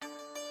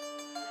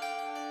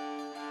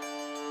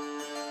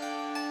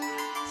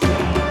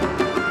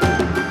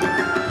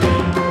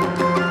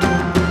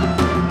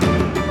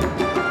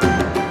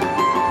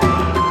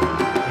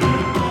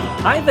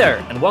Hi there,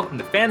 and welcome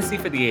to Fantasy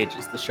for the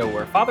Ages, the show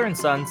where father and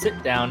son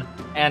sit down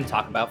and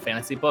talk about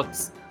fantasy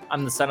books.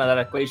 I'm the son of that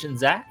equation,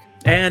 Zach.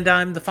 And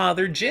I'm the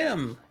father,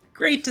 Jim.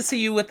 Great to see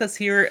you with us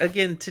here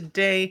again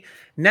today.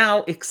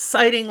 Now,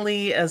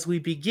 excitingly, as we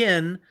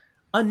begin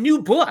a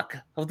new book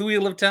of the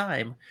Wheel of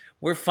Time,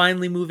 we're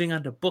finally moving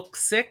on to book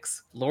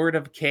 6, Lord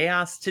of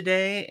Chaos,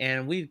 today,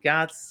 and we've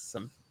got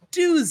some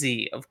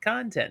doozy of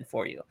content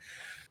for you.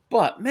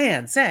 But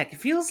man, Zach,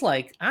 it feels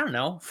like, I don't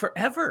know,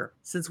 forever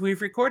since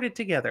we've recorded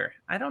together.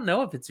 I don't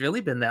know if it's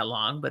really been that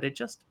long, but it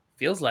just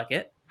feels like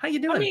it. How you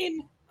I doing?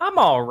 mean, I'm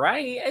all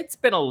right. It's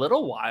been a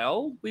little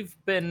while. We've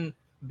been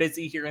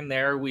busy here and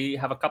there. We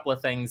have a couple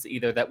of things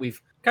either that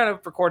we've kind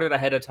of recorded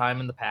ahead of time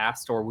in the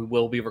past, or we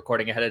will be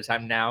recording ahead of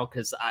time now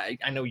because I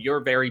know you're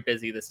very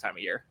busy this time of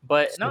year.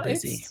 But So no,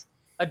 busy. it's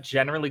a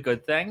generally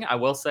good thing. I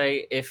will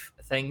say if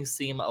things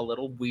seem a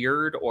little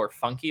weird or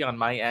funky on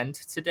my end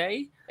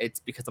today,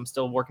 it's because I'm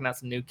still working out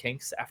some new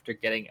kinks after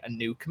getting a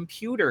new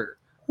computer.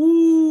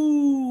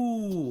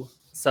 Ooh,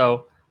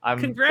 So I'm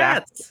back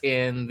congrats.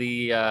 in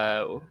the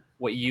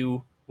what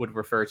you would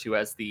refer to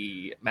as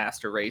the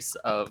master race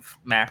of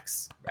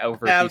Macs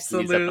over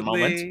PCs at the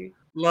moment. Absolutely.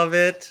 Love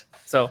it.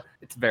 So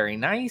it's very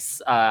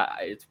nice.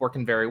 It's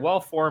working very well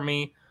for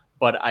me,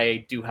 but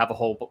I do have a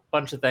whole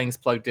bunch of things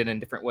plugged in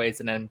different ways,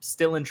 and I'm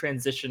still in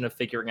transition of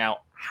figuring out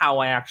how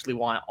I actually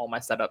want all my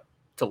setup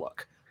to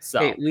look. Hey,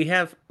 So we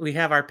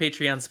have our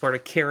Patreon supporter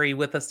Carrie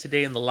with us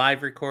today in the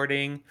live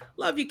recording.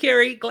 Love you,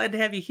 Carrie. Glad to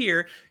have you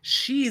here.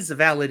 She's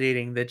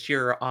validating that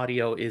your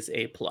audio is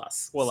A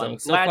plus. well, I'm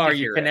So glad to far your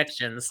hear it.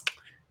 connections.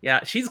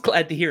 Yeah, she's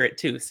glad to hear it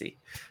too. See.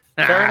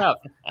 Fair Ah, enough.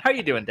 How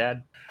you doing,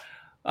 Dad?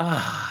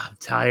 I'm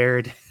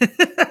tired.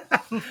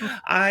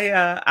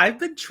 I've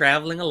been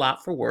traveling a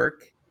lot for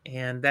work,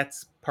 and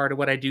that's part of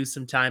what I do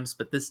sometimes.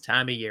 But this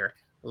time of year,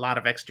 a lot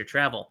of extra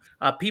travel.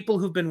 People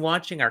who've been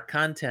watching our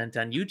content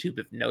on YouTube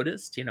have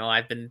noticed.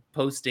 I've been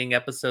posting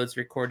episodes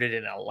recorded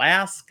in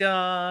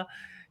Alaska,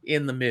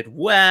 in the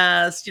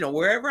Midwest.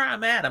 Wherever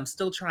I'm at, I'm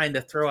still trying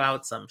to throw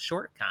out some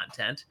short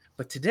content.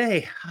 But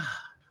today,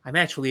 I'm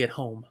actually at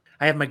home.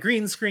 I have my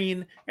green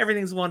screen.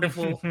 Everything's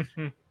wonderful.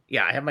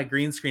 Yeah, I have my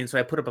green screen, so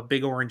I put up a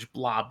big orange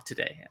blob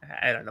today.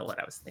 I don't know what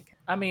I was thinking.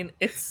 I mean,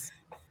 it's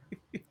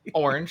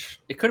orange.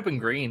 It could have been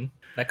green.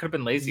 That could have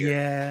been lazier. Could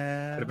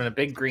Yeah, have been a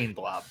big green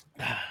blob.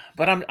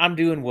 but I'm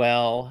doing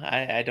well.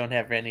 I don't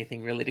have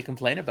anything really to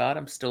complain about.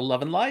 I'm still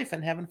loving life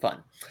and having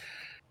fun.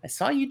 I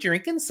saw you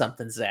drinking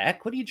something,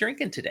 Zach. What are you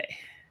drinking today?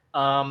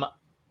 Um,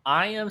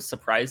 I am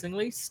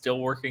surprisingly still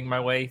working my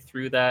way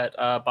through that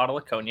bottle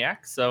of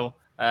cognac, so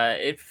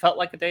it felt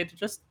like a day to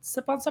just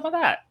sip on some of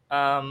that.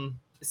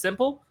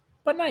 Simple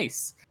but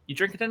nice. You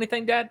drinking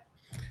anything, Dad?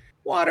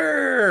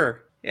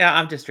 Water. Yeah,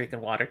 I'm just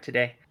drinking water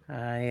today.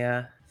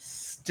 I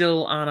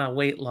still on a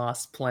weight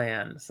loss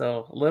plan,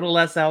 so a little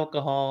less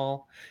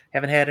alcohol.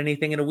 Haven't had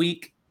anything in a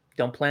week.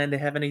 Don't plan to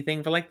have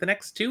anything for like the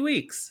next 2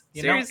 weeks.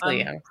 You know,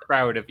 Seriously, I'm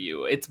proud of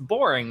you. It's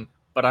boring,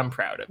 but I'm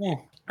proud of you.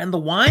 oh, and the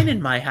wine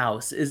in my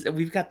house is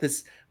we've got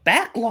this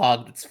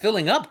backlog that's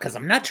filling up because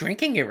I'm not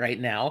drinking it right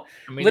now.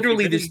 I mean, if you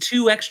Literally, there's really,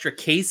 2 extra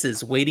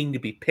cases waiting to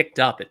be picked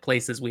up at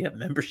places we have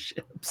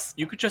memberships.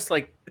 you could just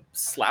like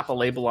slap a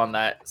label on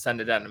that,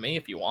 send it down to me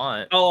if you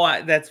want.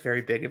 Oh, that's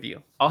very big of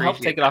you. I'll help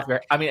Appreciate take it that. off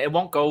your. I mean, it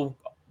won't go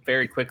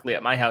very quickly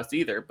at my house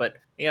either, but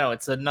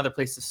it's another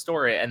place to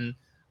store it, and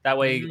that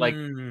way, like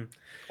Mm.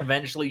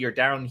 eventually, you're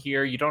down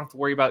here. You don't have to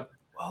worry about,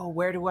 oh,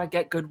 where do I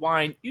get good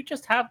wine? You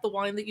just have the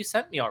wine that you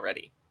sent me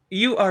already.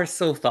 You are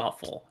so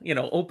thoughtful.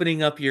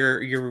 Opening up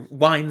your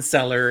wine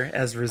cellar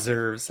as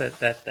reserves. That's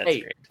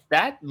Hey, great.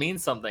 that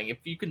means something. If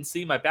you can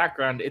see my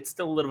background, it's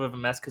still a little bit of a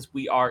mess because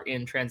we are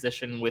in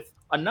transition with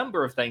a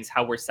number of things,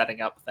 how we're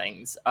setting up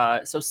things.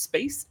 So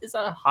space is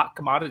a hot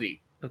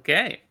commodity.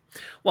 Okay.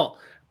 Well,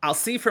 I'll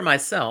see for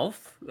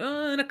myself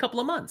in a couple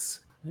of months.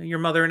 Your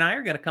mother and I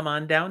are going to come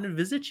on down and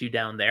visit you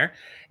down there.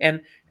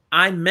 And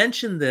I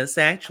mentioned this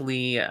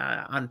actually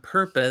on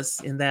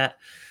purpose in that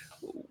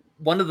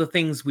one of the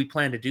things we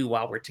plan to do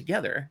while we're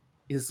together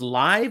is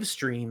live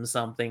stream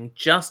something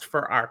just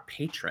for our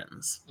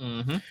patrons.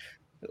 Mm-hmm.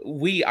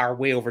 We are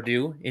way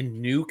overdue in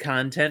new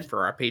content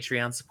for our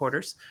Patreon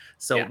supporters.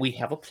 So Yeah. we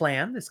have a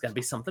plan. It's going to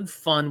be something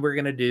fun we're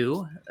going to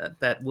do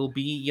that will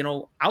be,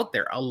 out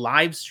there, a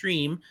live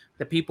stream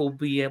that people will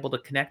be able to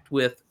connect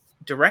with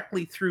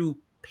directly through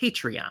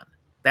Patreon.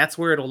 That's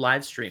where it'll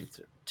live stream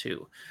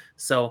to.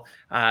 So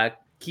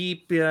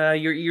keep your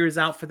ears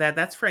out for that.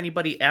 That's for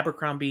anybody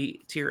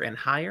Abercrombie tier and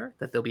higher,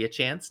 that there'll be a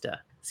chance to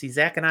see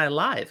Zach and I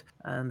live.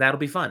 And that'll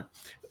be fun,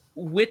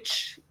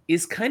 which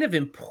is kind of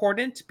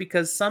important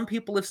because some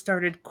people have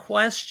started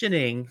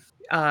questioning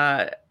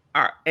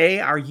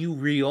are you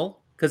real,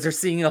 because they're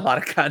seeing a lot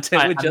of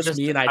content with I'm just just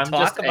me and I I'm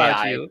just talk about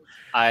AI. you, and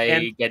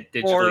I get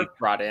digitally or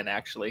brought in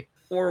actually.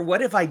 or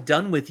what have I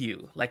done with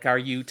you? Like, are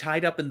you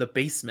tied up in the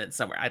basement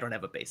somewhere? I don't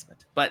have a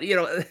basement, but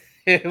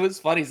it was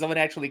funny. Someone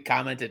actually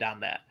commented on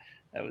that.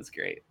 That was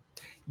great.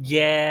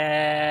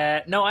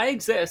 Yeah, no, I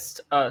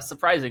exist.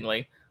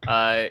 Surprisingly,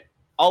 uh,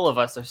 all of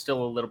us are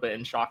still a little bit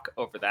in shock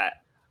over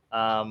that.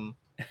 Um,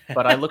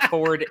 But I look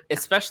forward,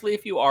 especially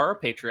if you are a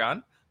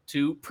Patreon,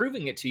 to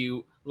proving it to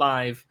you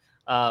live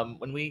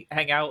when we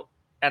hang out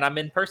and I'm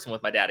in person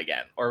with my dad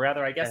again. Or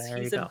rather, I guess There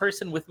you he's in go.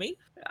 person with me.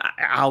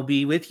 I'll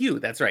be with you.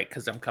 That's right,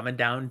 because I'm coming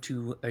down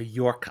to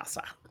your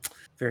casa.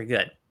 Very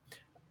good.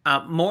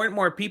 More and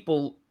more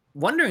people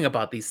wondering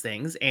about these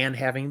things and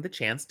having the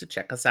chance to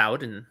check us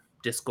out in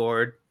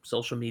Discord,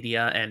 social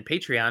media, and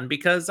Patreon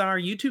because our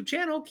YouTube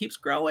channel keeps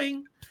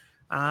growing.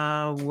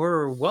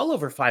 We're well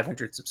over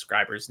 500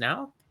 subscribers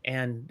now,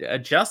 and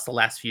just the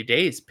last few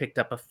days picked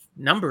up a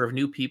number of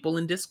new people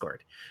in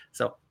Discord.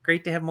 So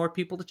great to have more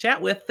people to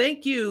chat with.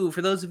 Thank you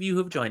for those of you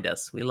who've joined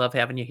us. We love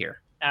having you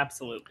here.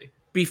 Absolutely.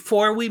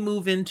 Before we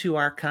move into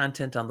our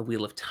content on the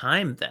Wheel of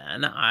Time,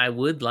 then, I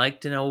would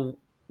like to know,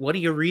 what are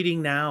you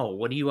reading now?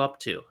 What are you up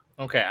to?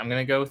 Okay, I'm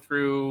going to go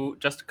through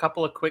just a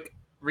couple of quick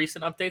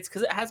recent updates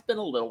because it has been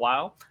a little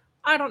while.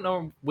 I don't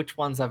know which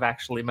ones I've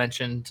actually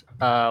mentioned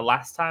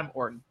last time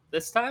or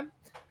this time.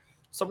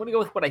 So I'm going to go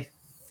with what I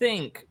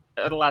think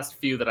are the last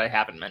few that I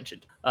haven't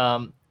mentioned.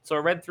 So I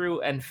read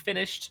through and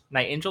finished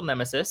Night Angel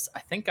Nemesis. I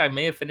think I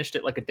may have finished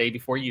it like a day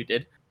before you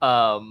did.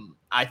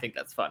 I think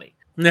that's funny.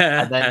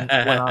 I then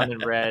went on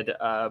and read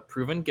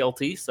Proven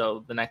Guilty,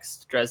 so the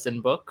next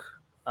Dresden book.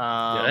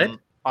 Good.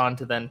 On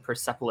to then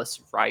Persepolis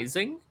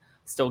Rising.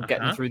 Still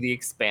getting Uh-huh. through The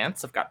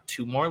Expanse. I've got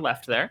two more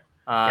left there.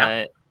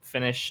 Yep.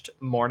 Finished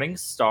Morning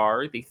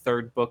Star, the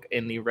third book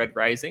in the Red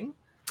Rising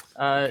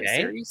Okay.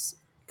 series.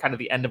 Kind of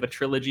the end of a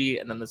trilogy,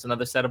 and then there's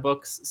another set of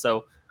books.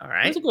 So All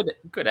it was a right.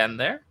 good end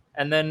there.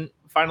 And then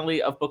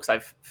finally, of books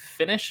I've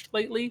finished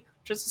lately,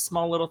 just a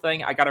small little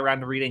thing. I got around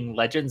to reading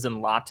Legends and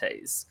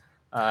Lattes.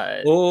 Uh,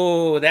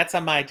 Oh, that's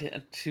on my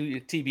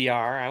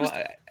TBR. just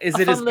Is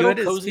a it as fun little good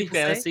as cozy people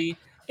say? fantasy.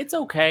 It's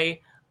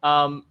okay.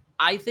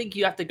 I think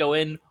you have to go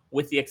in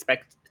with the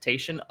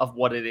expectation of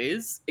what it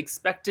is.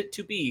 Expect it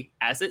to be,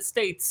 as it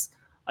states,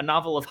 a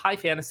novel of high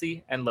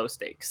fantasy and low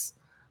stakes.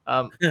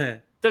 Um,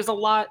 there's a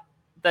lot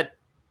that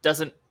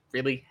doesn't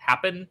really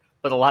happen,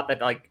 but a lot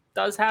that like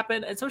does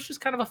happen, and so it's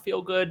just kind of a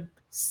feel good,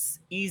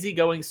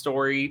 easygoing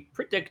story,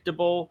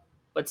 predictable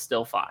but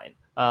still fine.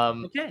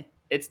 Okay.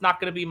 It's not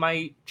going to be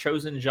my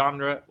chosen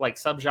genre, like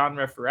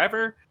subgenre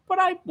forever, but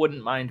I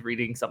wouldn't mind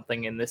reading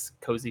something in this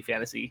cozy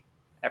fantasy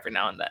every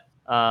now and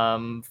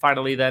then.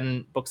 Finally,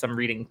 then books I'm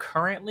reading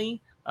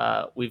currently.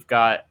 We've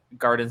got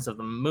Gardens of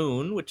the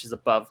Moon, which is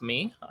above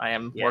me. I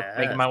am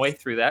making my way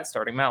Yes. through that,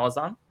 starting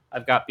Malazan.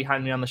 I've got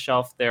behind me on the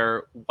shelf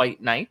there White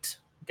Knight,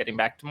 getting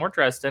back to more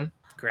Dresden.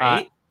 Uh,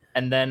 Great.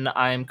 and then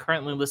I'm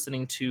currently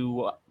listening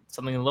to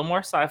something a little more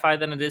sci-fi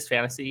than it is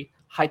fantasy,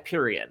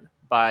 Hyperion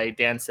by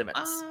Dan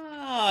Simmons.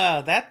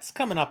 That's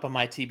coming up on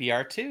my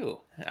TBR too.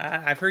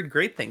 I've heard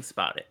great things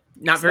about it.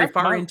 Not So very that's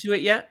far my into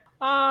it yet.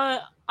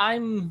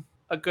 I'm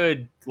a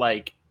good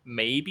like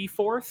maybe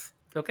fourth.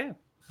 Okay.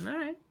 All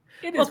right.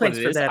 It Well, is what thanks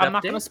it for is. that I'm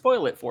not going update. to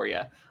spoil it for you.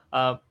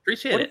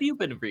 Appreciate What have it. you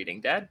been reading,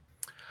 Dad?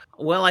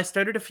 Well, I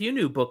started a few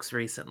new books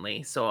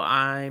recently, so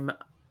I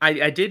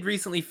did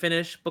recently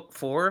finish book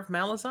 4 of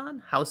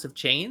Malazan, House of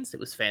Chains. It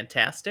was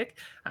fantastic.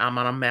 I'm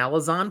on a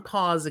Malazan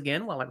pause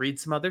again while I read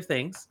some other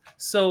things.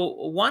 So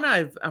one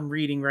I'm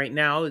reading right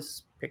now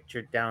is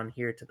pictured down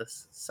here to the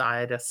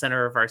side,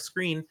 center of our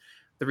screen,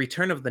 The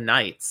Return of the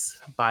Knights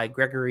by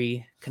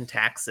Gregory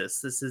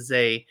Contaxis. This is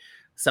a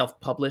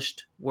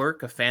self-published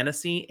work of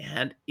fantasy,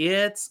 and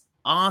it's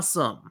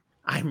awesome.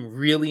 I'm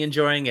really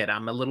enjoying it.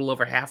 I'm a little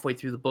over halfway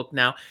through the book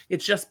now.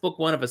 It's just book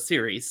 1 of a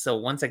series, so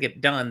once I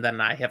get done,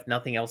 then I have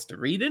nothing else to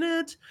read in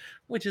it,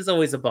 which is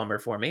always a bummer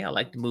for me. I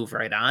like to move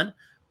right on,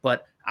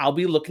 but I'll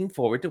be looking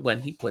forward to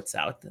when he puts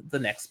out the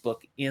next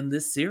book in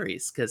this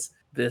series because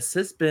this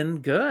has been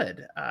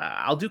good.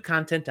 I'll do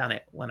content on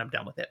it when I'm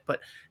done with it,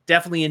 but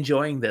definitely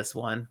enjoying this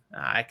one.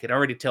 I could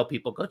already tell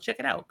people, go check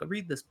it out. Go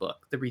read this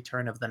book, The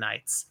Return of the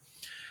Knights.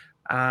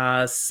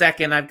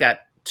 Second, I've got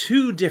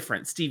 2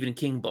 different Stephen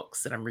King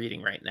books that I'm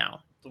reading right now.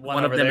 The one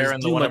One of over them there is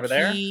and the one over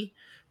there. Duma Key.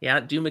 Yeah,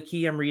 Duma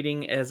Key I'm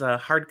reading as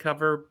a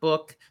hardcover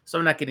book, so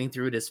I'm not getting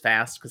through it as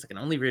fast because I can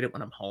only read it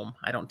when I'm home.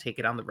 I don't take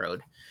it on the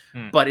road.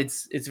 Hmm. But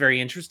it's very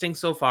interesting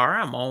so far.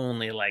 I'm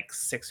only like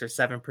 6 or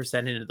 7%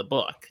 into the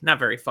book. Not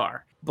very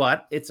far,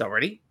 but it's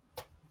already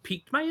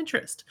piqued my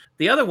interest.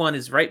 The other one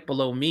is right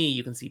below me.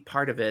 You can see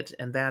part of it,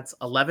 and that's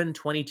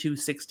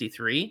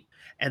 11/22/63.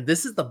 And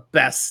this is the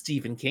best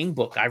Stephen King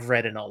book I've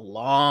read in a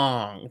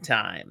long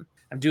time.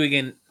 I'm doing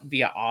it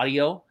via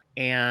audio,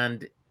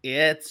 and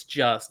it's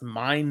just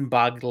mind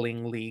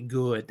bogglingly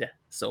good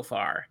so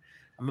far.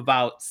 I'm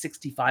about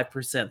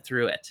 65%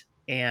 through it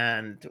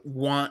and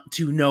want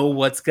to know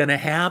what's going to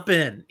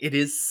happen. It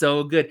is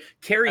so good. I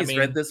Carrie's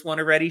read mean, this one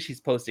already.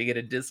 She's posting it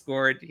in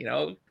Discord,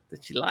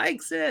 that she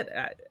likes it.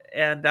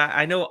 And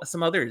I know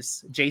some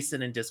others.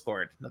 Jason in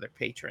Discord, another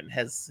patron,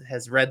 has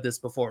read this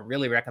before,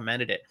 really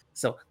recommended it.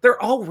 So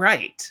they're all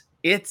right.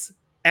 It's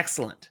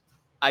excellent.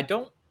 I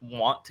don't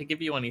want to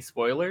give you any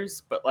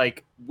spoilers, but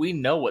like we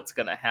know what's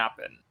going to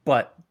happen.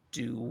 But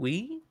do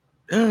we?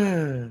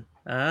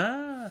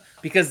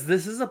 Because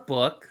this is a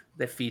book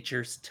that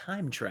features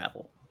time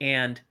travel.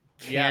 And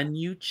Yeah. can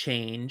you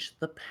change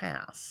the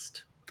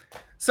past?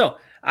 So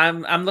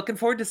I'm looking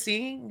forward to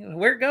seeing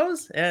where it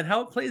goes and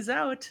how it plays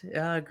out.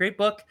 Great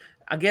book.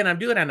 Again, I'm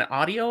doing it on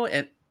audio,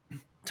 and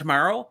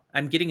tomorrow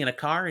I'm getting in a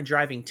car and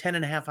driving 10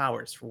 and a half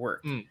hours for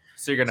work.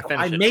 So you're gonna So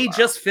I finish it may tomorrow.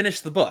 just finish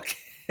the book.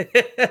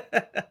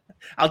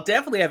 I'll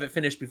definitely have it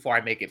finished before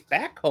I make it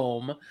back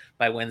home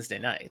by Wednesday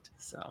night.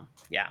 So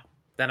yeah,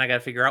 then I got to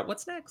figure out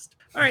what's next.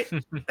 All right,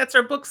 that's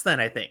our books then,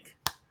 I think.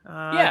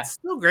 Yeah. It's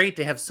so great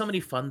to have so many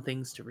fun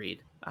things to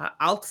read.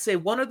 I'll say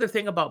one other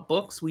thing about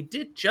books. We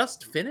did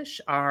just finish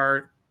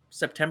our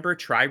September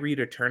Try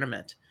Reader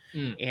tournament,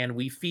 Mm. and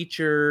we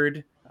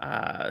featured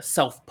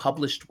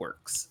self-published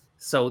works.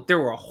 So there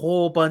were a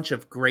whole bunch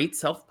of great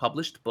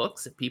self-published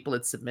books that people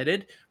had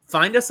submitted.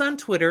 Find us on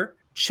Twitter.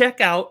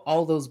 Check out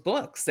all those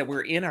books that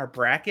were in our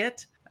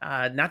bracket,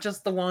 not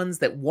just the ones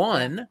that Yeah.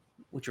 won,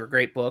 which were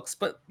great books,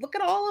 but look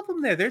at all of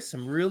them there. There's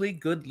some really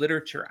good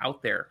literature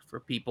out there for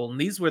people. And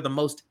these were the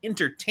most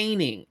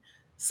entertaining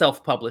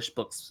self-published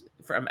books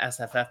from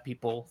SFF,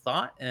 people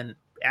thought, and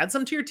add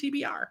some to your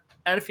TBR.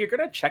 And if you're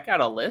gonna check out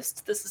a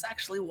list, this is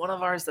actually one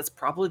of ours that's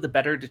probably the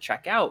better to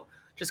check out.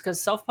 Just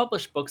because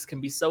self-published books can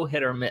be so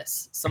hit or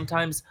miss.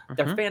 Sometimes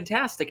they're Mhm.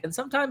 fantastic, and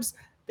sometimes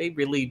they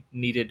really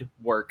needed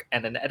work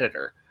and an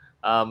editor.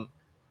 Um,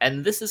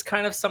 and this is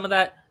kind of some of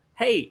that.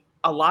 Hey,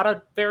 a lot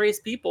of various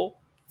people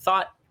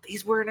thought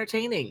these were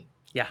entertaining,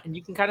 Yeah. and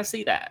you can kind of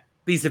see that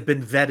These have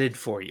been vetted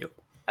for you.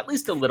 at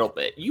least a little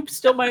bit. You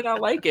still might not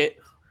like it,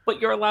 but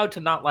you're allowed to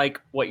not like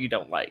what you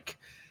don't like.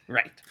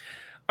 Right.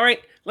 All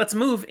right, let's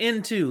move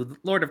into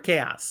Lord of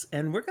Chaos.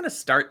 And we're going to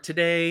start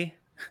today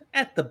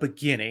at the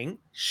beginning.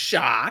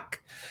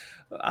 Shock.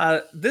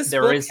 This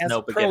There book is has no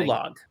a beginning,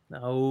 prologue.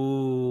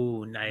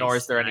 Oh, nor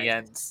is nice, there any nice.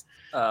 ends.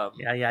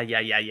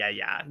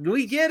 Yeah.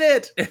 We get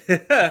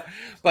it.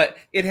 But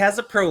it has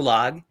a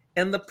prologue.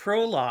 And the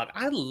prologue,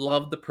 I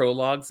love the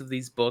prologues of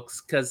these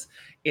books because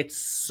it's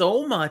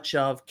so much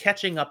of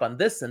catching up on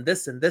this and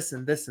this and this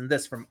and this and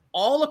this from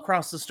all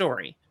across the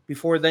story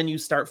before then you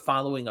start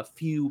following a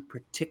few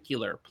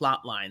particular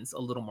plot lines a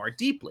little more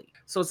deeply.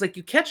 So it's like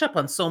you catch up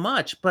on so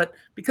much, but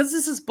because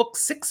this is book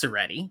 6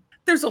 already,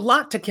 there's a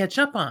lot to catch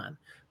up on.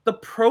 The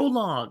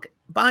prologue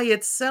by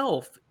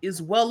itself is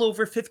well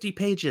over 50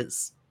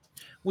 pages,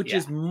 which Yeah.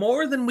 is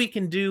more than we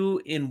can do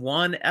in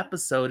one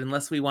episode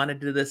unless we want to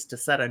do this to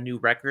set a new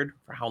record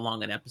for how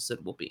long an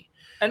episode will be.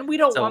 And we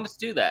don't So want to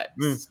do that.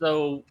 mm,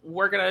 So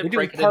we're gonna we're doing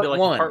break it into part like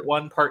a one, part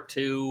one, part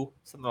two,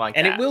 something like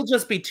and it that. will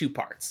just be 2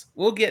 parts.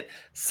 We'll get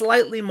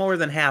slightly more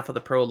than half of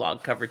the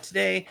prologue covered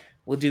today.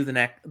 We'll do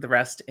the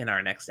rest in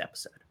our next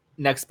episode.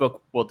 Next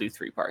book we'll do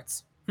 3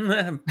 parts.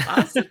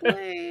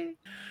 Possibly.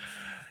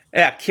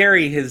 Yeah,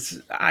 Carrie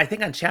is, I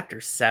think, on chapter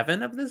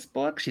 7 of this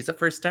book. She's a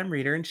first time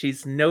reader, and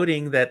she's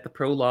noting that the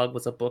prologue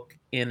was a book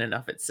in and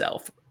of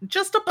itself.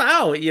 Just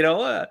about,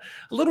 a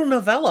little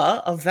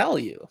novella of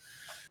value.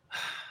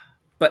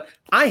 But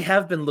I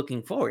have been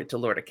looking forward to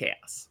Lord of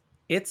Chaos.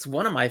 It's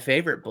one of my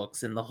favorite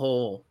books in the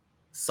whole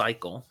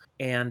cycle,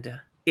 and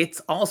it's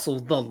also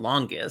the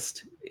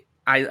longest.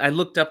 I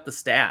looked up the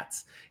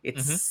stats.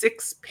 It's Mhm.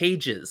 6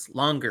 pages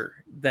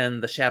longer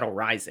than The Shadow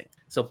Rising.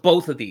 So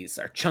both of these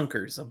are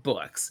chunkers of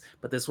books,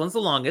 but this one's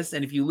the longest.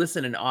 And if you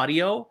listen in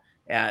audio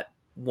at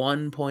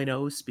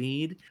 1.0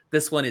 speed,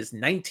 this one is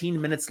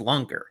 19 minutes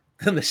longer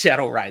than The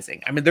Shadow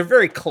Rising. I mean, they're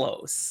very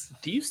close.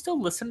 Do you still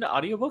listen to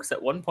audiobooks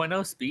at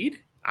 1.0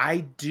 speed? I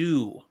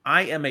do.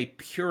 I am a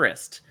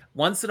purist.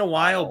 Once in a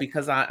while, Wow.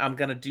 because I'm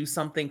going to do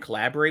something,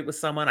 collaborate with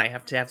someone, I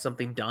have to have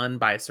something done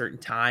by a certain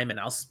time, and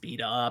I'll speed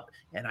up.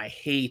 And I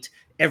hate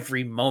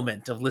every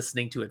moment of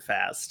listening to it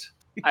fast.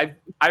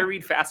 I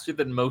read faster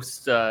than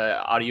most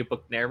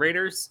audiobook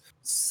narrators,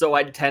 so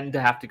I tend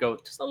to have to go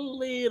just a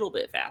little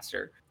bit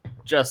faster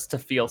just to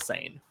feel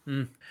sane.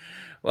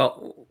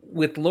 Well,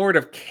 with Lord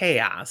of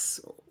Chaos,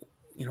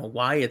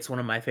 why it's one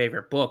of my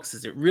favorite books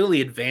is it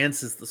really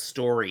advances the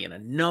story in a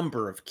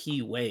number of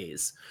key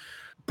ways.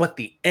 But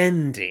the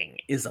ending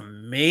is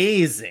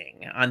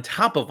amazing on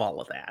top of all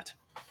of that.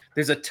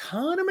 There's a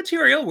ton of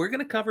material we're going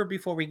to cover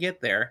before we get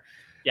there.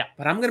 Yeah.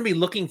 But I'm going to be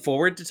looking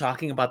forward to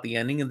talking about the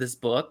ending of this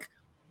book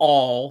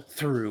all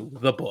through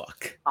the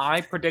book.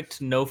 I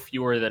predict no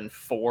fewer than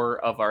 4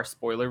 of our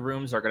spoiler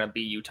rooms are going to be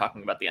you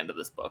talking about the end of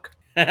this book.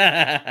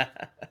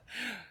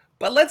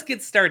 But let's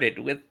get started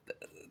with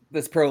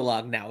this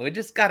prologue now. We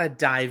just got to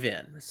dive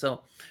in.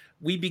 So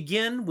we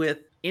begin with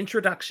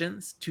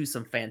introductions to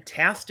some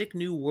fantastic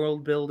new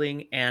world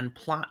building and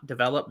plot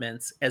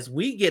developments as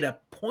we get a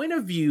point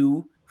of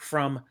view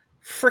from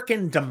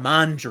frickin'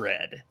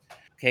 Demandred.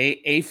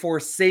 Okay, a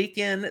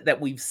Forsaken that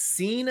we've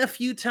seen a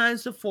few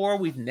times before.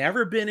 We've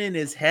never been in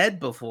his head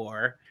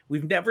before.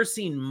 We've never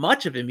seen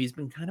much of him. He's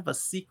been kind of a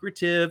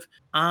secretive,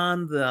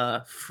 on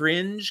the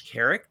fringe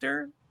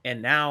character,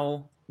 and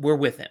now we're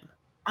with him.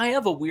 I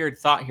have a weird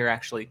thought here,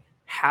 actually.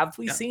 Have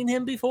we Yeah. seen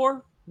him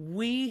before?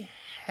 We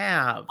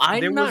have.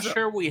 I'm not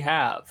sure we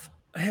have.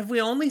 Have we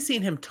only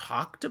seen him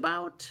talked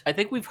about? I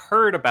think we've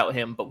heard about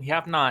him, but we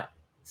have not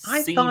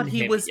I seen thought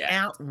he him was yet.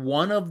 at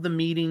one of the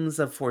meetings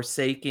of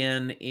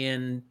Forsaken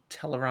in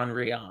Teleron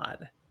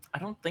Riyadh. I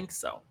don't think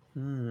so.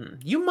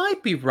 You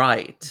might be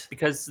right.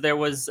 because there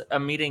was a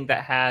meeting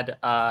that had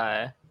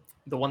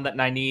the one that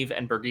Nynaeve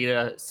and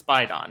Birgitta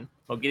spied on.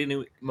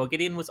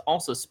 Mogideon was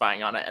also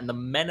spying on it, and the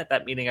men at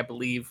that meeting, I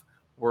believe,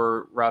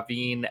 were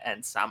Ravine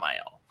and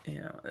Samael.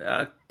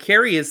 Yeah,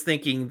 Carrie is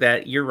thinking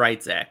that you're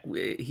right, Zach.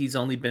 He's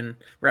only been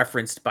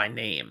referenced by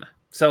name,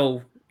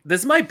 so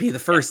this might be the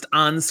first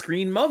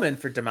on-screen moment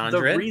for The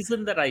Demandred.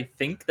 reason that I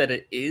think that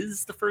it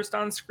is the first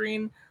on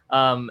screen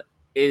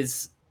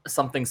is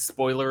something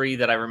spoilery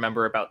that I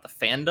remember about the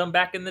fandom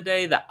back in the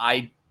day that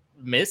I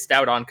missed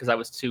out on because I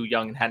was too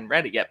young and hadn't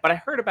read it yet. But I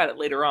heard about it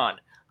later on.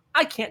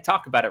 I can't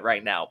talk about it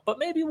right now, but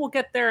maybe we'll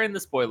get there in the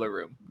spoiler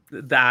room.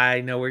 I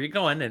know where you're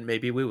going, and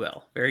maybe we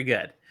will. Very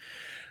good.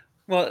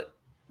 Well,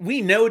 we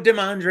know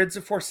Demandred's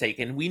a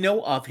Forsaken. We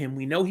know of him.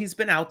 We know he's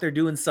been out there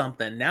doing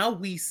something. Now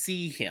we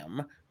see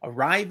him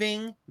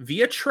arriving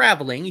via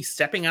traveling. He's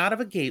stepping out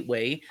of a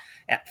gateway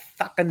at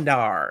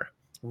Thakandar,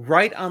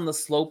 right on the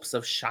slopes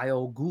of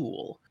Shaiol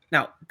Ghul.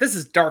 Now, this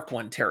is Dark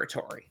One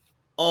territory.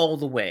 All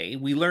the way.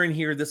 We learn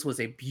here this was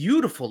a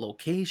beautiful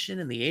location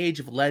in the Age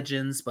of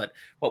Legends, but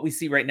what we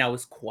see right now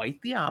is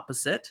quite the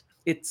opposite.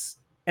 It's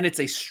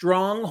a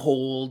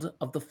stronghold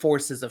of the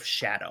forces of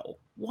shadow.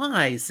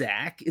 Why,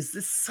 Zach, is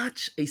this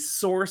such a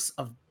source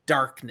of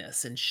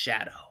darkness and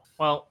shadow?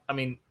 Well, I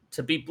mean,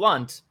 to be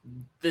blunt,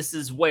 this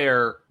is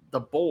where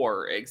the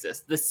boar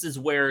exists. This is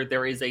where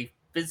there is a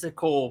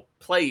physical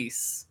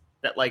place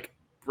that like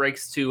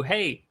breaks to,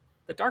 hey,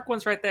 the dark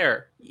one's right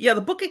there. Yeah,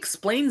 the book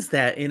explains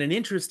that in an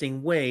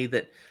interesting way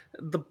that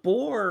the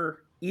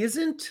boar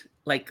isn't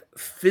like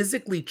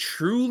physically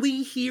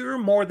truly here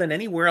more than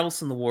anywhere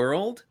else in the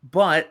world,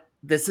 but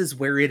this is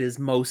where it is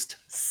most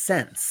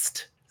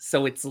sensed.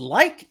 So it's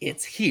like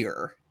it's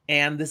here,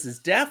 and this is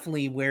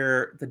definitely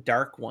where the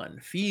Dark One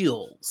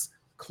feels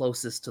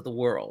closest to the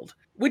world.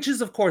 Which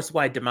is, of course,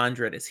 why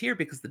Demandred is here,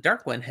 because the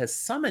Dark One has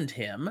summoned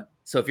him.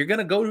 So if you're going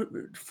to go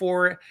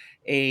for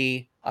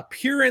a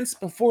appearance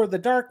before the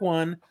Dark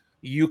One,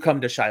 you come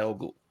to Shaiol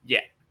Ghul.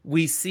 Yeah.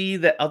 We see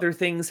that other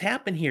things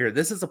happen here.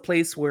 This is a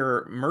place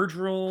where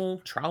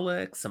Murdril,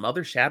 Trolloc, some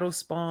other Shadow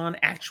Spawn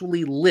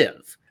actually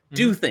live,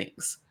 do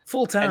things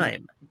full And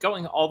time.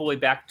 going all the way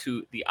back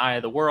to the Eye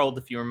of the World,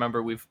 if you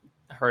remember, we've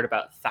heard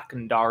about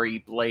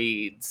Thakandari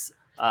blades.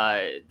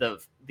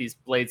 These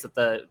blades that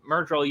the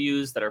Murdril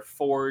use that are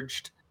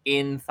forged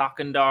in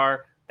Thakandar.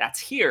 That's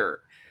here.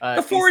 The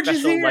These Forge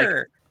is special like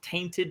here.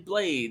 tainted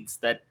blades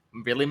that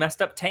really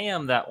messed up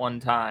Tam that one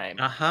time.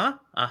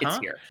 It's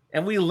here.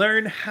 And we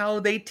learn how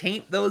they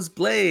taint those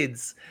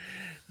blades.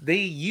 They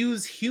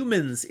use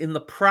humans in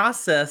the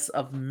process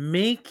of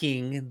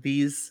making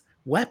these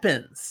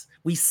weapons.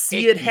 We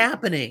see it Icky.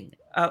 happening.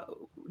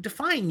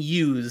 Define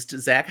used,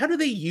 Zach. How do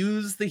they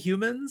use the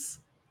humans?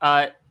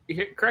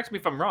 Correct me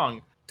if I'm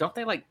wrong. Don't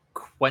they like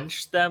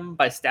quench them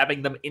by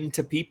stabbing them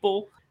into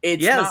people?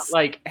 It's not Yes.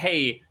 like,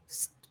 hey,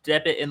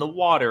 dip it in the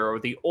water or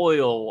the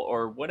oil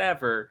or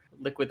whatever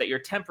liquid that you're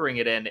tempering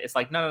it in. It's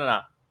like,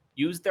 no.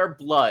 Use their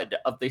blood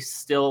of the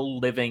still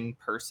living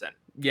person.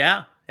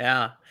 Yeah.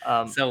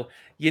 Um, So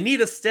you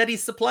need a steady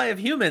supply of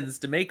humans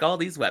to make all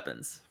these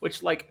weapons.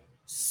 which like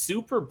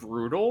super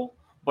brutal,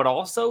 but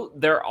also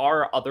there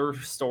are other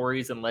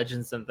stories and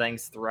legends and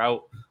things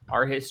throughout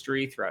our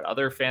history, throughout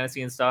other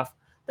fantasy and stuff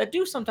that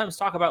do sometimes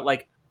talk about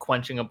like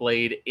quenching a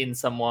blade in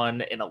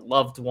someone, in a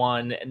loved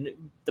one, and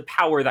the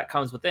power that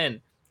comes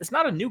within. It's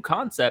not a new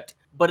concept,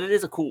 but it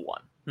is a cool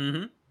one.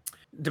 Mm-hmm.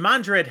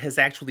 Demandred has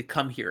actually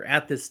come here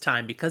at this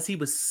time because he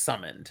was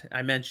summoned.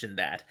 I mentioned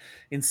that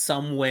in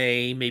some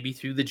way, maybe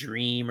through the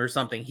dream or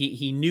something.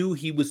 He knew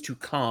he was to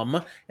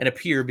come and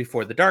appear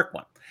before the Dark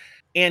One,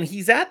 and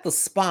he's at the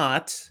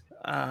spot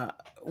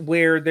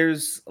where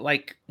there's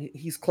like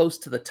he's close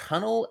to the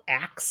tunnel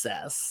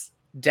access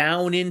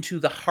down into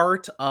the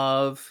heart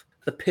of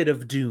the pit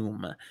of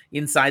doom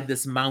inside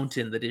this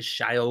mountain that is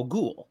Shaiol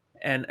Ghul.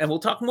 And we'll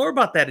talk more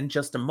about that in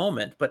just a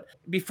moment. But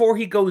before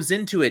he goes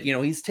into it,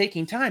 he's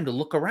taking time to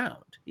look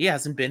around. He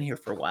hasn't been here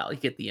for a while. You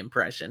get the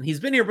impression. He's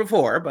been here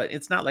before, but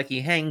it's not like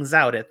he hangs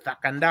out at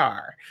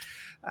Thakandar.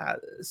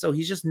 So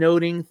he's just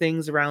noting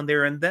things around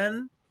there. And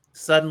then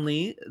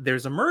suddenly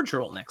there's a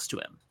Murdril next to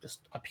him.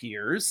 Just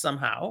appears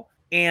somehow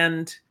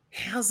and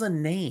has a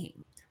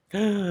name.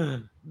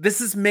 This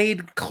is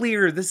made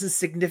clear. This is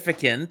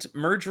significant.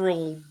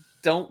 Murdril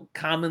don't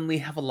commonly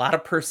have a lot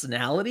of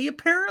personality,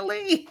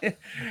 apparently.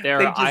 They're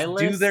They just do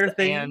eyeless their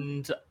thing.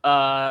 and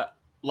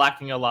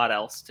lacking a lot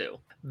else too.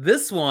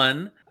 This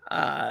one,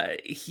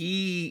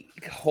 he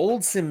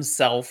holds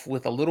himself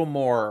with a little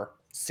more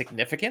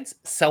significance,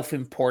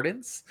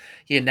 self-importance.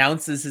 He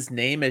announces his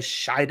name as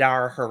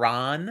Shaidar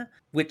Haran,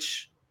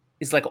 which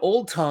is like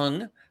old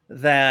tongue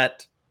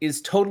that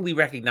is totally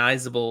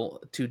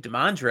recognizable to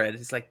Demandred.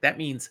 It's like, that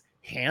means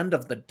hand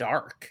of the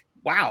dark.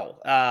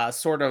 Wow.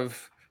 Sort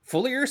of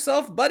full of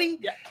yourself, buddy?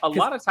 Yeah, a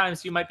lot of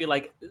times you might be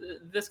like,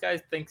 this guy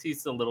thinks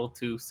he's a little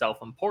too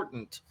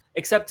self-important.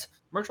 Except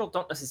Myrtle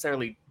don't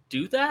necessarily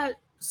do that,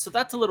 so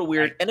that's a little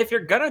weird. Right. And if you're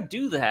gonna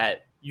do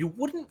that, you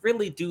wouldn't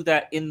really do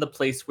that in the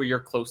place where you're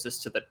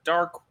closest to the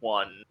Dark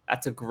One.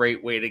 That's a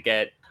great way to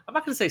get I'm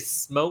not gonna say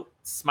smote,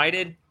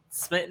 smited,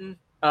 smitten,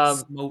 because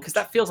Smote,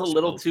 that feels a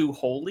little smote. too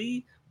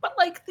holy, but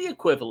like the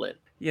equivalent.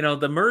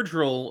 The merge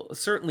roll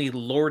certainly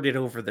lorded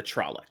over the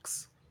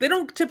Trollocs. They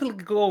don't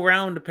typically go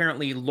around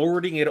apparently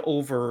lording it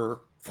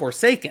over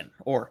Forsaken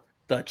or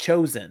the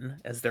Chosen,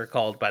 as they're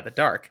called by the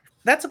Dark.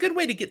 That's a good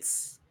way to get,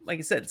 like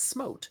I said,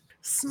 smote,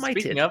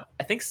 Speaking smited, of,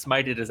 I think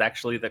smited is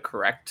actually the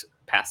correct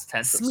past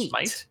tense of smeet,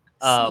 smite.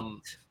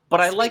 smeet,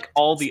 But I smeet, like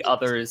all the smeet.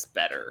 others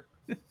better.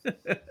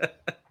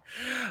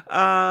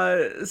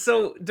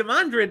 So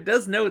Demandred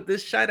does note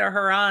this Shidar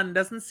Haran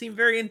doesn't seem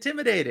very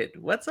intimidated.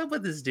 What's up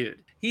with this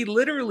dude? He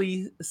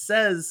literally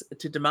says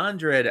to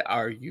Demandred,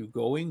 "Are you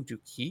going to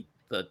keep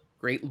the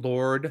Great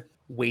Lord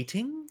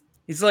waiting?"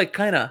 He's like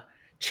kind of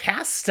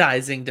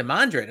chastising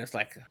Demandred. It's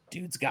like,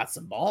 dude's got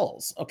some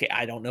balls. Okay,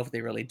 I don't know if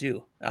they really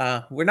do.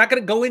 We're not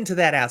going to go into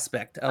that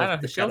aspect I of don't know.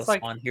 the He Shadow feels like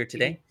Spawn here he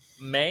today.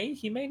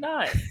 he may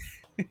not.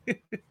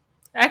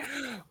 Heck,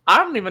 I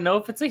don't even know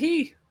if it's a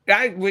he.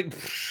 I would.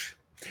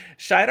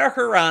 Shidar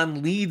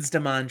Haran leads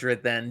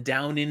Demandred then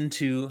down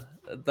into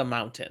the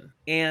mountain.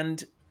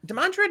 And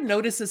Demandred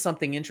notices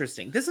something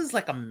interesting. This is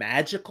like a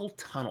magical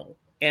tunnel.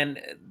 And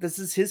this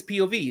is his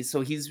POV.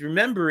 So he's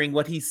remembering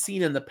what he's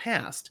seen in the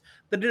past.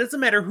 That it doesn't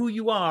matter who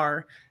you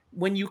are,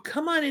 when you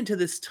come on into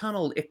this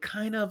tunnel, it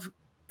kind of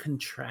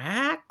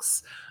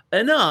contracts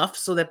enough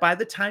so that by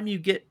the time you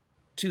get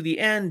to the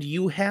end,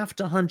 you have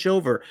to hunch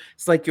over.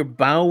 It's like you're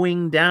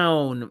bowing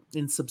down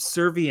in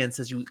subservience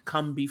as you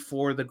come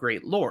before the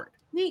great lord.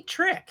 Neat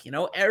trick,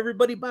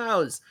 everybody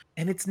bows.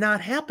 And it's not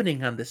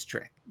happening on this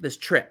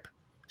trip.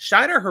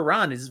 Shidar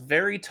Haran is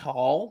very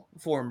tall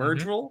for a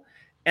merge Hmm. roll,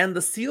 and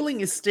the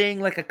ceiling is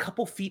staying like a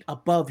couple feet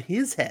above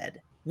his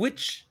head,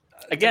 which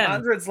Again,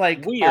 Demandred's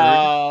like,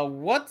 weird.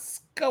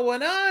 what's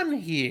going on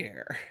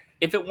here?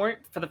 If it weren't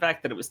for the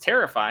fact that it was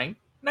terrifying,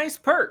 nice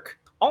perk.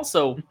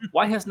 Also,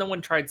 why has no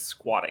one tried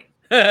squatting?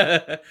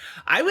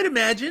 I would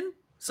imagine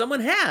someone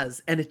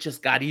has, and it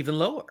just got even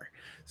lower.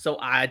 So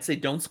I'd say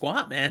don't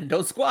squat, man.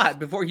 Don't squat.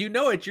 Before you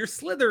know it, you're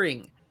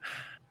slithering.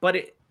 But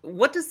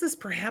what does this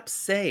perhaps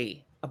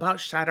say about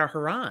Shadar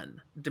Haran?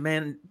 As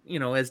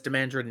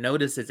Demandra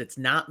notices, it's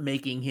not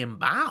making him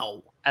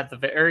bow. At the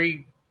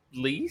very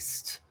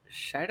least,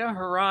 Shida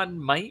Haran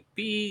might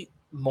be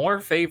more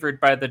favored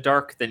by the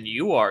dark than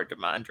you are,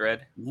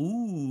 Demandred.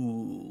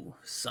 Ooh,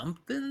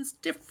 something's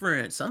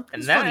different. And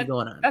Something's funny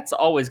going on. that's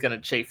always gonna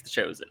chafe the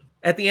chosen.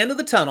 At the end of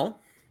the tunnel,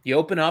 you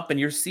open up and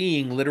you're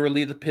seeing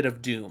literally the pit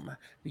of doom.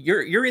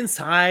 You're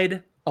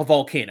inside a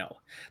volcano.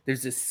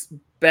 There's this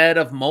bed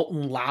of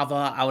molten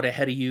lava out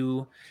ahead of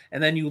you,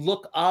 and then you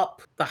look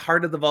up the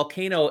heart of the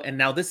volcano, and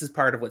now this is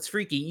part of what's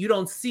freaky. You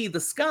don't see the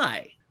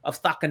sky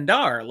of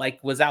Thakandar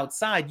like was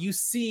outside. You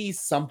see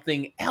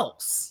something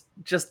else.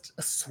 Just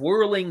a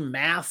swirling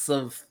mass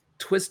of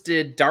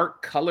twisted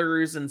dark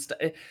colors and stuff.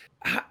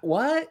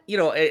 What?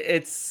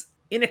 It's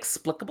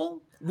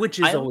inexplicable, which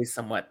is I, always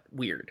somewhat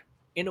weird.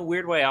 in a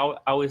weird way, I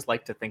always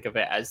like to think of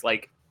it as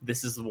like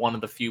this is one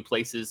of the few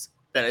places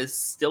that is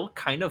still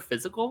kind of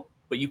physical,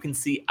 but you can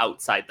see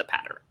outside the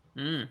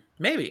pattern.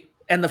 Maybe.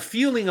 And the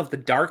feeling of the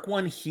dark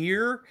one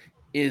here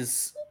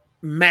is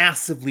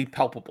massively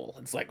palpable.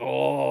 It's like,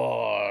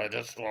 oh,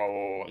 just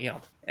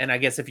And I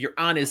guess if you're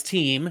on his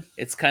team,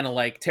 it's kind of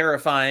like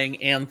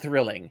terrifying and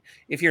thrilling.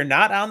 If you're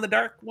not on the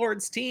Dark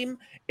Lord's team,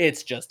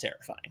 it's just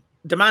terrifying.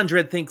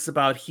 Demandred thinks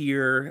about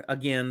here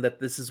again that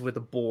this is where the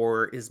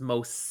boar is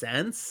most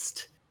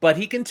sensed, but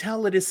he can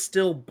tell it is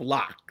still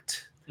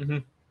blocked. Mm-hmm.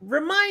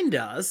 Remind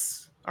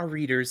us, our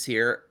readers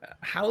here,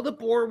 how the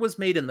boar was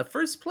made in the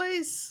first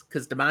place,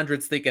 because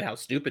Demandred's thinking how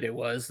stupid it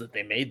was that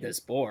they made this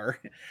boar,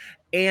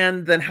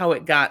 and then how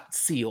it got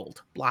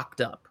sealed,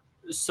 blocked up.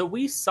 So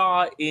we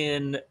saw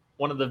in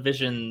one of the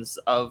visions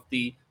of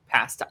the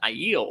past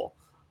Aiel,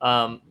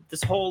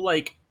 this whole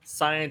like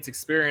science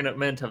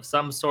experiment of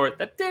some sort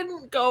that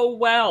didn't go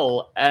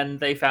well, and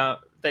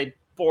they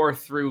bore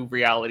through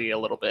reality a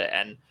little bit,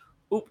 and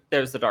oop,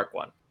 there's the dark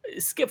one.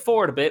 Skip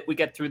forward a bit, we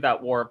get through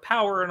that war of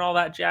power and all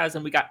that jazz,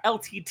 and we got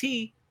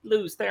LTT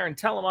lose there and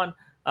Telamon.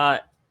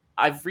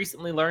 I've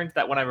recently learned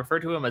that when I refer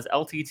to him as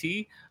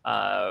LTT,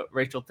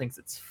 Rachel thinks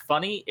it's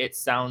funny. It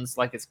sounds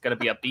like it's going to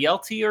be a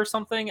BLT or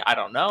something. I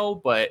don't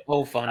know, but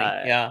Oh, funny.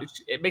 Yeah.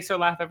 it makes her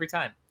laugh every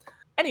time.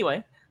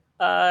 Anyway,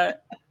 uh,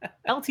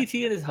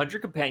 LTT and his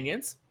 100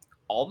 companions,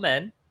 all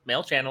men,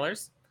 male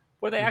channelers,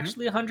 were they Hmm.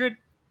 actually 100?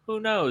 Who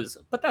knows?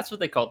 But that's what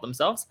they called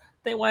themselves.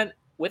 They went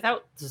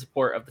without the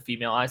support of the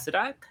female Aes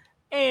Sedai,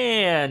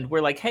 and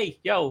we're like, hey,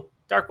 yo,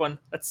 Dark One,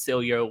 let's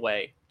seal you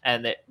away.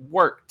 And it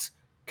worked,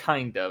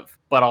 kind of,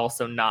 but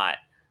also not.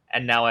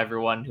 And now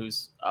everyone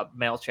who's a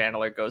male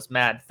channeler goes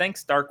mad.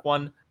 Thanks, Dark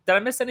One. Did I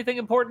miss anything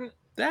important?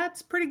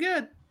 That's pretty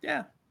good.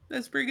 Yeah,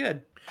 that's pretty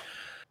good.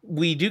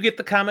 We do get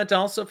the comment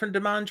also from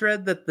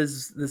Demandred that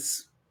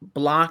this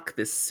block,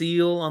 this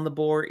seal on the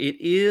boar, it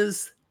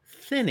is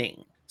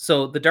thinning.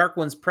 So the Dark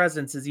One's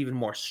presence is even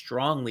more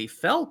strongly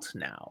felt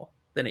now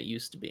than it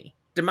used to be.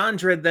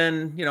 Demandred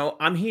then,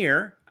 I'm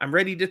here. I'm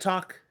ready to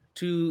talk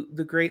to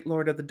the Great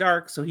Lord of the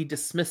Dark. So he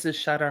dismisses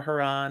Shadar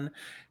Haran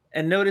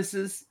and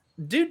notices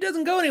Dude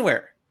doesn't go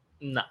anywhere.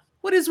 No.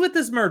 What is with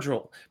this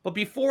Murdrel? But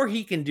before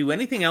he can do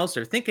anything else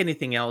or think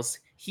anything else,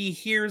 he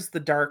hears the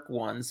Dark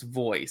One's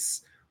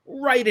voice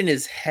right in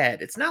his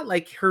head. It's not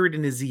like heard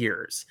in his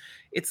ears.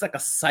 It's like a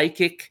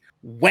psychic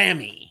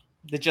whammy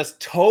that just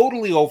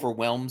totally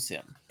overwhelms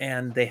him.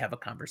 And they have a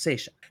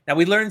conversation. Now,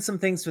 we learn some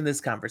things from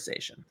this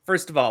conversation.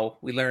 First of all,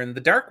 we learn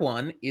the Dark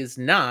One is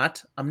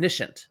not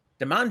omniscient.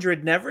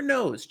 Demandred never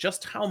knows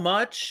just how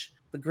much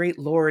the Great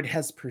Lord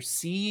has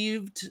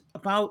perceived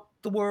about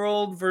the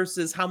world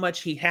versus how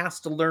much he has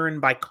to learn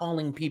by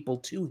calling people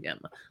to him,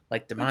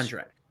 like Which,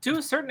 Demandred. to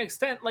a certain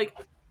extent, like,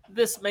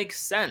 this makes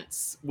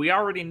sense. We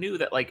already knew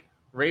that, like,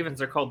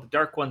 ravens are called the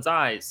Dark One's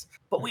eyes,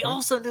 but we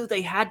also knew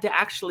they had to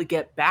actually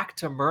get back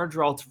to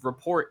Murdral to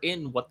report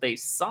in what they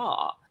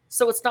saw.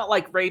 So it's not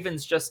like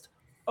ravens just,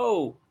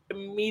 oh,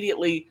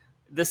 immediately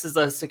this is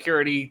a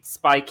security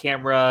spy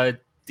camera,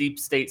 deep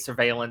state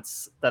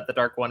surveillance that the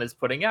Dark One is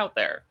putting out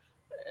there.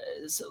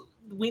 So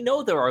we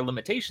know there are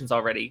limitations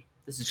already.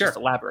 This is just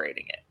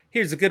elaborating it.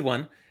 Here's a good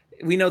one.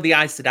 We know the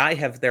Aes Sedai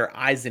have their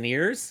eyes and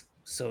ears.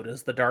 So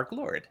does the Dark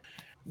Lord.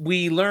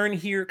 We learn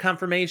here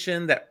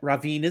confirmation that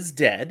Ravine is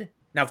dead.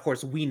 Now, of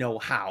course, we know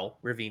how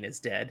Ravine is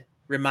dead.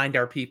 Remind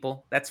our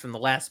people. That's from the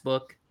last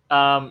book.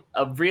 A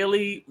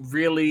really,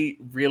 really,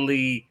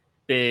 really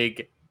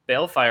big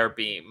balefire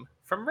beam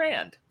from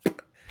Rand.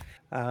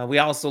 We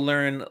also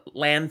learn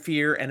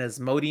Lanfear and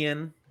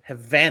Asmodean have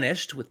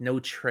vanished with no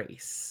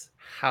trace.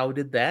 How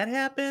did that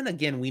happen?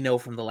 Again, we know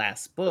from the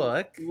last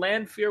book.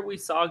 Lanfear we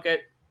saw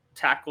get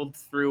tackled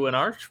through an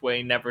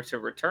archway, never to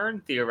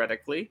return,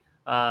 theoretically.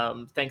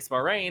 Thanks,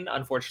 Moraine.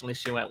 Unfortunately,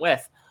 she went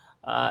with.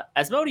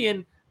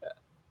 Asmodean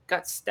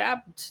got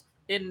stabbed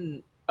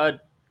in a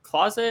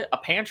closet, a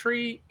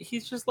pantry.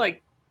 He's just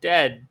like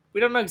dead. We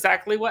don't know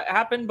exactly what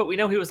happened, but we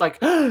know he was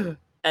like, and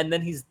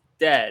then he's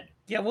dead.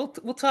 Yeah, we'll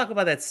talk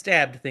about that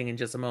stabbed thing in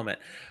just a moment.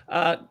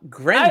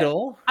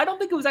 Grendel. I don't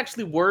think it was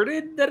actually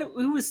worded that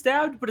he was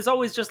stabbed, but it's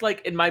always just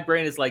like in my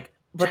brain is like.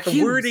 But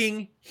the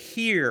wording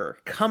here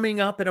coming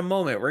up in a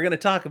moment we're going to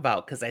talk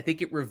about because I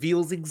think it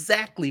reveals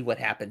exactly what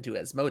happened to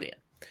Asmodean.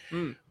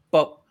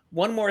 But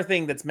one more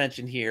thing that's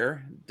mentioned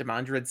here,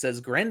 Demandred says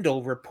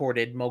Grendel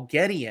reported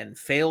Moghedien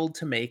failed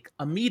to make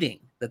a meeting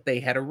that they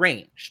had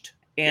arranged.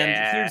 And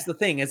here's the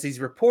thing, as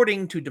he's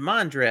reporting to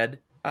Demandred,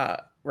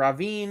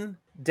 Ravine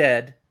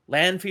dead,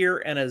 Lanfear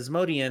and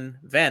Asmodean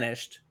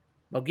vanished,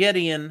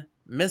 Moghedien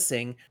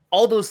missing.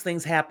 All those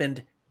things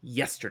happened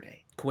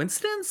yesterday.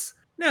 Coincidence?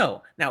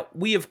 No. Now,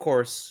 we, of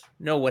course,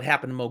 know what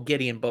happened to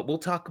Moghedien, but we'll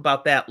talk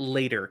about that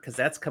later, because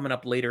that's coming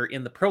up later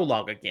in the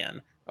prologue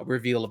again, a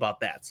reveal about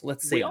that. So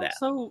let's save that.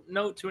 We also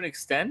know, to an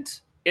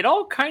extent, it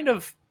all kind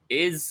of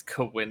is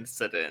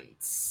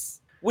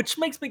coincidence, which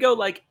makes me go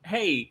like,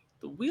 hey,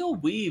 the wheel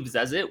weaves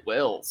as it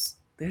wills.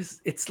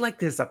 It's like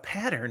there's a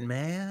pattern,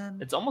 man.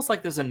 It's almost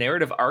like there's a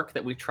narrative arc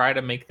that we try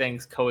to make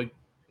things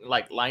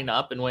line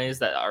up in ways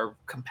that are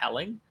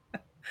compelling.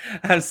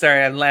 I'm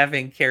sorry, I'm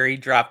laughing. Carrie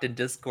dropped in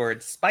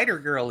Discord. Spider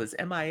Girl is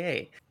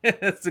MIA.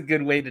 That's a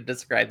good way to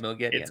describe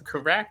Moghedien. It's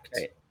correct.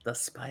 Right. The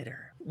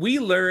spider. We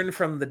learn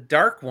from the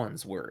Dark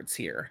One's words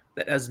here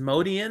that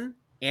Asmodean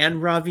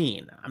and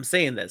Ravine, I'm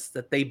saying this,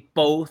 that they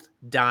both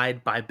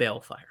died by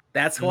balefire.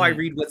 That's how I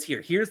read what's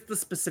here. Here's the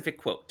specific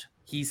quote.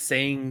 He's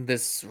saying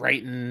this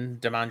right in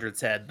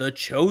Demandred's head. The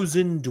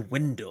chosen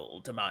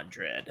dwindle,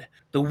 Demandred.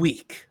 The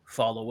weak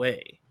fall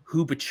away.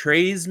 Who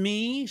betrays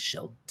me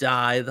shall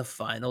die the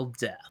final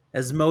death.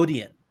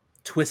 Asmodean,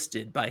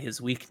 twisted by his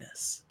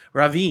weakness.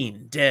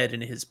 Ravine, dead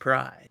in his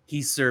pride.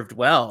 He served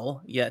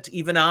well, yet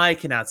even I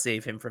cannot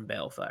save him from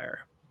balefire.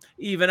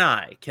 Even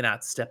I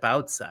cannot step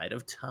outside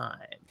of time.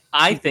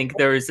 I think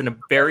there is a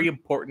very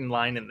important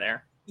line in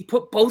there. He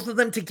put both of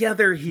them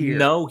together here.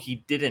 No,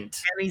 he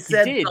didn't. And he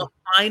said the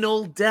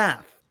final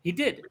death. He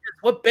did. Which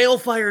is what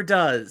balefire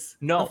does.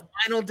 No. The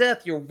final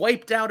death. You're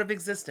wiped out of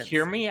existence.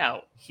 Hear me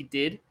out. He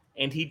did,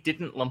 and he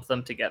didn't lump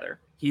them together.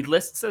 He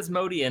lists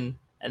Asmodean,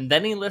 and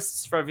then he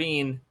lists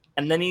Ravine,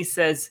 and then he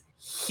says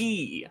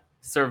he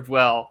served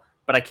well,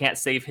 but I can't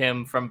save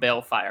him from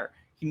balefire.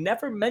 He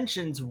never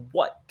mentions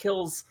what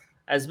kills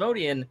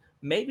Asmodean.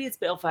 Maybe it's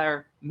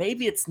balefire,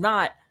 maybe it's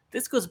not.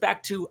 This goes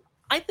back to,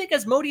 I think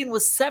Asmodean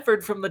was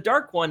severed from the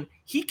Dark One.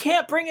 He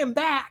can't bring him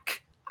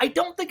back. I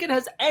don't think it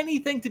has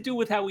anything to do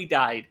with how he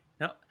died.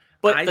 No,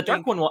 but the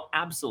Dark One will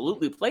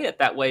absolutely play it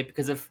that way,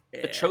 because if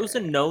the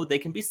Chosen know they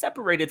can be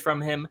separated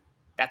from him,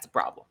 that's a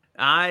problem.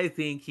 I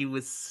think he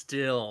was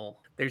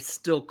there's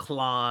still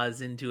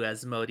claws into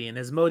Asmodean.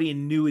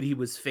 Asmodean knew what he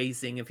was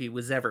facing if he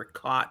was ever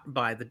caught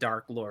by the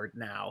Dark Lord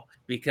now,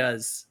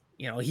 because,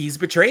 he's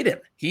betrayed him.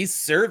 He's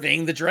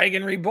serving the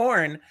Dragon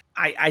Reborn.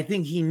 I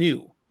think he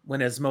knew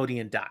when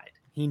Asmodean died.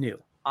 He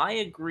knew. I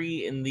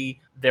agree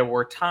there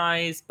were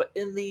ties, but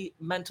in the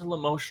mental,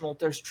 emotional,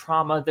 there's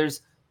trauma. There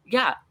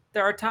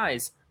are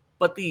ties,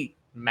 but the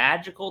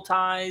magical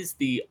ties,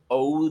 the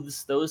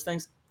oaths, those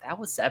things, that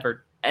was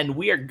severed. And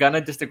we are going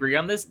to disagree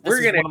on this. This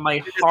is one of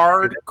my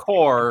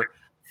hardcore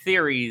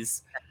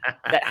theories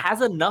that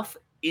has enough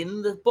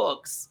in the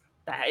books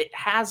that it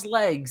has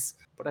legs,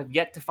 but I've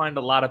yet to find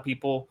a lot of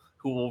people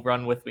who will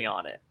run with me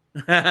on it.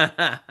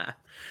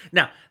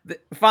 Now,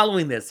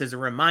 following this, there's a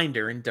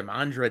reminder in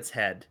Demandred's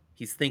head.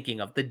 He's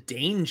thinking of the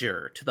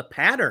danger to the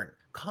pattern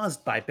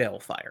caused by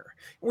balefire.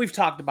 We've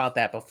talked about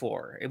that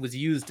before. It was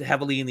used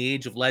heavily in the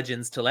Age of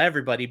Legends till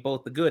everybody,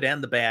 both the good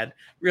and the bad,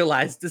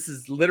 realized this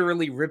is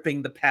literally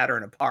ripping the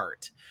pattern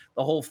apart.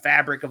 The whole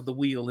fabric of the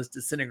wheel is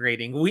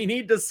disintegrating. We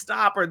need to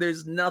stop or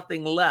there's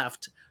nothing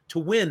left to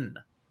win.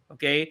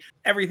 Okay?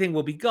 Everything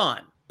will be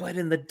gone. But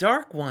in the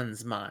Dark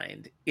One's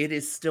mind, it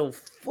is still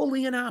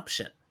fully an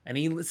option. And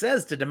he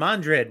says to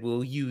Demandred,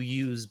 "Will you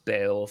use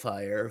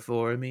balefire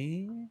for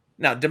me?"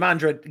 Now,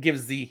 Demandred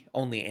gives the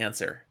only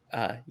answer.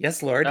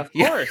 Yes, Lord. Of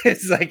Yeah, course.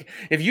 it's like,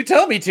 if you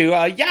tell me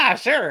to, yeah,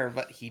 sure.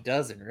 But he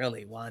doesn't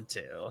really want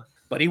to.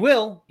 But he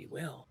will. He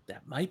will.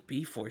 That might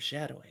be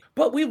foreshadowing.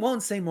 But we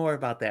won't say more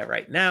about that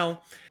right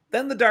now.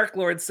 Then the Dark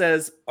Lord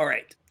says, all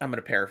right, I'm going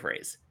to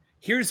paraphrase.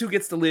 Here's who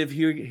gets to live.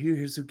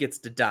 Here's who gets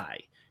to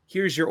die.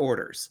 Here's your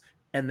orders.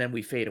 And then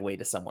we fade away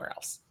to somewhere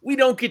else. We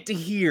don't get to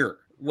hear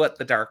what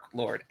the Dark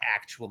Lord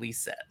actually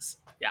says.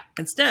 Yeah.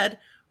 Instead,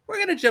 we're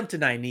going to jump to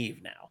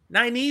Nynaeve now.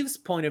 Nynaeve's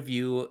point of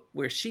view,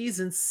 where she's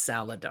in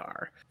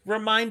Saladar.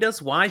 Remind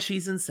us why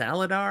she's in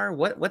Saladar.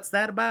 What's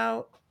that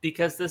about?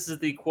 Because this is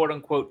the quote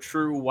unquote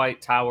true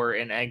White Tower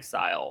in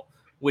exile,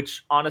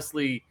 which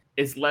honestly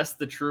is less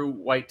the true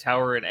White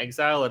Tower in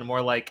exile and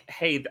more like,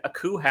 hey, a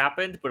coup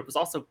happened, but it was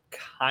also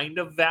kind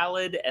of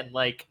valid. And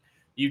like,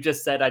 you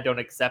just said, I don't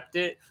accept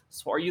it.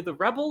 So are you the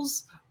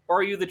rebels or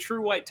are you the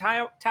true White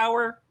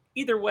Tower?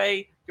 Either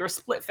way, you're a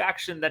split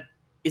faction that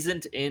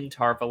isn't in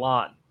Tar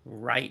Valon.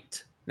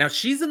 Right. Now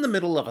she's in the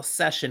middle of a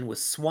session with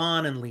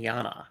Swan and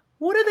Lyanna.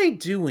 What are they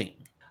doing?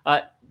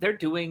 They're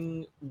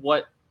doing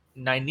what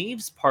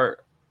Nynaeve's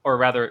part, or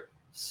rather,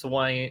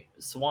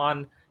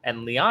 Swan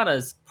and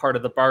Lyanna's part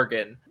of the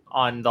bargain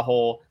on the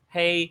whole,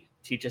 hey,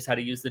 teach us how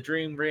to use the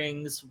dream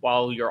rings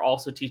while you're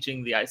also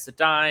teaching the Aes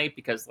Sedai,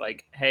 because,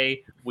 like,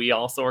 hey, we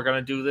also are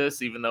going to do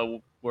this even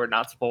though we're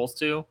not supposed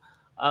to.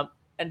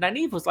 And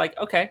Nynaeve was like,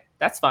 okay,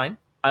 that's fine.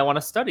 I want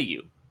to study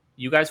you.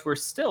 You guys were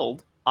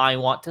stilled. I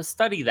want to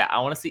study that. I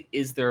want to see,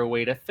 is there a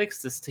way to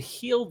fix this, to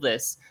heal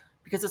this?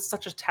 Because it's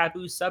such a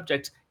taboo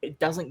subject, it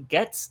doesn't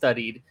get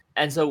studied.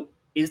 And so,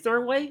 is there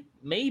a way?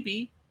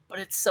 Maybe, but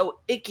it's so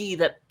icky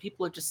that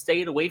people have just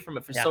stayed away from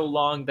it for so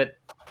long that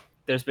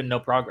there's been no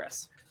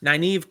progress.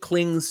 Nynaeve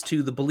clings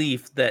to the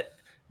belief that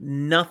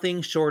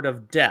nothing short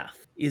of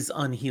death is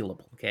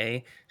unhealable,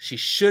 okay? She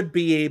should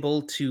be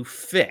able to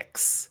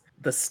fix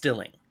the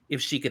stilling if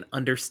she can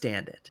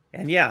understand it.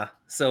 And yeah,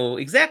 so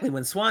exactly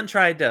when Swan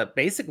tried to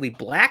basically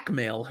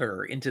blackmail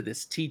her into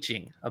this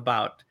teaching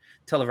about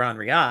Teleron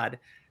Riyadh,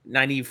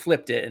 Nynaeve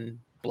flipped it and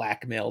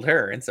blackmailed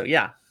her. And so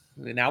yeah,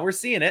 now we're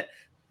seeing it.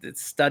 The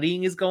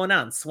studying is going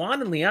on.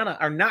 Swan and Lyanna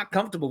are not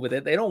comfortable with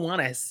it. They don't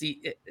want to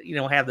see it,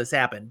 have this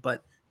happen,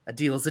 but a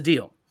deal is a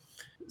deal.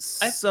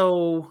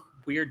 So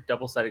weird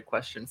double-sided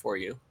question for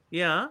you.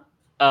 Yeah.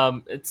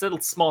 It's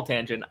a small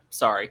tangent.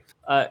 Sorry.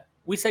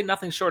 We say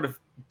nothing short of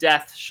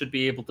death should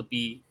be able to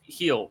be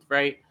healed,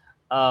 right?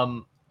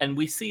 And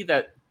we see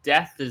that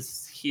death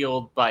is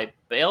healed by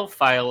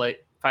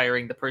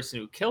firing the person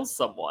who kills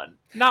someone.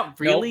 Not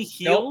really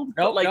healed,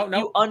 but like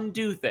you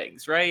undo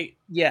things, right?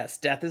 Yes,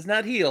 death is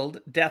not healed.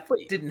 Death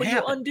didn't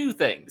happen. You undo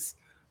things.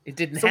 It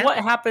didn't happen. So what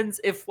happens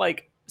if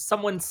like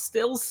someone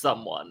stills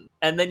someone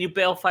and then you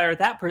balefire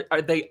that person?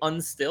 Are they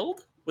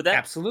unstilled? Would that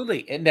Absolutely.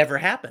 It never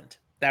happened.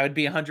 That would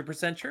be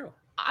 100% true.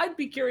 I'd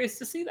be curious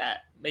to see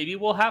that. Maybe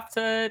we'll have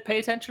to pay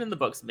attention in the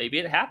books. Maybe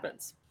it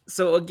happens.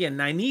 So again,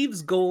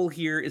 Nynaeve's goal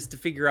here is to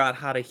figure out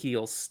how to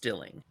heal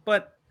stilling.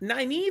 But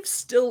Nynaeve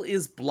still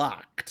is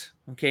blocked.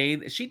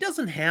 Okay, she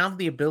doesn't have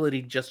the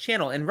ability to just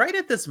channel. And right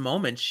at this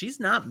moment, she's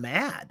not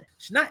mad.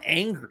 She's not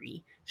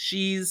angry.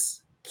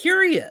 She's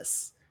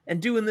curious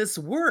and doing this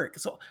work.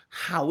 So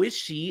how is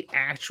she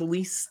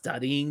actually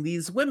studying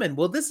these women?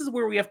 Well, this is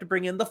where we have to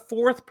bring in the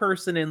fourth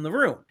person in the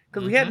room.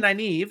 Because we had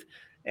Nynaeve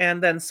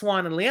and then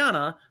Swan and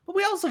Lyanna, but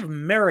we also have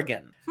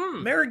Merrigan.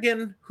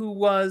 Merrigan, who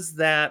was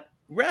that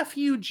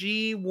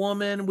refugee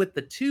woman with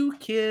the 2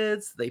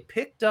 kids they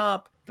picked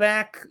up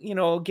back,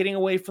 getting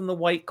away from the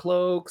White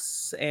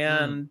Cloaks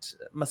and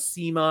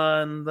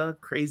Massima and the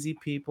crazy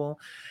people,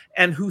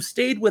 and who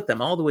stayed with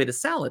them all the way to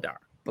Saladar.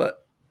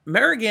 But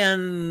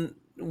Merrigan,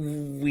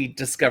 we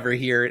discover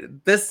here,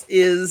 this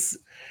is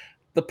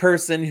the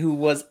person who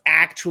was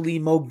actually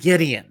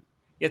Moghedien.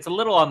 It's a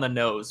little on the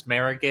nose.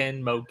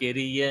 Merrigan,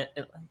 Moghedien.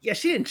 Yeah,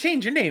 she didn't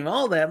change her name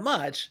all that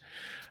much.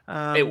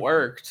 It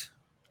worked.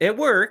 It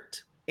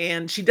worked.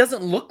 And she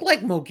doesn't look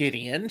like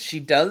Moghedien. She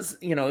does,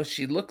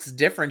 she looks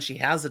different. She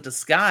has a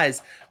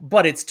disguise,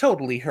 but it's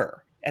totally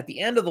her. At the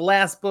end of the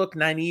last book,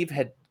 Nynaeve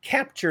had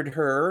captured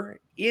her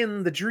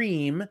in the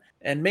dream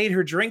and made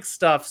her drink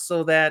stuff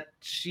so that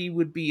she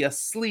would be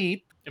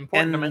asleep.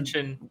 Important to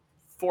mention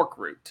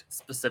Forkroot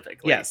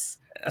specifically. Yes,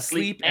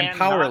 asleep and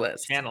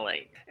powerless.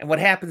 Channeling. And what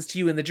happens to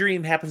you in the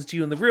dream happens to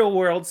you in the real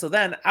world. So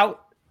then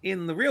out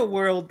in the real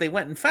world, they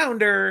went and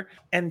found her,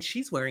 and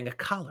she's wearing a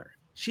collar.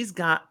 She's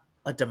got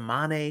a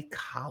Damane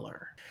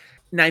collar.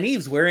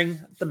 Nynaeve's wearing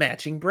the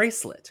matching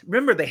bracelet.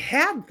 Remember, they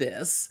had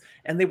this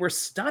and they were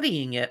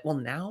studying it. Well,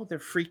 now they're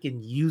freaking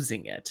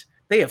using it.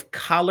 They have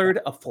collared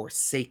a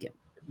Forsaken.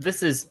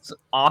 This is So,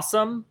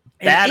 awesome,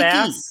 and icky.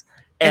 badass,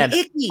 And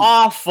and icky.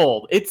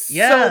 awful. It's so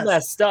Yes.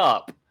 messed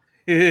up.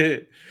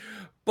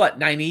 But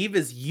Nynaeve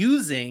is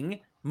using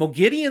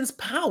Moghedien's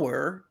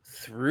power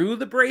through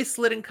the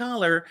bracelet and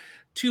collar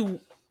to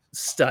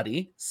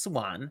study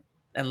Swan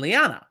and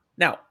Lyanna.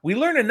 Now, we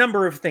learn a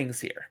number of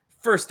things here.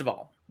 First of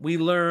all, we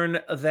learn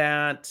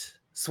that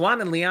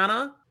Swan and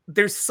Lyanna,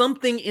 there's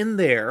something in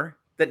there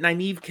that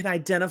Nynaeve can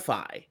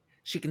identify.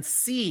 She can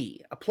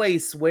see a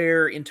place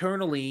where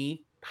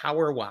internally,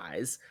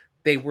 power-wise,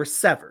 they were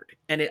severed,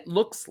 and it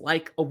looks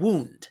like a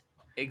wound.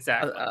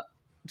 Exactly.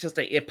 Just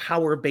a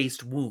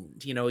power-based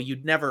wound. You know,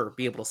 you'd never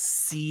be able to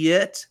see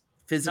it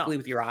No. physically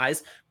with your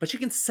eyes, but you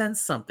can sense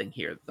something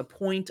here. The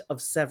point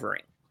of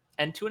severing.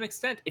 And to an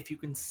extent, if you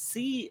can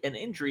see an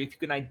injury, if you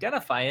can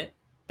identify it,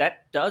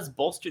 that does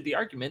bolster the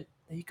argument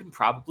that you can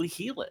probably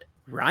heal it.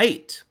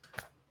 Right.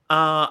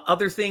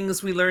 Other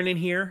things we learn in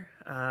here.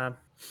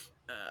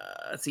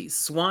 Let's see.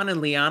 Swan and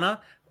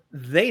Lyanna,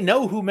 they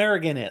know who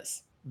Merrigan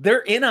is. They're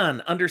in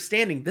on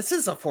understanding this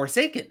is a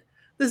Forsaken.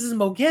 This is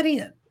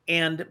Moghedien.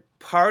 And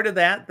part of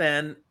that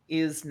then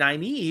is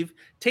Nynaeve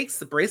takes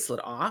the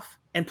bracelet off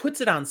and puts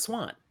it on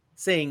Swan,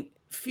 saying,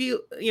 feel,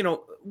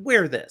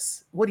 wear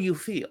this. What do you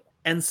feel?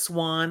 And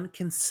Swan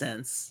can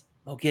sense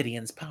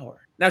Moghedien's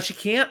power. Now, she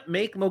can't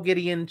make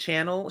Moghedien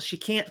channel. She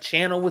can't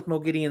channel with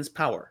Moghedien's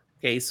power.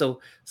 Okay, so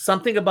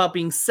something about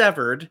being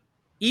severed,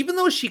 even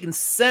though she can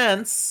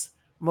sense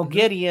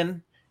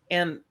Moghedien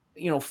and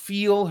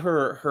feel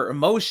her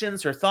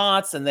emotions, her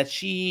thoughts, and that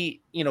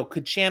she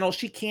could channel,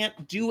 she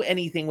can't do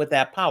anything with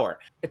that power.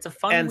 It's a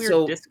fun,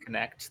 weird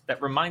disconnect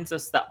that reminds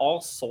us that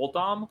all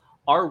Soldom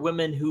are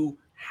women who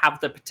have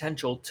the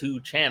potential to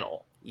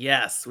channel.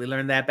 Yes, we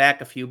learned that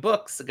back a few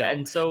books ago.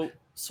 And so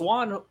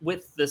Swan,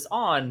 with this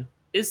on,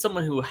 is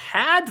someone who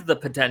had the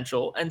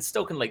potential and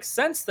still can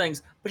sense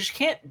things, but she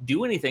can't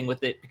do anything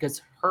with it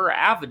because her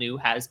avenue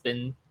has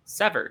been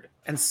severed.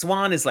 And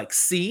Swan is like,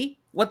 see,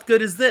 what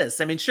good is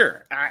this? I mean,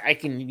 sure, I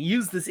can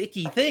use this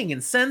icky thing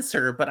and sense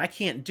her, but I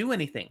can't do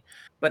anything.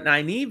 But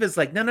Nynaeve is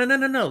like,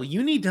 no.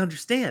 You need to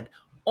understand,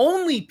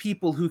 only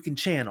people who can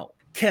channel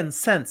can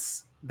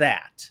sense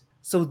that.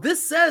 So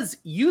this says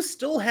you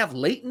still have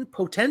latent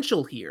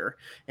potential here.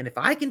 And if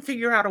I can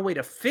figure out a way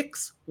to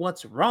fix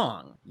what's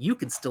wrong, you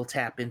can still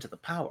tap into the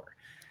power.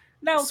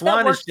 Now,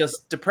 Swan is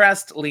just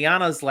depressed.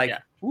 Lyanna's like,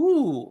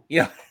 ooh.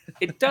 Yeah.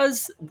 It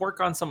does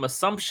work on some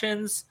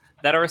assumptions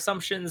that are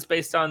assumptions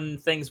based on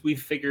things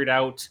we've figured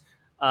out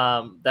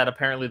that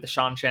apparently the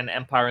Shanshan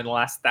Empire in the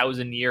last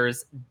 1,000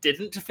 years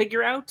didn't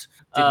figure out.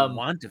 Didn't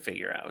want to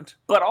figure out.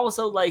 But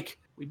also,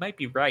 we might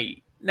be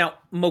right. Now,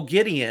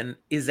 Moghedien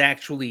is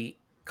actually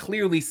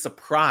clearly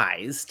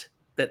surprised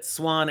that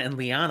Swan and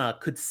Lyanna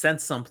could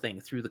sense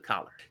something through the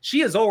collar. She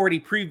has already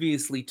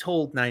previously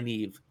told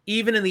Nynaeve,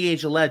 even in the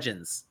Age of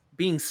Legends,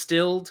 being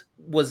stilled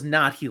was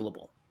not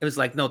healable. It was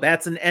like, no,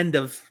 that's an end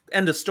of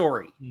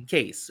story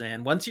case.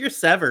 And once you're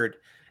severed,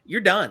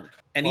 you're done.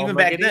 And even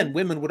back then,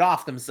 women would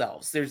off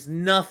themselves. There's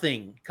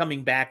nothing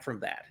coming back from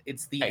that.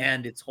 It's the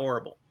end. It's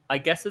horrible. I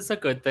guess it's a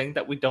good thing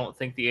that we don't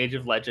think the Age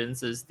of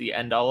Legends is the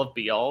end all of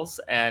be alls,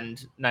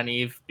 and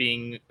Nynaeve,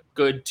 being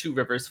good Two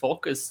Rivers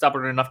folk, is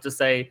stubborn enough to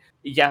say,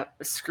 yeah,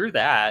 screw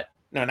that.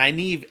 Now,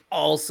 Nynaeve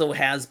also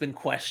has been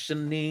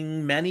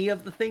questioning many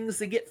of the things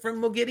they get from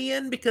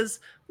Moghedien, because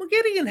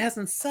Moghedien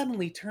hasn't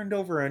suddenly turned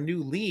over a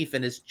new leaf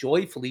and is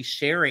joyfully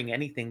sharing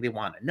anything they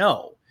want to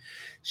know.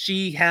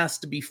 She has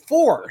to be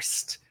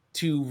forced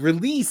to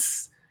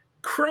release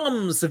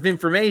crumbs of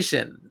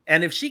information,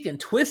 and if she can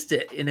twist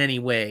it in any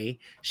way,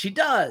 she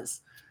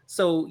does.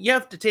 So you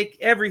have to take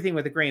everything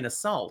with a grain of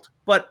salt.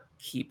 But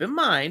keep in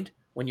mind,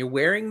 when you're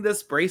wearing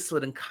this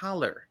bracelet and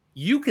collar,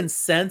 you can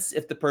sense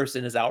if the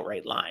person is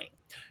outright lying.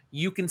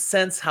 You can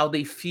sense how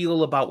they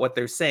feel about what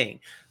they're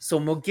saying. So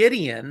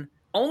Moghedien,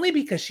 only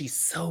because she's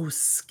so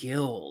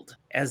skilled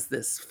as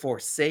this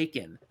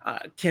Forsaken,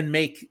 can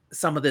make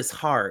some of this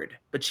hard,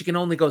 but she can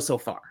only go so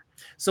far.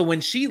 So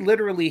when she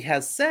literally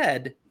has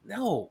said,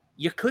 no,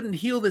 you couldn't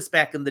heal this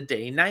back in the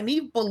day,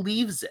 Nynaeve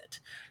believes it.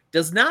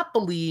 Does not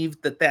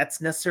believe that that's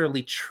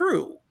necessarily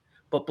true,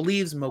 but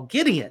believes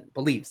Moghedien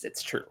believes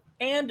it's true.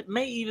 And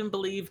may even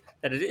believe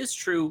that it is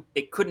true,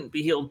 it couldn't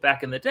be healed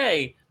back in the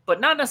day, but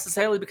not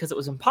necessarily because it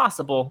was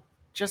impossible,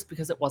 just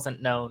because it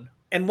wasn't known.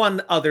 And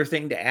one other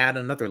thing to add,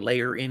 another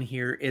layer in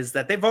here, is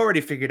that they've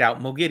already figured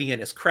out Moghedien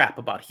is crap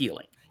about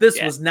healing.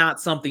 This was not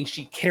something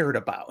she cared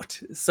about.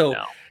 So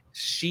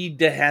she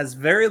has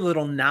very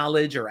little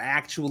knowledge or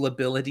actual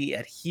ability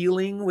at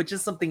healing, which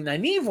is something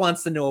Nynaeve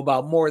wants to know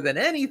about more than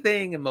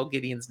anything, and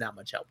Moghedien's not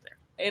much help there.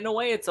 In a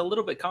way, it's a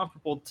little bit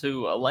comparable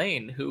to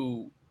Elaine,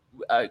 who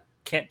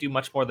can't do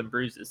much more than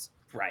bruises.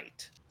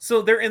 Right.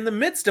 So they're in the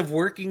midst of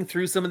working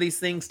through some of these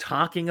things,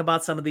 talking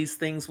about some of these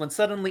things, when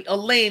suddenly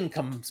Elaine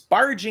comes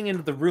barging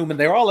into the room, and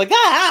they're all like,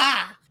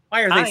 ah!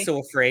 Why are they so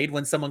afraid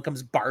when someone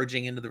comes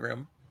barging into the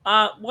room?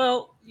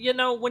 Well,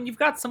 when you've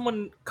got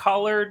someone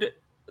collared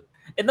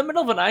in the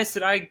middle of an Aes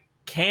Sedai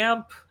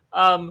camp,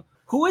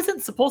 who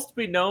isn't supposed to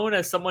be known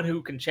as someone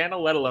who can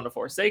channel, let alone a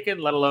Forsaken,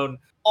 let alone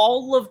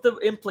all of the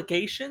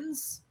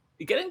implications,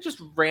 getting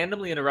just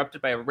randomly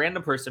interrupted by a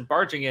random person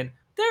barging in,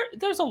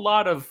 there's a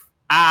lot of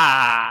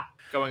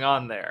going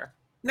on there.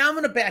 Now I'm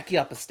going to back you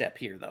up a step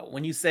here, though.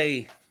 When you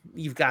say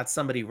you've got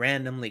somebody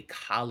randomly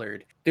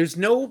collared, there's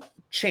no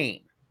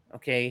chain.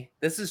 Okay,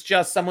 this is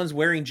just someone's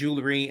wearing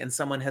jewelry and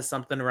someone has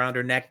something around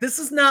her neck. This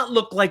does not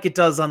look like it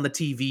does on the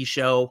TV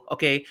show.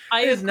 Okay,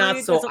 I it is agree not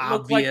it so doesn't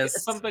look like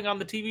obvious. something on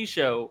the TV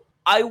show.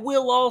 I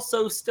will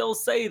also still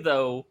say,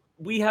 though,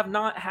 we have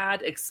not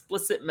had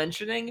explicit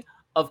mentioning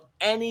of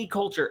any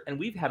culture, and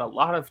we've had a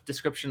lot of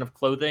description of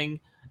clothing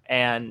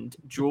and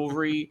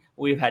jewelry.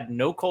 We've had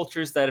no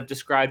cultures that have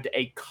described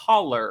a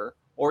collar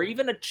or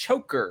even a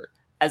choker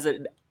as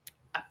an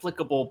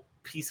applicable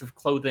piece of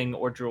clothing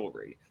or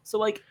jewelry. So,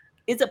 like,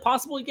 is it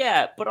possible?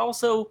 Yeah, but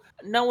also,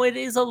 no, it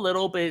is a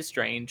little bit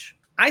strange.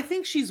 I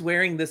think she's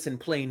wearing this in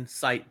plain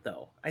sight,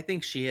 though. I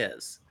think she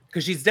is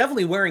because she's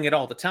definitely wearing it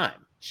all the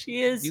time.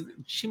 She is. You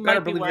She better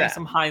might be believe wearing that.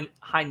 some high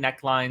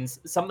necklines,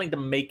 something to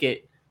make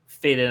it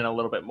fit in a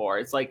little bit more.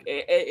 It's like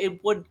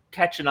it would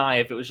catch an eye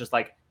if it was just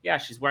like, yeah,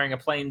 she's wearing a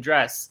plain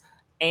dress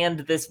and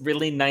this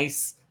really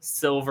nice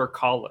silver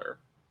collar.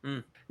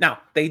 Mm. Now,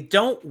 they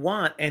don't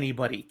want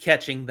anybody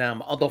catching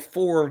them, all the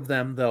four of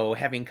them, though,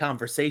 having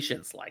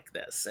conversations like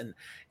this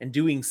and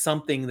doing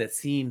something that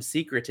seems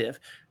secretive.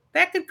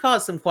 That could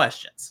cause some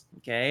questions.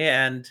 Okay.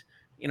 And,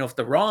 if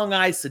the wrong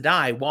Aes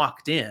Sedai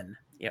walked in,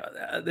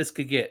 this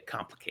could get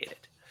complicated.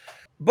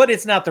 But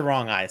it's not the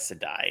wrong Aes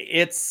Sedai.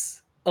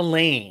 It's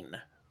Elaine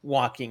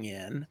walking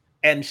in.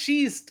 And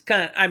she's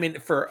kind of, I mean,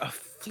 for a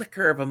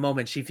flicker of a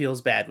moment, she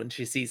feels bad when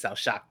she sees how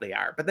shocked they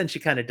are. But then she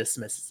kind of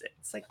dismisses it.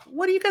 It's like,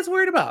 what are you guys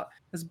worried about?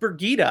 Because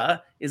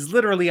Brigida is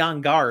literally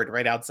on guard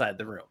right outside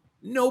the room.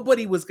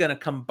 Nobody was going to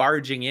come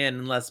barging in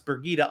unless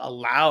Brigida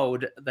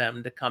allowed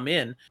them to come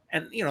in.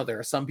 And, there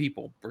are some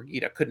people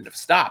Brigida couldn't have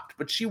stopped,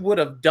 but she would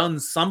have done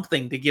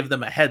something to give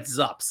them a heads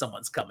up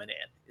someone's coming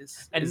in,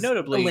 And is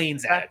notably, the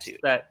Elaine's fact attitude.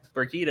 that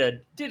Brigida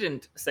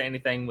didn't say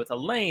anything with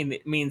Elaine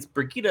means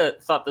Brigida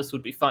thought this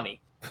would be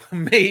funny.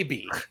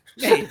 Maybe.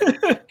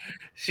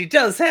 She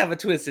does have a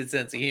twisted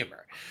sense of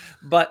humor.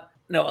 But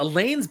no,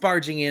 Elaine's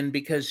barging in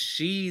because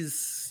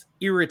she's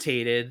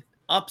irritated,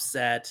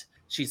 upset.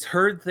 She's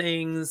heard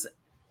things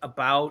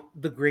about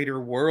the greater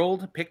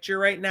world picture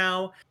right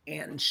now.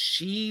 And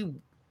she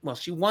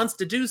wants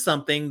to do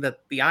something that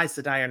the Aes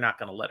Sedai are not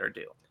going to let her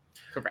do.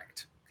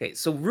 Correct. Okay,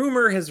 so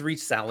rumor has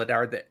reached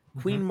Saladar that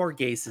Queen Mhm.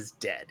 Morghese is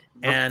dead.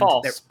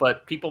 False,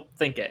 but people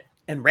think it.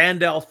 And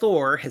Randall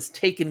Thor has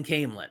taken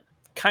Caemlyn.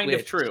 Kind of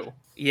Which, true.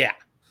 yeah.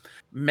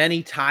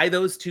 Many tie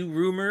those two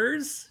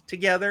rumors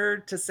together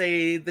to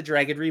say the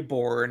Dragon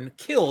Reborn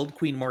killed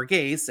Queen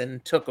Morghese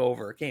and took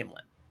over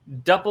Caemlyn.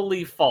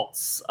 Doubly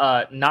false.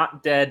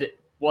 Not dead,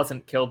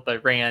 wasn't killed by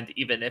Rand,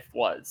 even if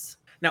was.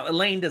 Now,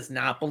 Elaine does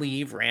not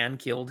believe Rand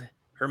killed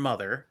her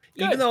mother,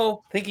 even Good.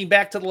 though, thinking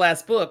back to the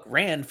last book,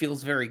 Rand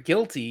feels very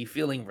guilty,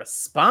 feeling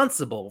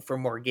responsible for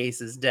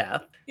Morghese's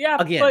death. Yeah,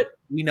 Again, but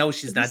we know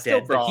she's he's not still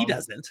dead, but he wrong.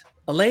 doesn't.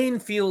 Elaine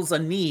feels a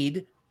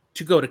need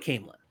to go to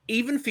Caemlyn,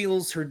 even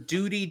feels her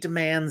duty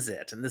demands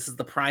it. And this is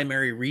the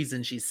primary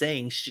reason she's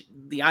saying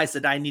the Aes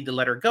Sedai need to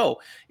let her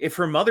go. If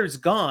her mother's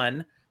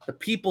gone, the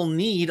people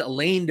need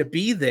Elaine to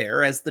be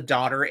there as the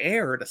daughter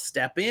heir to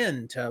step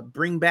in, to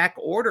bring back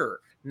order,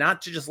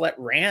 not to just let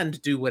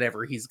Rand do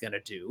whatever he's going to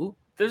do.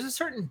 There's a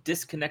certain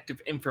disconnect of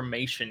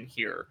information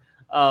here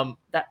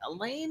that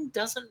Elaine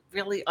doesn't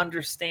really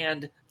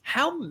understand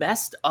how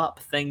messed up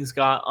things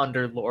got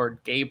under Lord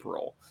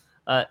Gabriel.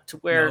 To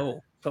where,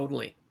 No,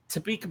 totally.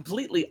 to be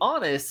completely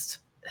honest,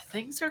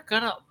 things are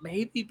gonna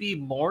maybe be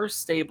more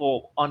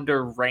stable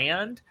under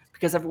Rand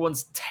because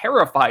everyone's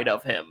terrified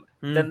of him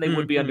than they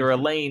would be under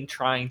Elaine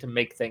trying to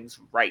make things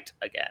right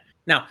again.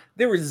 Now,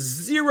 there is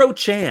zero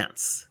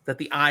chance that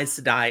the Aes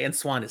Sedai, and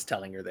Swan is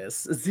telling her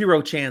this,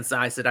 zero chance the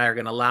Aes Sedai are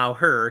going to allow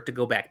her to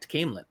go back to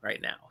Caemlyn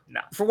right now. No.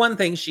 For one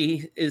thing,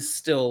 she is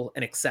still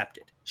an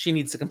accepted. She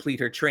needs to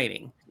complete her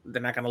training.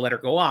 They're not going to let her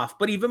go off.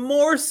 But even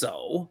more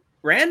so,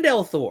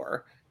 Randall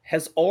Thor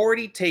has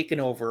already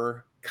taken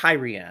over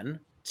Kyrian.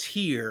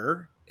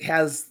 Tyr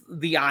has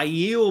the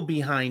Aiel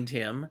behind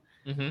him.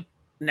 Mm-hmm.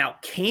 Now,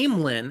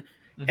 Caemlyn,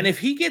 Mm-hmm. and if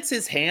he gets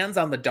his hands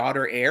on the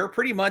daughter heir,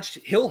 pretty much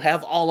he'll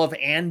have all of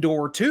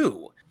Andor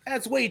too.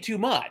 That's way too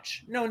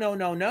much. No.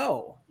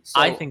 So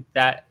I think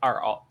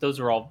those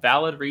are all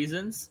valid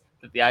reasons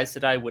that the Aes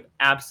Sedai would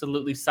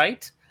absolutely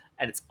cite,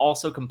 and it's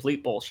also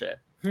complete bullshit.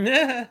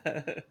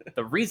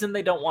 The reason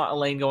they don't want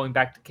Elaine going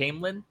back to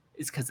Caemlyn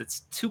is because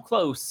it's too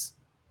close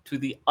to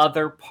the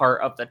other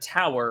part of the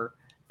tower,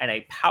 and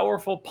a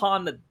powerful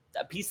pawn,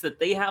 a piece that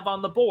they have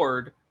on the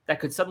board that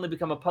could suddenly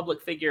become a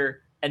public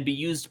figure and be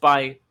used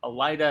by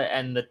Elida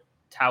and the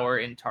tower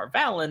in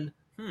Tarvalon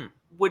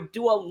would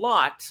do a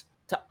lot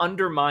to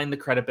undermine the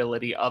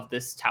credibility of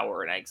this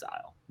tower in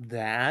exile.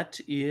 That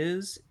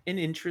is an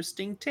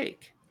interesting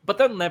take. But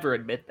they'll never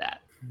admit that.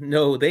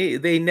 No,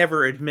 they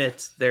never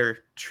admit their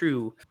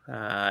true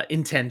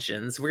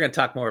intentions. We're going to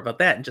talk more about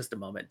that in just a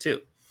moment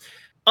too.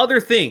 Other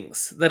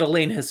things that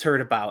Elaine has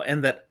heard about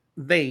and that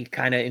they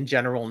kind of in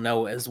general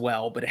know as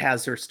well, but it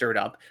has her stirred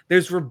up.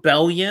 There's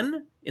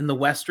rebellion in the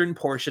western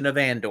portion of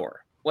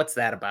Andor. What's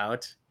that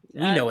about? We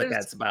know what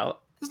There's that's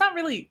about. not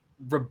really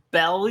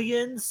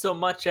rebellion so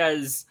much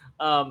as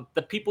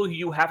the people who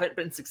you haven't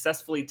been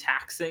successfully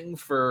taxing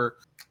for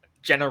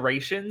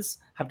generations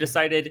have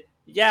decided,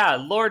 yeah,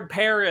 Lord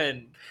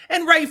Perrin.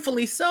 And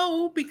rightfully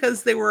so,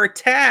 because they were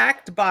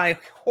attacked by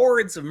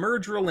hordes of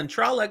Murdril and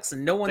Trollocs,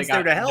 and no They one's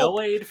there got to no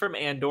help. aid from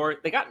Andor.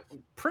 They got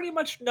pretty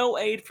much no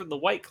aid from the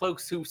White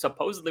Cloaks, who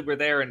supposedly were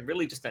there and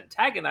really just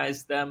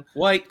antagonized them.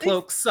 White They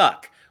cloaks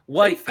suck. they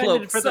White fended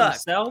cloaks for suck.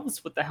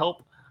 themselves with the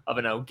help of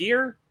an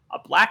Ogier, a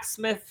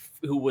blacksmith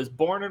who was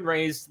born and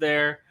raised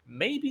there,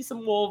 maybe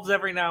some wolves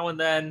every now and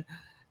then,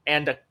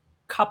 and a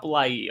couple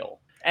Aiel.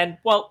 And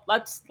well,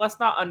 let's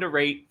not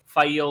underrate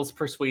Fael's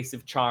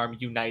persuasive charm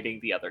uniting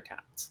the other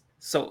towns.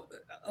 So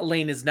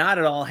Elaine is not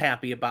at all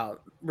happy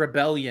about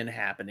rebellion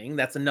happening.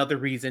 That's another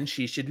reason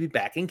she should be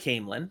back in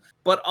Camelin.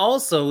 But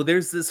also,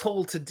 there's this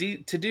whole to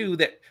do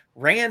that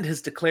Rand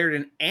has declared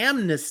an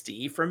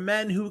amnesty for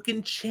men who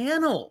can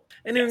channel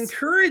and Yes.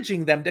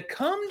 encouraging them to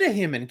come to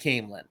him in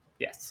Camelin.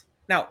 Yes.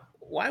 Now,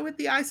 why would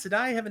the Aes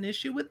Sedai have an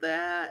issue with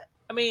that?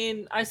 I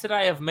mean, Aes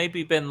Sedai have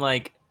maybe been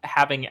like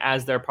having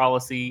as their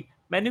policy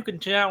men who can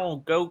channel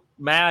go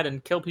mad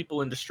and kill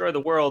people and destroy the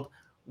world.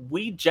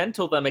 We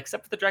gentle them,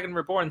 except for the Dragon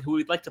Reborn, who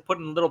we'd like to put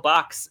in a little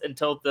box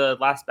until the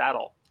last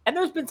battle. And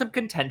there's been some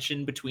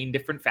contention between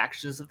different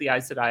factions of the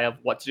Aes Sedai of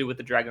what to do with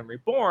the Dragon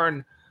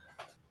Reborn.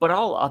 But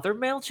all other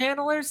male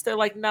channelers, they're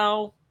like,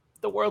 no,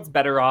 the world's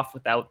better off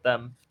without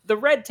them. The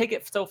Red take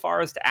it so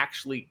far as to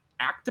actually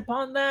act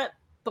upon that,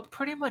 but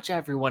pretty much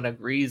everyone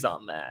agrees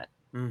on that.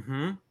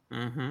 Mm-hmm.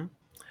 Mm-hmm.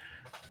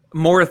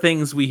 More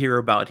things we hear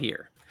about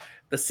here.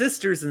 The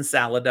sisters in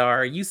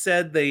Saladar, you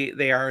said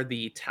they are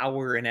the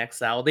tower in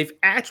exile. They've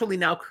actually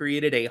now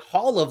created a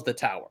hall of the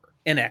tower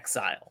in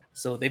exile.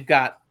 So they've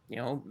got,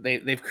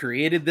 they've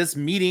created this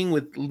meeting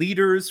with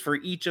leaders for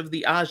each of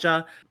the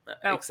Aja,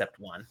 Now, except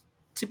one.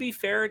 to be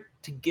fair,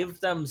 to give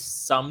them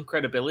some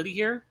credibility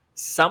here,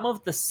 some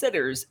of the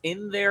sitters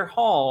in their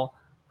hall,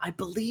 I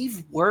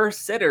believe, were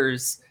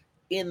sitters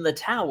in the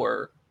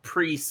tower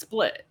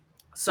pre-split.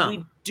 So we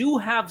Some. do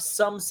have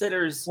some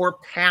sitters Or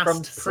from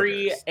past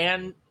pre sitters.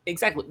 and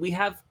exactly. We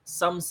have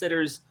some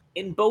sitters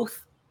in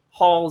both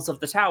halls of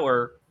the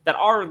tower that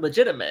are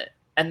legitimate,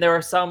 and there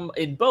are some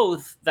in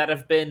both that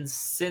have been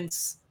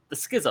since the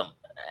schism.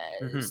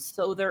 Mhm.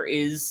 So there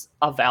is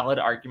a valid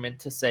argument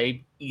to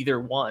say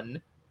either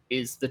one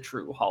is the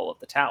true hall of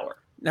the tower.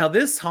 Now,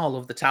 this Hall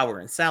of the Tower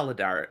in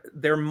Saladar,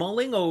 they're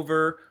mulling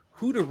over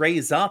who to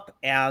raise up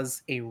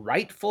as a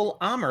rightful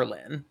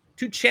Amerlin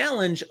to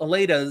challenge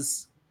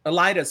Elida's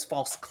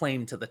false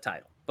claim to the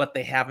title. But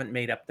they haven't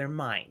made up their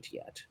mind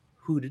yet.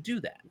 Who to do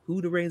that?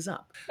 Who to raise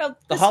up? Now, The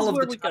this Hall is of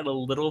where the we Tower. got a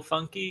little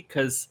funky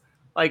because,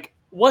 like,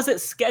 was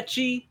it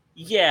sketchy?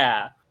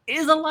 Yeah.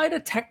 Is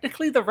Elida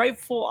technically the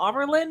rightful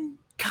Amerlin?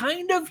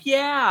 Kind of,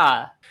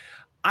 yeah.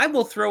 I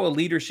will throw a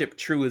leadership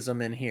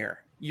truism in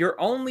here. You're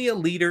only a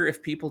leader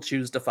if people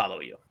choose to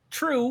follow you.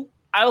 True.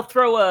 I'll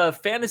throw a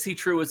fantasy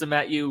truism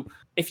at you.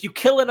 If you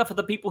kill enough of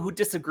the people who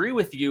disagree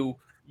with you,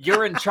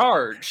 you're in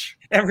charge.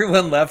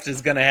 Everyone left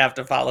is going to have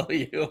to follow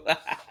you.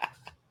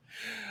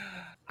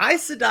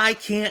 Aes Sedai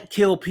can't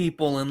kill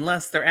people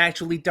unless they're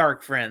actually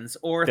dark friends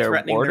or Their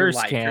threatening their warders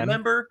life. can.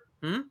 Remember?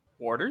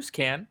 Warders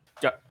can.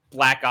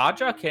 Black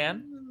Aja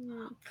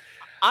can.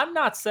 I'm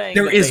not saying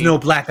There that is they no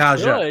Black Aja.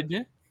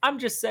 should. I'm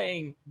just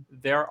saying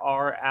there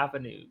are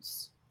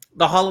avenues.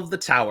 The Hall of the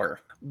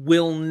Tower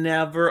will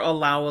never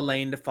allow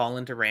Elaine to fall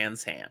into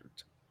Rand's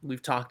hand.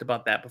 We've talked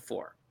about that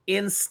before.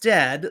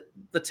 Instead,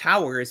 the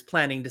Tower is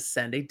planning to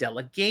send a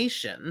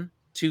delegation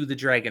to the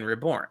Dragon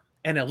Reborn,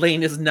 and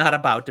Elaine is not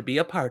about to be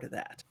a part of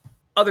that.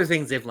 Other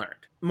things they've learned.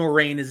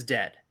 Moraine is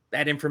dead.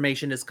 That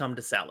information has come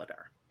to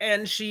Saladar.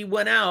 And she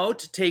went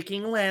out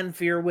taking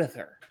Lanfear with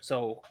her.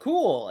 So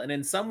cool. And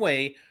in some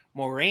way,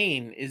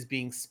 Moraine is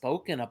being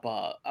spoken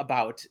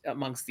about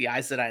amongst the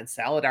Aes Sedai and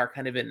Saladar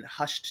kind of in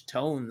hushed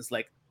tones,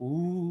 like,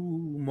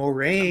 ooh,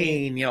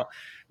 Moraine.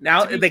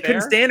 Now to be they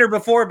couldn't fair, stand her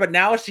before, but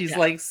now she's yeah,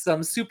 like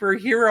some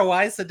superhero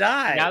Aes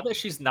Sedai. now that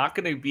she's not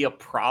going to be a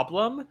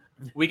problem,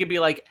 we could be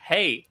like,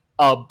 hey,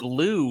 a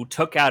blue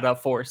took out a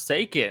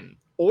Forsaken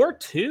or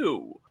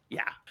two.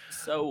 Yeah.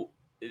 So,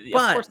 of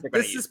But course, they're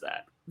going to use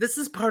that. This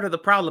is part of the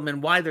problem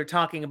and why they're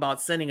talking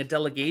about sending a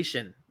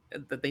delegation,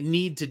 that they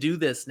need to do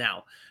this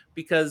now.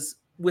 Because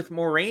with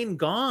Moraine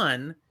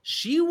gone,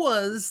 she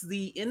was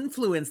the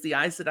influence the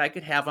Aes Sedai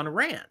could have on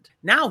Rand.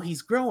 Now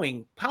he's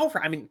growing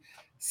powerful. I mean,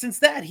 since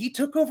that, he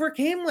took over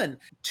Camelin.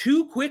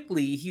 Too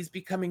quickly, he's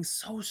becoming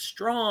so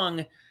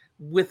strong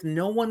with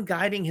no one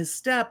guiding his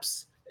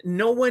steps,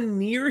 no one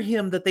near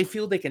him that they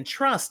feel they can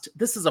trust.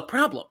 This is a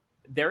problem.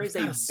 There is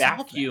a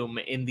vacuum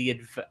in the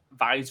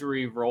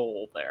advisory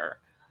role there.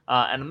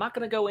 And I'm not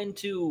going to go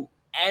into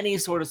any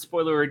sort of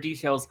spoiler or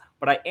details,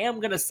 but I am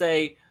going to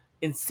say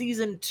in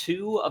season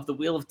 2 of the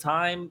Wheel of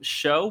Time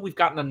show, we've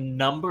gotten a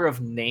number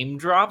of name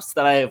drops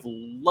that I have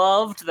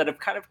loved that have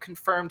kind of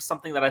confirmed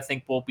something that I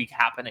think will be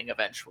happening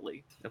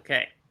eventually.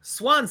 Okay.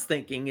 Swan's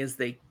thinking is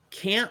they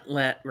can't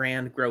let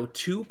Rand grow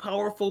too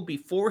powerful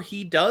before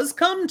he does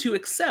come to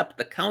accept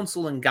the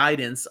counsel and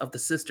guidance of the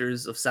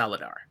Sisters of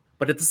Saladar.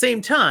 But at the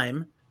same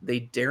time,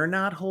 they dare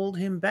not hold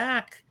him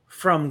back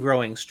from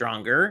growing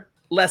stronger,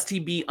 lest he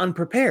be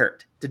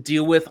unprepared to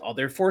deal with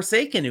other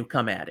Forsaken who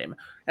come at him,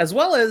 as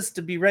well as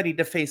to be ready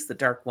to face the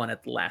Dark One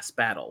at the last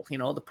battle. You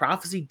know, the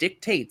prophecy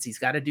dictates he's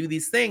got to do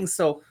these things,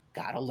 so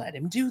gotta let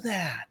him do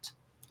that.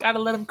 Gotta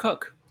let him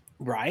cook.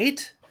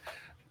 Right?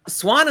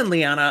 Swan and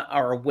Lyanna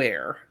are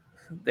aware,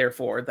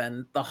 therefore,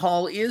 then the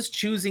Hall is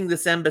choosing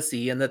this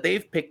embassy and that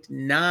they've picked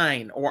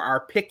 9 or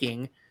are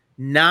picking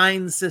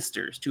 9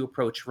 sisters to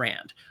approach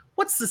Rand.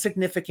 What's the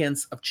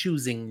significance of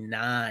choosing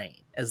 9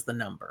 as the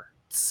number?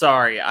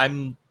 Sorry,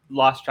 I'm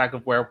lost track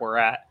of where we're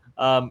at.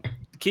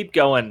 Keep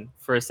going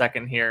for a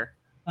second here.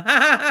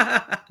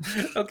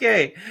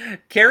 Okay.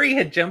 Carrie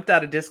had jumped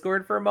out of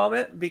Discord for a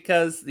moment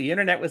because the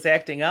internet was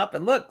acting up.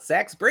 And look,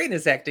 Zach's brain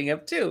is acting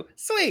up too.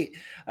 Sweet.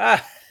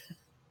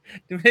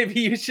 Maybe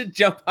you should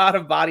jump out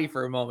of body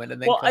for a moment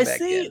and then come back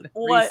in.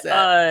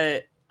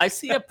 Reset. I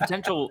see a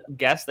potential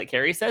guess that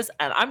Carrie says,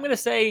 and I'm gonna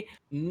say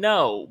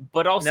no,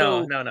 but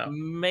also No.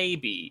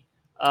 maybe.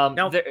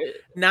 No,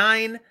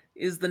 9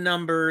 is the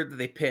number that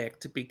they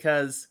picked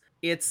because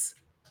it's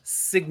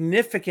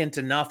significant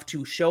enough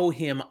to show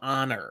him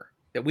honor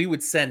that we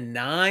would send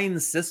 9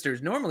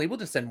 sisters. Normally, we'll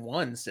just send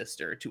 1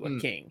 sister to a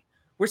king.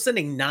 We're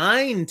sending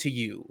 9 to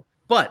you,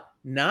 but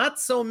not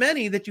so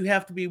many that you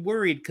have to be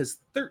worried because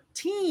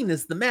 13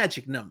 is the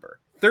magic number.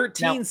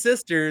 13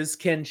 sisters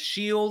can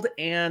shield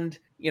and,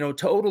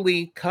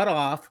 totally cut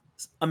off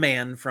a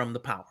man from the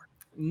power.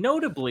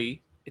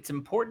 Notably, it's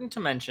important to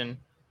mention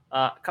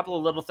a couple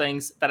of little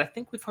things that I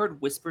think we've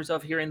heard whispers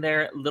of here and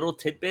there, little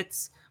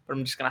tidbits, but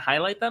I'm just going to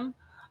highlight them.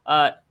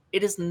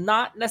 It is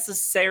not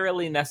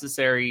necessarily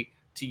necessary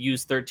to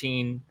use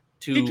 13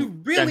 to Did you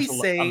really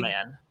gentle say a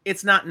man.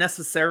 It's not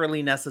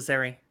necessarily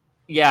necessary?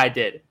 Yeah, I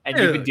did, and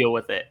you can deal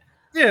with it.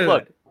 Dude.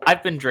 Look,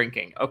 I've been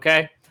drinking,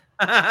 okay?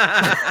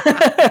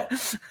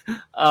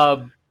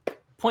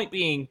 Point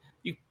being,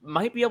 you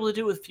might be able to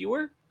do with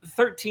fewer.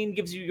 13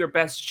 gives you your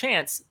best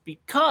chance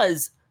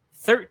because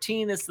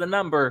 13 is the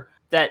number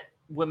that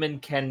women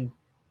can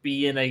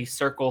be in a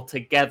circle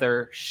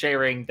together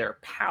sharing their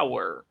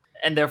power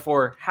and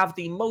therefore have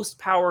the most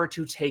power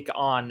to take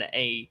on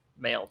a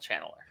male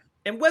channeler.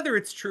 And whether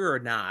it's true or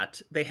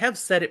not, they have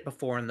said it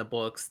before in the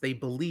books. They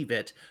believe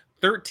it.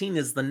 13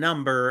 is the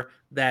number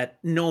that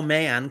no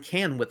man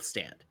can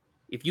withstand.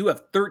 If you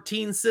have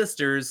 13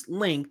 sisters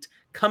linked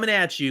coming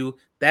at you,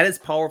 that is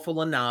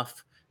powerful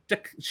enough to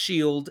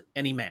shield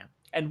any man.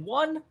 And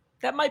 1,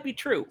 that might be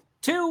true.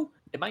 2,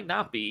 it might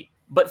not be.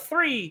 But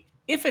 3,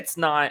 if it's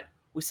not,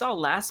 we saw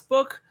last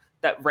book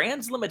that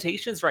Rand's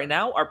limitations right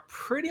now are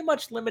pretty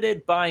much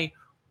limited by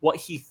what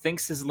he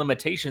thinks his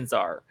limitations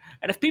are.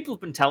 And if people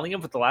have been telling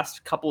him for the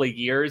last couple of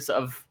years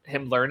of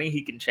him learning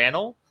he can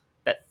channel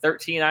that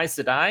 13 Aes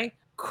Sedai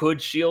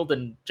could shield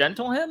and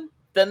gentle him,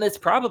 then it's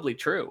probably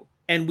true.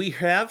 And we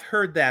have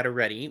heard that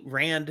already.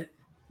 Rand,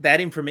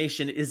 that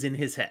information is in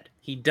his head.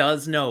 He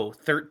does know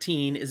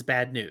 13 is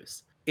bad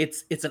news.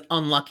 It's an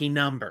unlucky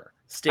number.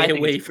 Stay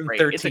away from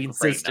 13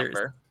 sisters.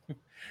 Number.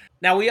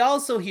 Now, we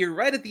also hear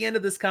right at the end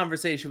of this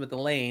conversation with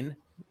Elaine,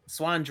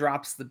 Swan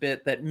drops the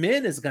bit that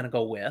Min is going to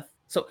go with.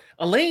 So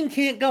Elaine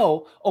can't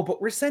go. Oh,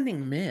 but we're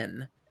sending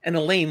Min. And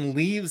Elaine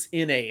leaves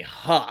in a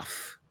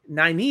huff.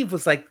 Nynaeve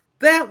was like,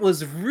 that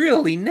was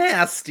really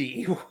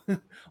nasty.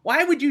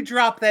 Why would you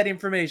drop that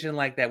information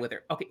like that with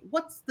her? Okay,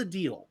 what's the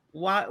deal?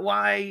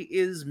 Why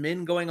is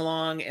Min going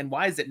along, and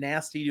why is it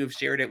nasty to have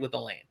shared it with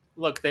Elaine?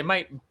 Look, they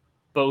might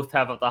both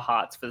have the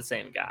hots for the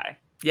same guy.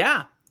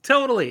 Yeah,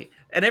 totally.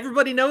 And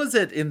everybody knows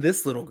it in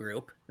this little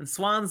group. And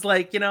Swan's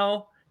like,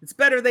 it's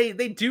better they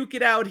duke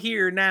it out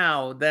here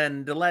now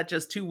than to let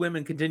just 2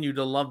 women continue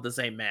to love the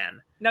same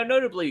man. Now,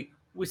 notably,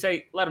 we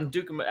say let them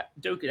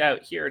duke it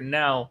out here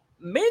now.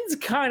 Min's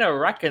kind of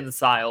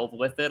reconciled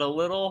with it a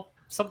little.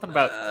 Something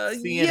about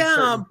seeing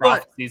certain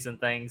prophecies and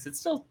things. It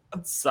still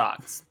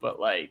sucks, but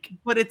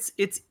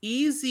it's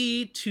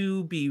easy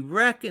to be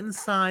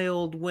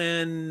reconciled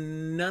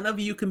when none of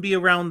you can be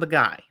around the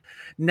guy.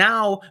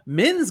 Now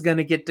Min's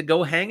gonna get to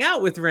go hang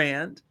out with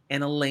Rand,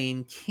 and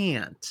Elaine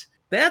can't.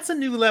 That's a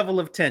new level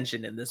of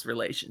tension in this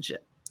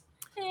relationship.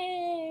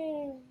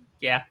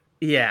 Yeah.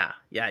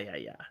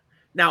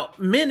 Now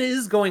Min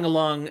is going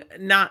along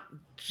not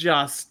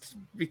just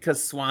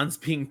because Swan's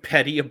being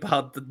petty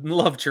about the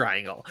love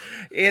triangle.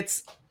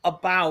 It's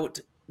about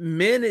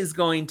Min is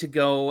going to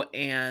go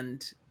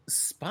and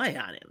spy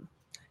on him.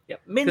 Yeah,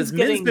 because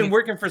Min's been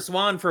working for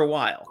Swan for a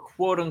while.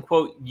 Quote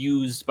unquote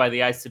used by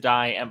the Aes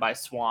Sedai and by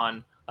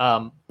Swan.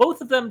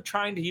 Both of them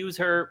trying to use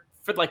her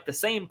for the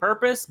same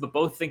purpose, but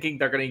both thinking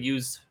they're going to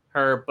use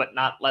her but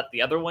not let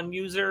the other one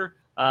use her.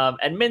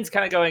 And Min's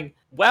kind of going,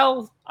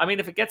 well, I mean,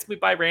 if it gets me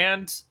by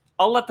Rand,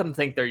 I'll let them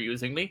think they're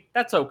using me.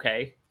 That's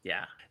okay.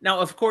 Yeah. Now,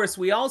 of course,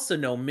 we also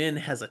know Min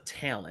has a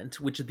talent,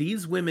 which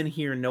these women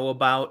here know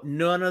about.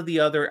 None of the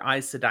other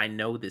Aes Sedai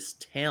know this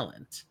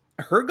talent.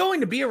 Her going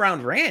to be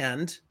around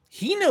Rand,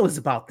 he knows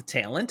about the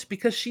talent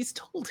because she's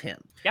told him.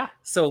 Yeah.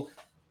 So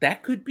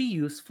that could be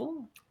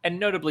useful. And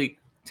notably,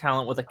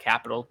 talent with a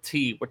capital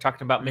T. We're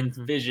talking about Min's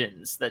Mhm.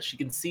 visions, that she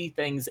can see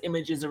things,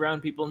 images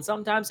around people, and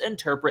sometimes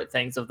interpret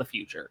things of the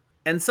future.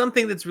 And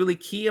something that's really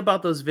key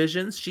about those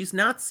visions, she's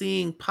not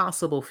seeing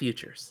possible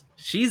futures.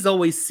 She's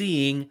always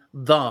seeing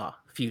the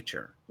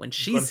future. When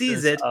she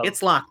sees Glimpses it, of.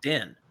 it's locked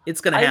in.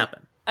 It's going to I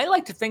happen. I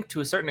like to think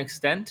to a certain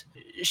extent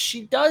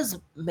she does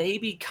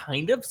maybe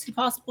kind of see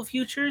possible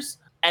futures,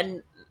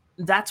 and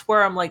that's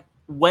where I'm like,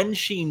 when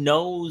she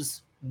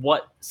knows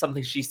what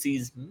something she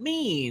sees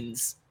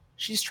means,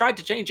 she's tried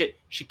to change it,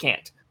 she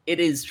can't. It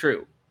is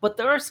true. But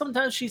there are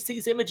sometimes she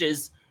sees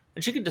images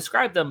and she can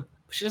describe them,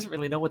 but she doesn't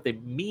really know what they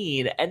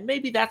mean, and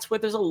maybe that's where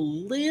there's a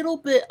little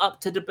bit up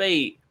to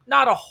debate.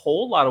 Not a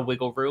whole lot of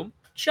wiggle room,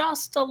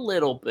 just a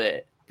little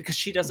bit, because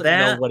she doesn't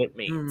know That what it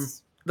mm,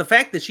 means. the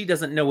fact that she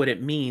doesn't know what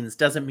it means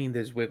doesn't mean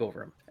there's wiggle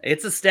room.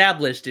 It's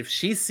established if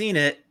she's seen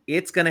it,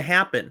 it's going to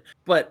happen.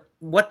 But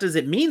what does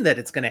it mean that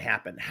it's going to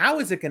happen? How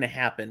is it going to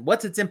happen?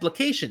 What's its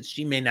implications?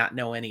 She may not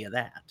know any of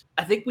that.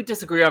 I think we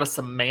disagree on a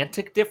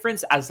semantic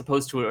difference as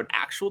opposed to an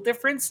actual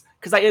difference.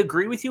 Because I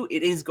agree with you,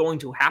 it is going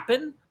to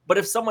happen. But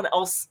if someone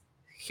else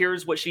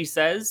hears what she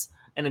says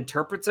and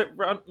interprets it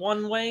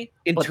one way,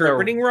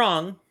 Interpreting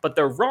wrong. but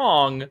they're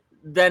wrong,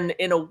 then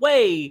in a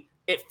way,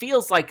 it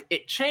feels like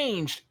it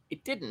changed.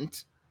 It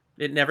didn't,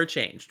 It never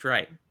changed,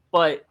 right?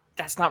 but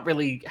that's not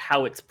really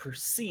how it's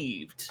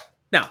perceived.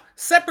 Now,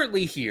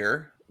 separately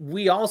here,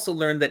 we also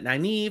learned that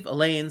Nynaeve,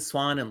 Elaine,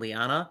 Swan, and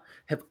Lyanna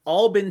have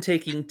all been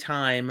taking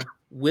time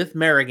with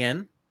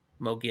Merrigan,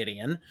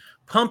 Mogideon,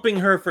 pumping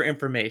her for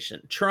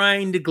information,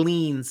 trying to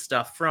glean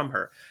stuff from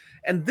her.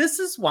 And this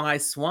is why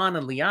Swan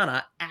and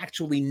Lyanna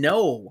actually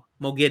know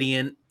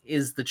Mogideon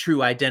is the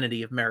true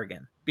identity of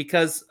Merrigan.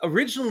 Because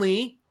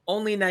originally,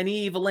 only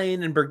Nynaeve,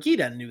 Elaine, and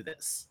Birgitte knew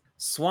this.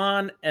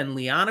 Swan and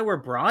Lyanna were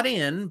brought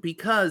in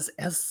because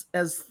as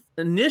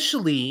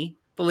initially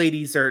the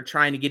ladies are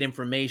trying to get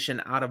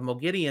information out of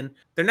Mogideon,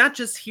 they're not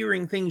just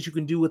hearing things you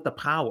can do with the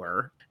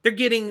power, they're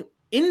getting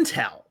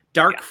intel,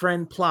 dark Yeah.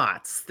 friend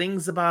plots,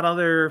 things about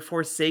other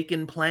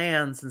Forsaken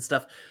plans and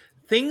stuff.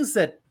 Things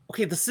that,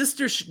 okay, the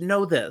sisters should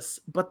know this,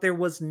 but there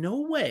was no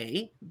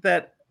way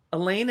that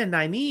Elaine and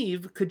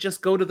Nynaeve could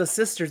just go to the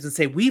sisters and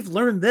say, we've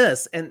learned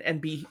this, and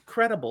be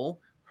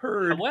credible,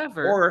 heard,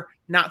 However, or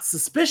not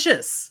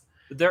suspicious.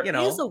 there You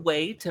is know, a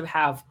way to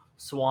have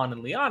Swan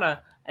and Lyanna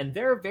and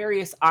their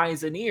various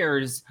eyes and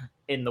ears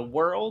in the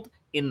world,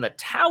 in the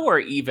tower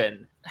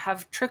even,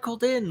 have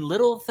trickled in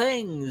little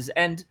things.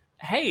 And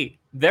hey,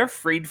 they're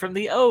freed from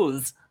the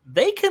oaths.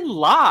 They can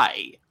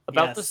lie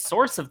about the yes.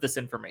 source of this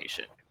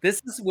information.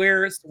 This is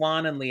where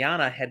Swan and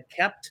Lyanna had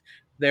kept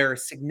their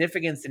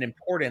significance and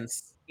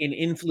importance in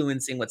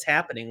influencing what's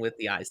happening with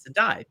the Aes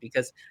Sedai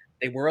because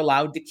they were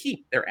allowed to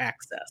keep their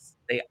access.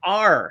 They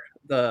are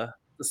the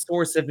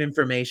source of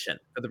information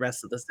for the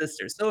rest of the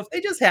sisters. So if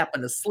they just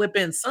happen to slip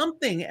in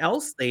something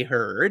else they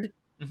heard,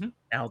 Mhm.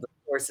 now the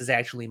source is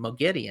actually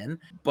Mogideon,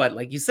 but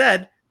like you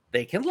said,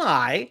 they can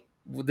lie.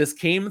 This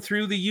came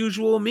through the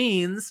usual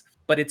means,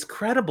 but it's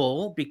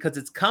credible because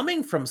it's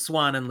coming from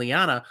Swan and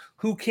Lyanna,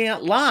 who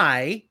can't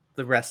lie.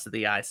 The rest of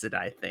the Aes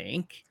Sedai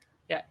think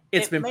Yeah,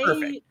 it's been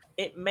perfect.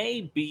 it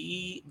may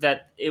be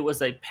that it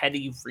was a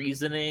petty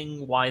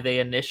reasoning why they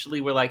initially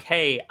were like,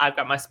 "Hey, I've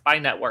got my spy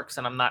networks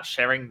and I'm not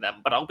sharing them,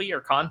 but I'll be your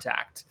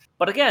contact."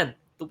 But again,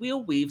 the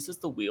wheel weaves as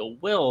the wheel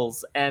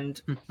wills,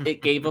 and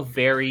it gave a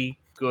very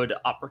good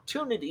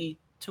opportunity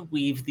to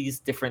weave these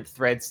different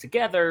threads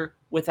together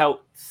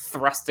without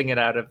thrusting it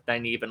out of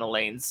Nynaeve and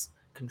Elaine's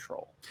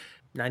control.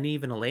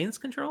 Nynaeve and Elaine's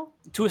control?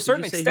 To a Did you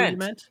certain say who you extent,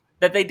 meant?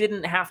 that they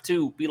didn't have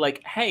to be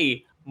like,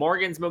 "Hey,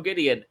 Morgan's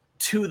Mogideon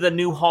to the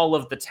new hall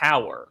of the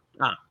tower."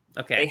 Ah,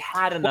 They okay.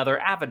 had another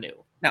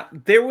avenue. Now,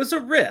 there was a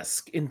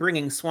risk in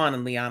bringing Swan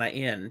and Lyanna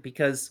in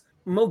because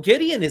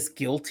Mogideon is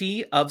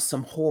guilty of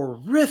some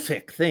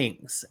horrific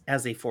things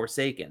as a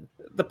Forsaken.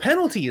 The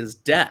penalty is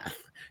death.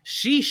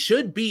 She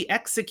should be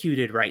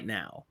executed right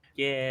now,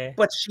 Yeah.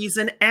 but she's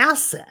an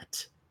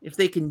asset. If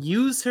they can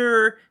use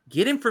her,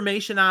 get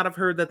information out of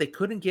her that they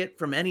couldn't get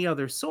from any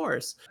other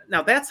source.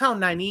 Now, that's how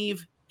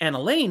Nynaeve and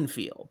Elaine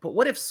feel. But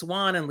what if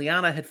Swan and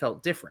Lyanna had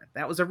felt different?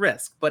 That was a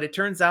risk. But it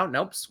turns out,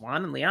 nope,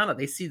 Swan and Lyanna,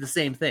 they see the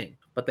same thing.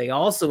 But they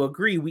also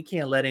agree we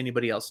can't let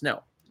anybody else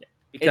know.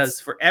 Because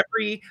It's for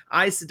every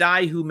Aes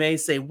Sedai who may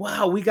say,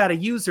 wow, we got to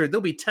use her,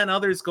 there'll be 10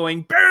 others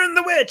going, burn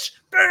the witch,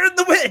 burn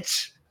the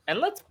witch. and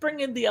let's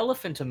bring in the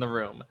elephant in the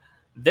room.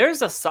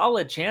 There's a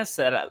solid chance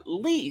that at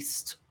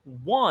least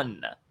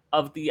one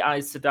of the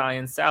Aes Sedai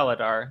and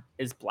Saladar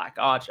is Black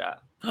Aja.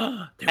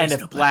 And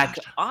if Black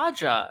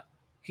Aja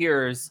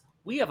hears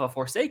we have a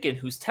Forsaken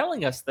who's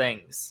telling us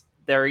things,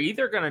 they're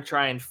either going to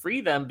try and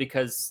free them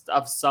because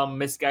of some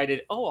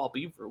misguided, oh, I'll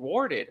be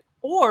rewarded,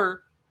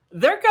 or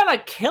they're going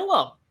to kill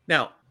them.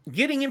 Now,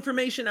 getting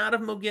information out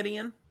of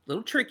Mogideon, a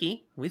little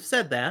tricky. We've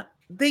said that.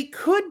 They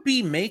could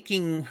be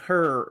making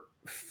her,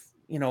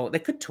 they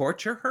could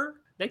torture her.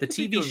 They The could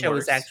be TV doing show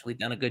has worse. actually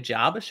done a good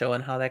job of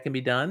showing how that can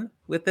be done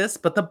with this,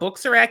 but the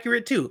books are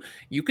accurate too.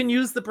 You can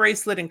use the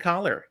bracelet and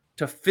collar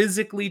to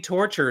physically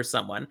torture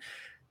someone,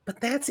 but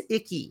that's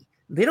icky.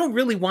 They don't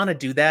really want to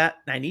do that.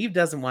 Nynaeve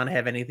doesn't want to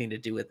have anything to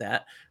do with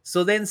that.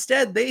 So they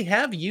instead they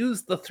have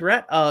used the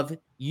threat of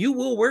you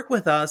will work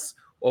with us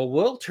or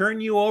we'll turn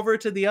you over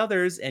to the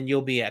others and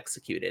you'll be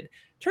executed.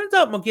 Turns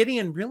out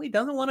Mogideon really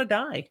doesn't want to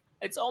die.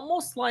 It's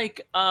almost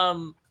like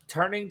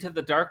turning to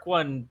the Dark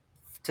One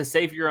to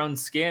save your own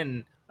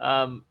skin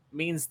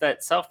means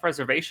that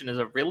self-preservation is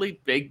a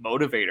really big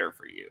motivator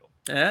for you.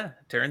 Yeah,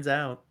 turns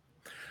out.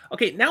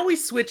 Okay, now we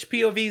switch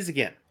POVs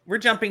again. We're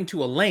jumping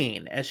to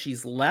Elaine as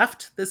she's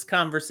left this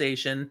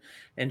conversation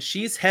and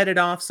she's headed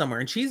off somewhere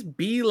and she's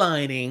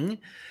beelining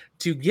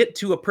to get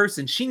to a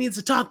person she needs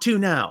to talk to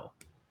now.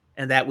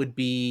 And that would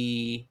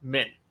be,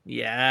 Min.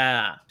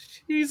 yeah,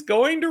 she's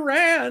going to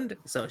Rand.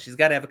 So she's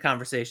got to have a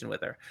conversation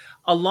with her.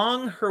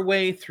 Along her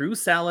way through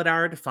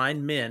Saladar to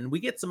find Min, we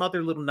get some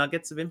other little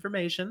nuggets of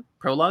information.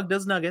 Prologue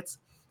does nuggets.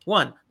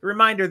 One, the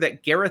reminder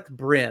that Gareth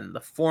Bryn,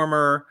 the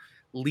former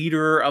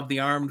leader of the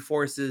armed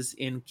forces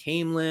in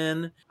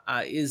Camelin,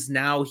 is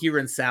now here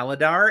in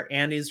Saladar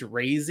and is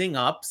raising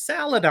up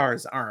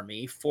Saladar's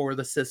army for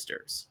the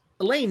sisters.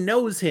 Elaine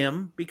knows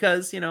him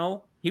because,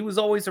 he was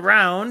always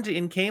around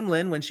in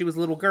Camelin when she was a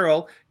little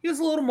girl. He was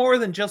a little more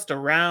than just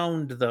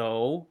around,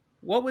 though.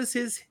 What was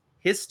his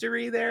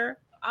history there?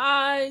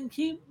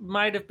 He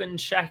might have been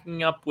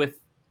shacking up with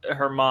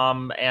her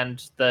mom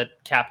and the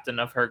captain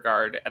of her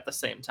guard at the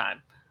same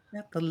time.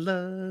 At the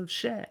Love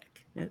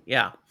Shack.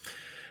 Yeah.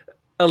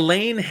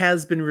 Elaine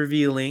has been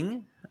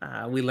revealing,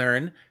 we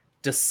learn,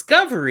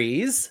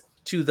 discoveries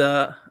to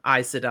the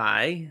Aes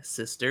Sedai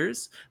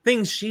sisters,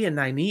 things she and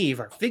Nynaeve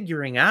are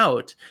figuring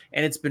out,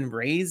 and it's been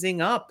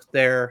raising up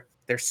their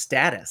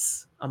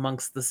status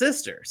amongst the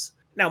sisters.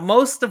 Now,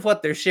 most of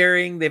what they're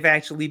sharing, they've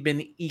actually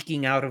been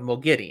eking out of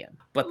Mogideon,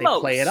 but they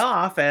play it Most.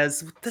 off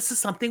as this is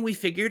something we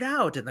figured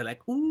out, and they're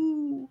like,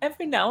 ooh.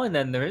 Every now and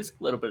then there is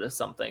a little bit of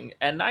something,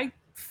 and I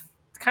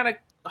kind of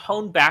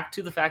hone back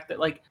to the fact that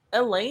like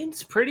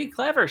Elaine's pretty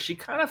clever. She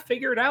kind of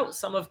figured out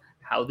some of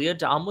how the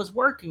Adam was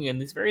working and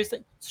these various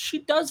things. She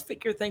does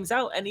figure things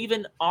out, and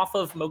even off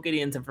of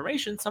Mogideon's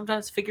information,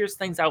 sometimes figures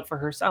things out for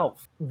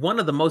herself. One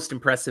of the most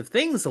impressive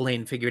things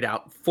Elaine figured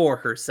out for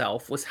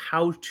herself was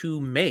how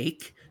to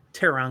make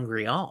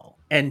ter'angreal.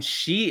 And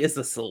she is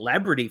a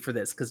celebrity for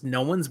this because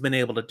no one's been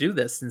able to do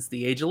this since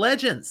the Age of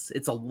Legends.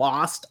 It's a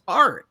lost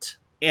art.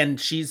 And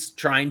she's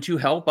trying to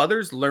help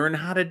others learn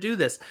how to do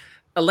this.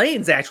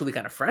 Elaine's actually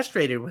kind of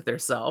frustrated with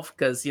herself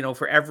because,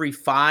 for every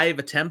 5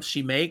 attempts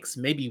she makes,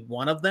 maybe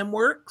one of them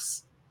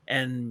works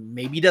and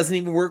maybe doesn't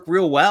even work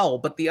real well.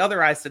 But the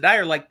other Aes Sedai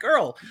are like,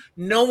 girl,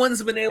 no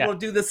one's been able to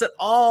do this at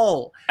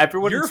all.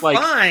 You're like,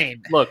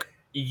 fine. Look,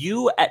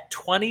 you at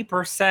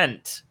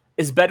 20%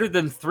 is better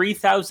than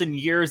 3,000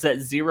 years at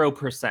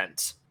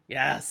 0%.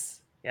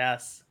 Yes.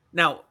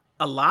 Now,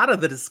 a lot of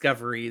the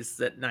discoveries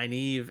that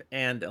Nynaeve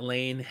and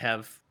Elaine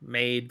have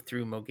made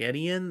through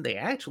Mogideon, they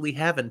actually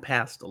haven't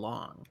passed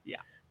along.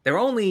 Yeah. They're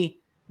only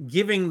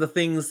giving the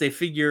things they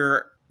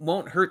figure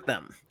won't hurt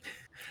them.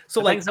 So,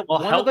 the like, things that will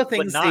one help, of the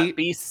things but not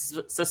be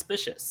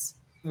suspicious.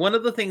 One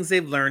of the things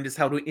they've learned is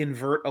how to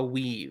invert a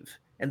weave.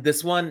 And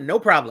this one, no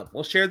problem.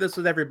 We'll share this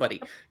with everybody.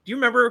 Do you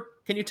remember?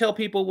 Can you tell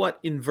people what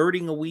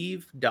inverting a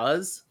weave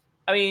does?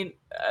 I mean,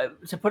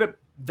 to put it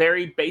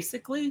very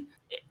basically,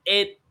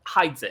 it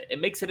hides it.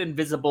 It makes it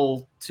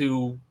invisible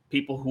to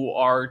people who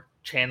are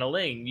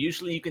channeling.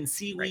 Usually you can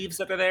see weaves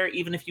that are there.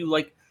 Even if you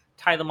like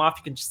tie them off,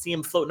 you can just see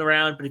them floating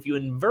around. But if you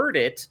invert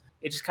it,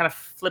 it just kind of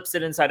flips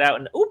it inside out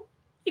and oop,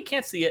 you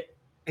can't see it.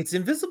 It's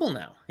invisible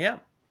now. Yeah.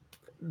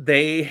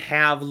 They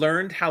have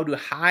learned how to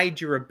hide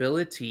your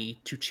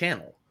ability to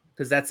channel.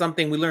 Because that's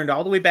something we learned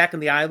all the way back in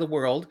the Eye of the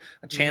World.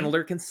 A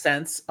channeler can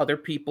sense other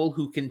people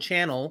who can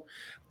channel,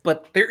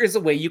 but there is a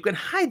way you can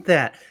hide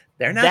that.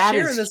 They're not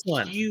sharing this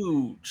one.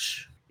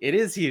 Huge. It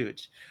is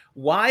huge.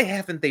 Why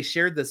haven't they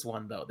shared this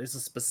one, though? There's a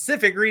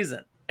specific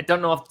reason. I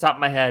don't know off the top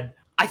of my head.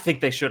 I think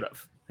they should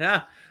have.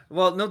 Yeah.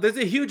 Well, no, there's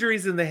a huge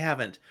reason they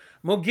haven't.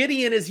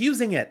 Mogideon is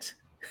using it.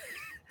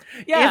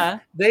 Yeah.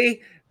 If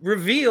they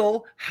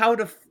reveal how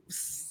to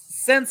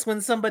sense when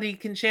somebody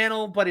can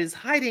channel but is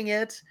hiding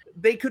it,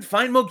 they could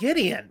find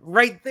Mogideon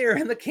right there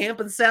in the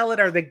camp in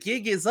Saladar. The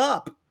gig is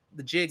up.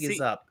 The jig is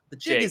up. The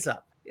jig is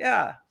up.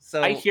 Yeah.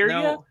 So I hear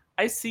you.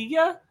 I see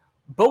you.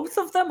 Both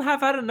of them have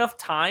had enough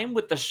time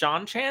with the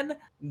Shan-Chan.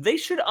 They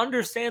should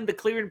understand the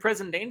clear and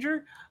present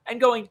danger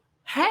and going,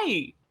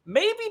 hey,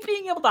 maybe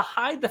being able to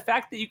hide the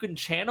fact that you can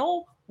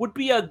channel would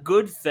be a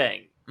good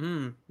thing.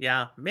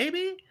 Yeah,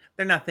 maybe.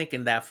 They're not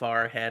thinking that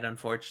far ahead,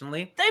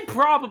 unfortunately. They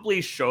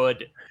probably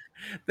should.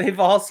 They've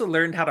also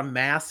learned how to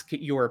mask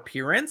your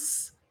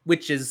appearance,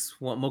 which is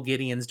what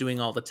Mogideon's doing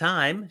all the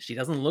time. She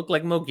doesn't look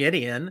like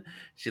Mogideon.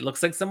 She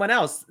looks like someone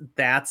else.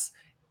 That's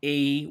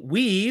a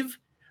weave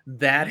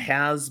that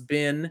has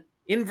been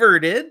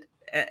inverted,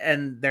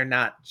 and they're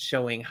not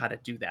showing how to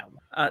do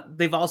that.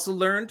 They've also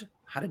learned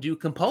how to do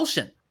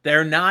compulsion.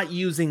 They're not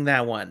using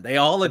that one. They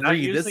all They're not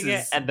agree this using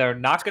it, is and they're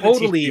not going to teach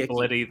totally a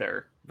people it key.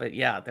 either. But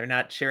yeah, they're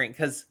not sharing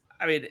because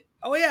I mean,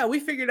 oh yeah, we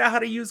figured out how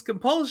to use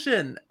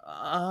compulsion.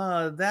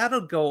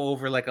 That'll go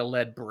over like a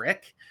lead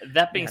brick.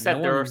 That being Yeah, no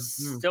said, they're one.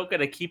 still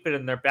going to keep it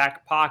in their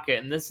back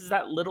pocket, and this is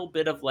that little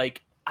bit of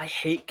like, I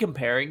hate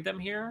comparing them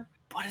here,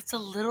 but it's a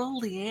little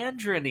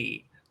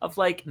Leandriny of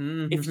like,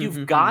 if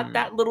you've got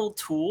that little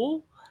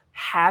tool,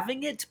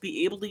 having it to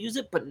be able to use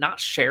it but not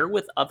share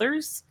with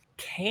others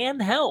can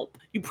help.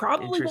 You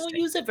probably won't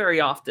Interesting. use it very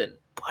often,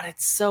 but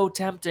it's so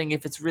tempting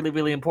if it's really,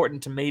 really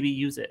important to maybe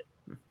use it.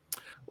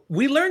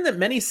 We learned that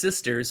many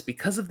sisters,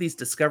 because of these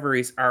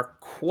discoveries, are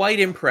quite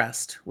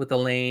impressed with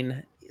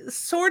Elaine.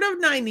 Sort of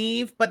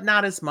naive, but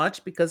not as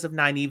much because of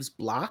Nynaeve's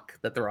block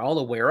that they're all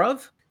aware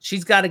of.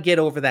 She's got to get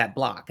over that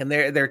block, and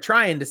they're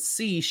trying to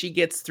see she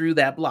gets through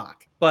that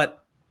block.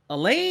 But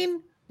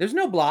Elaine, there's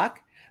no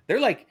block. They're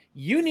like,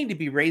 you need to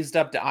be raised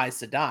up to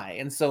Aes Sedai.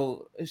 And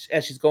so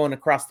as she's going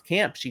across the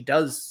camp, she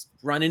does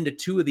run into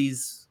two of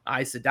these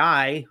Aes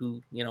Sedai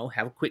who,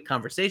 have a quick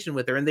conversation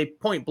with her, and they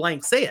point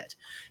blank say it.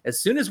 As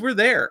soon as we're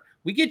there,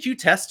 we get you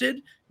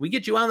tested, we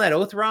get you on that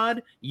oath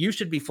rod, you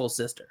should be full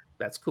sister.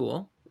 That's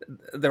cool.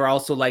 They're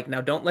also like, now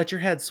don't let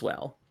your head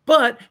swell.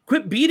 But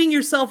quit beating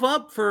yourself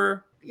up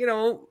for,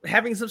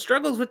 having some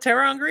struggles with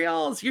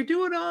ter'angreals. You're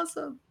doing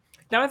awesome.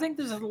 Now, I think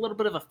there's a little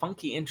bit of a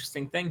funky,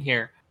 interesting thing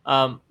here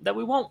that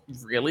we won't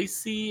really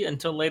see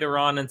until later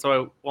on, and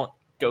so I won't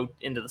go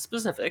into the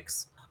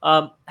specifics.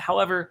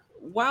 However,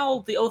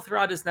 while the oath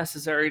rod is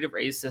necessary to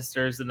raise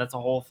sisters, and that's a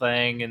whole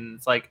thing, and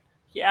it's like,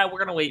 yeah, we're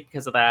gonna wait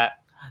because of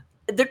that.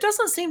 There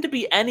doesn't seem to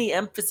be any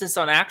emphasis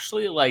on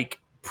actually like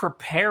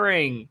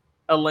preparing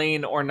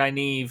Elaine or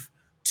Nynaeve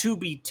to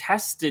be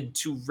tested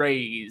to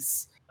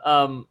raise.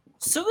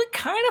 So it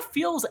kind of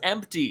feels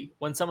empty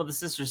when some of the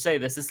sisters say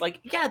this. It's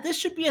like, yeah, this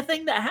should be a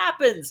thing that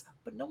happens,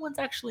 but no one's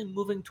actually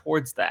moving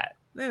towards that.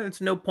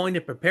 There's no point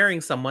in preparing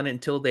someone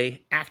until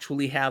they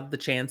actually have the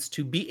chance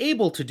to be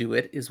able to do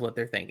it, is what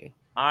they're thinking.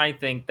 I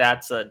think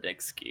that's an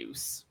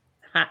excuse.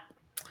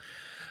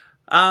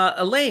 Ha.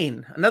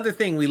 Elaine, another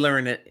thing we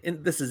learn,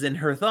 this is in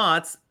her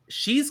thoughts,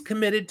 she's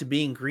committed to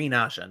being Green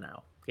Asha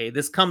now. Okay,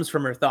 this comes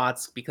from her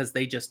thoughts because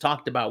they just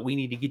talked about we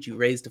need to get you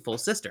raised to full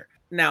sister.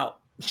 Now,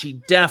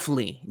 she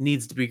definitely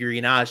needs to be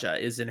Green Asha,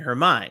 is in her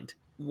mind.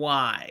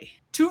 Why?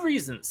 2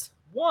 reasons.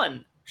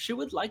 1, she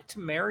would like to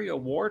marry a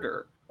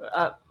warder.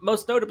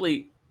 Most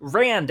notably,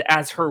 Rand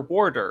as her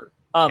warder.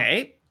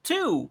 Okay.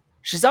 2,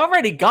 she's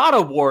already got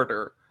a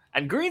warder,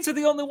 and Greens are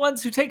the only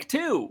ones who take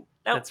 2.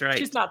 Now, That's right.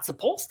 she's not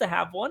supposed to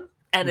have one,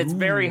 and it's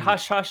very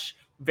hush hush.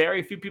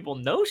 Very few people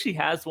know she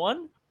has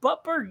one,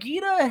 but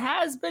Birgitta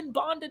has been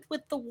bonded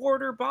with the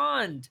warder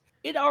bond.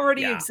 It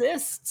already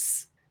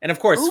exists. And of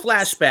course, Oops.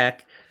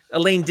 flashback,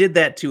 Elaine did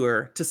that to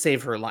her to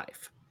save her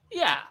life.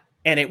 Yeah.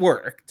 And it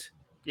worked.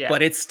 Yeah.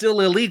 But it's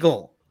still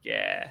illegal.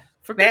 Yeah.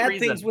 For good Bad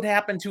reason. things would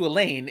happen to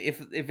Elaine if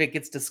it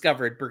gets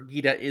discovered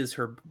Birgitta is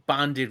her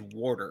bonded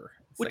warder.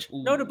 It's Which,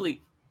 like,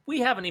 notably, we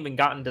haven't even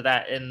gotten to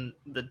that in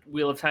the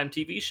Wheel of Time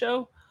TV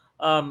show.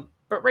 But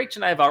Rach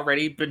and I have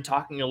already been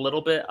talking a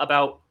little bit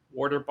about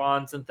warder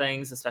bonds and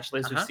things, especially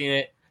as we've seen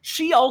it.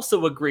 She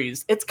also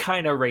agrees it's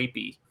kind of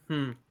rapey.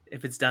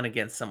 If it's done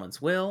against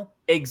someone's will.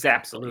 Exactly.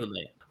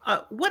 Absolutely.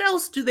 What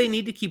else do they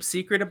need to keep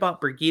secret about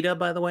Birgitta,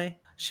 by the way?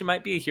 She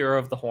might be a hero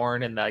of the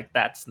horn, and like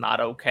that's not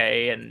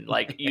okay. And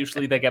like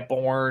usually they get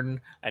born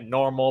and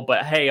normal,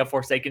 but hey, a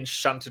Forsaken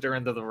shunted her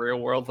into the real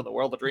world for the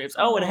world of dreams.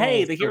 Oh, and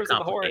hey, the so heroes of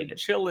the horn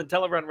chill in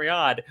Teleron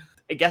Riyadh.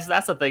 I guess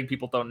that's the thing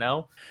people don't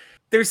know.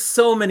 There's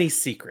so many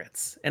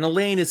secrets, and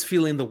Elaine is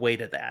feeling the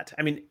weight of that.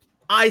 I mean,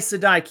 Aes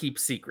Sedai keep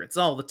secrets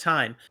all the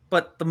time,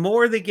 but the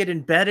more they get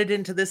embedded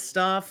into this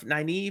stuff,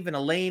 Nynaeve and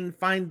Elaine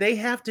find they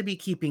have to be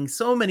keeping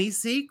so many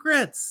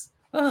secrets.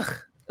 Ugh.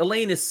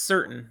 Elaine is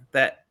certain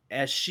that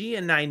as she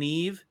and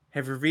Nynaeve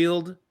have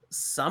revealed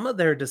some of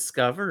their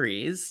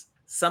discoveries,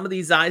 some of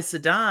these Aes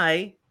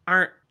Sedai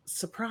aren't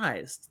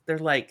surprised. They're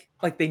like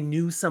they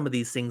knew some of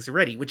these things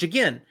already, which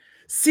again,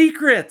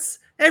 secrets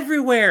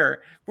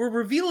everywhere. We're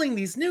revealing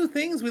these new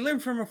things we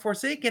learned from a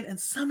Forsaken, and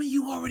some of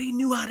you already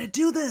knew how to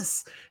do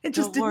this and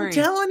just didn't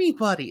tell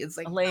anybody. It's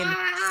like, Elaine,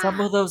 some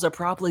of those are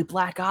probably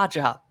Black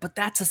Aja, but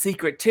that's a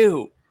secret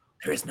too.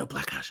 There is no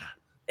Black Aja.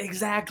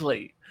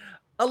 Exactly.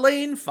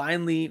 Elaine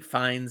finally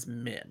finds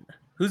Min,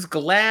 who's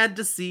glad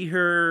to see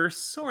her,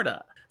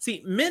 sorta.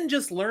 See, Min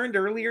just learned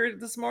earlier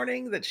this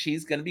morning that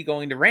she's going to be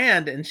going to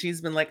Rand, and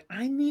she's been like,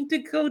 I need to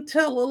go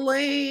tell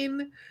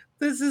Elaine.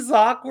 This is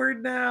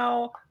awkward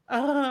now.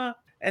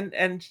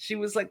 And she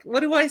was like, what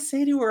do I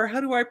say to her?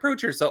 How do I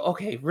approach her? So,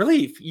 okay,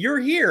 Relief, you're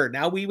here.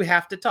 Now we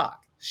have to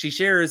talk. She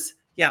shares,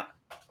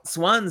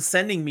 Swan's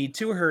sending me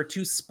to her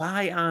to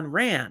spy on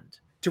Rand,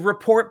 to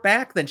report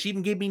back. Then she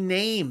even gave me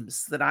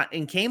names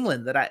in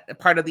Camelin that I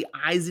part of the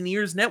Eyes and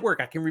Ears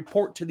network. I can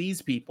report to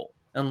these people.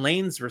 And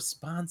Lane's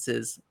response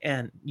is,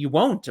 and you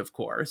won't, of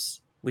course,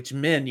 which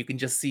Min, you can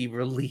just see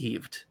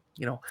relieved.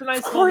 It's a nice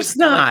of course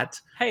not.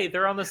 Like, hey,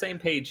 they're on the same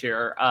page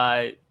here.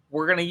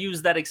 We're going to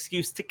use that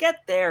excuse to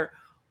get there,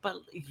 But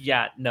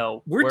yeah,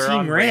 no, We're we're Team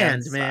on Rand,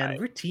 Rand's man. side.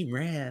 We're Team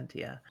Rand,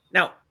 yeah.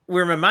 Now,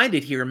 we're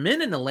reminded here,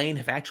 Min and Elaine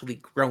have actually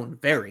grown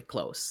very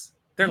close.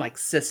 They're Mhm. like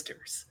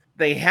sisters.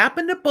 They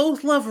happen to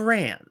both love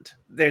Rand.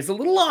 There's a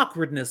little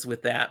awkwardness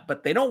with that,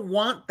 but they don't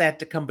want that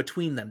to come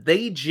between them.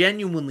 They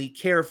genuinely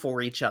care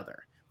for each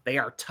other. They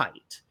are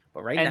tight.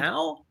 But right And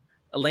now,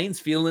 Elaine's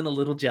feeling a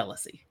little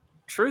jealousy.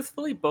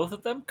 truthfully, both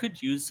of them could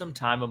use some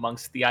time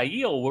amongst the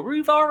Aiel, where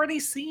we've already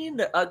seen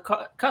a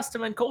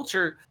custom and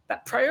culture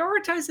that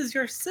prioritizes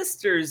your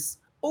sisters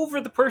over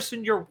the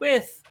person you're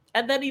with,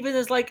 and then even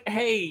is like,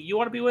 "Hey, you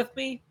want to be with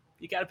me?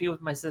 You got to be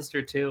with my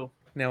sister too."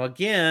 Now,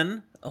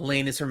 again,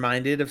 Elaine is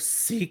reminded of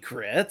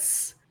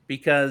secrets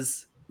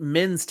because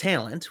Min's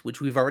talent,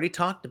 which we've already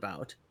talked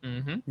about,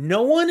 Mm-hmm.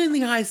 no one in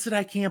the Aes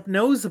Sedai camp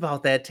knows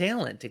about that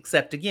talent,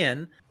 except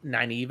again,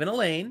 Nynaeve and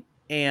Elaine,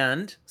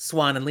 and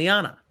Swan and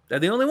Lyanna. They're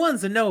the only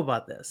ones that know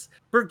about this.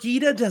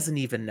 Birgitta doesn't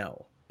even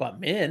know, but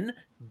Min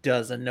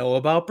doesn't know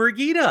about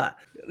Birgitta.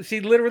 She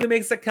literally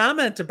makes a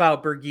comment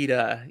about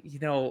Birgitta.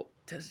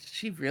 Does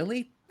she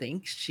really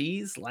think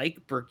she's like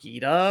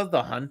Birgitta,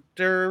 the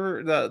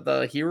hunter,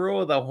 the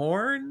hero of the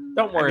horn?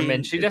 Don't I worry, Min.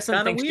 mean, She it's doesn't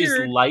kind of think she's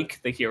weird.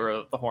 like the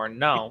hero of the horn.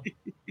 No,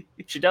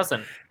 she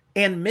doesn't.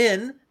 And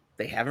Min,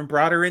 they haven't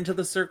brought her into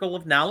the circle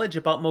of knowledge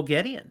about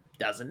Moghedien.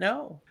 Doesn't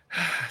know.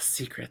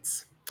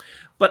 Secrets.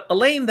 But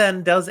Elaine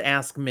then does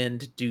ask Min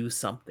to do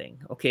something.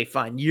 Okay,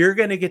 fine. You're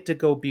going to get to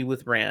go be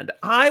with Rand.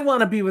 I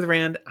want to be with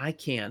Rand. I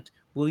can't.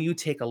 Will you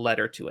take a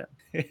letter to him?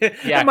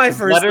 Yeah, And my because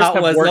first letters thought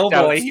have was, oh worked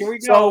out boy, here we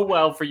so go.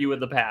 well for you in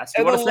the past.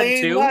 You An want to send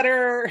Elaine two?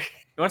 letter.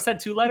 You want to send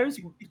two letters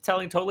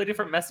telling totally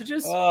different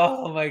messages?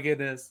 Oh my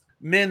goodness.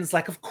 Min's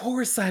like, of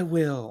course I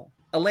will.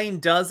 Elaine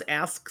does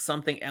ask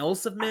something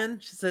else of Min.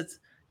 She says,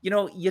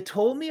 you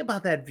told me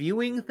about that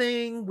viewing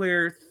thing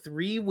where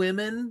 3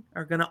 women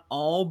are going to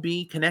all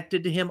be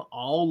connected to him,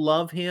 all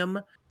love him.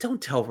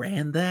 Don't tell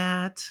Rand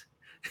that.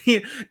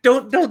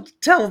 don't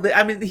tell that.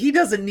 I mean, he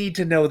doesn't need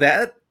to know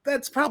that.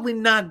 That's probably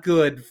not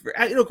good.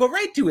 It'll go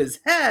right to his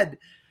head.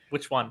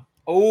 Which one?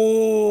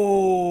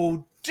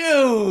 Oh,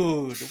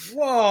 dude.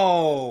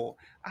 Whoa.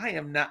 I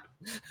am not.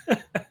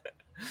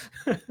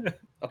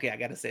 Okay, I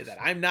got to say that.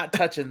 I'm not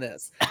touching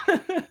this.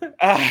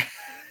 Uh,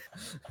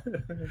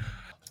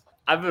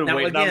 I've been now,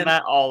 waiting on again,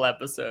 that all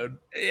episode.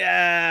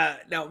 yeah.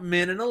 Now,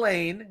 Min and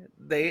Elaine,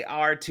 they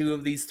are 2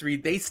 of these 3.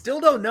 They still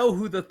don't know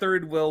who the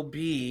third will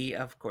be.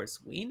 Of course,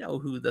 we know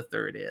who the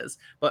third is.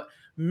 But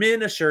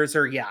Min assures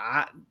her,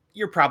 yeah,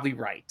 you're probably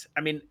right.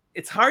 I mean,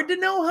 it's hard to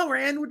know how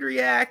Rand would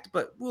react,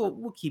 but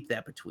we'll keep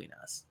that between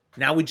us.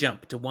 Now we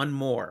jump to one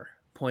more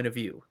point of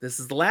view. This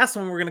is the last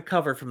one we're going to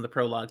cover from the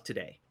prologue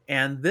today.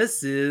 And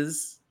this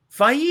is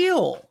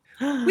Fail.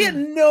 We had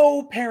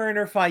no Perrin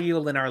or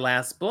Fael in our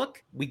last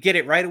book. We get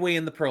it right away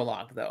in the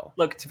prologue, though.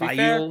 Look, to be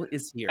fair, Fael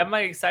is here. am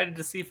I excited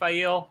to see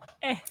Fael?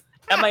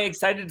 Am I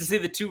excited to see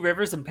the 2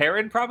 rivers and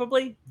Perrin?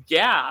 Probably.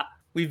 Yeah.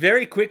 We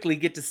very quickly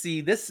get to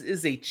see this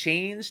is a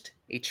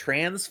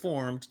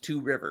transformed 2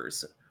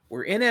 rivers.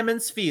 We're in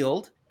Emond's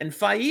Field, and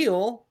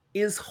Fael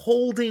is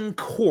holding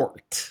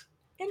court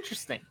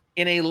Interesting.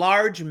 in a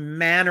large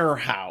manor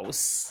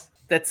house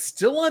that's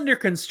still under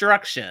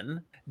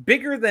construction,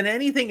 bigger than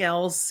anything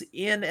else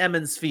in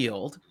Emond's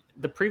Field.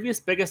 The previous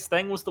biggest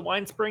thing was the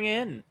Wine Spring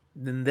Inn.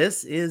 Then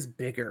this is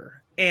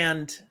bigger.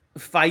 And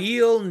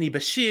Fael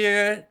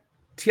Nibashir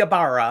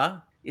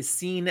Tiabara is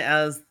seen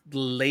as the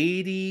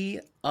Lady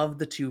of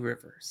the 2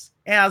 Rivers,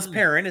 as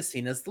Perrin is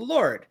seen as the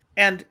Lord.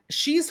 And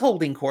she's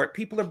holding court.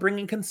 People are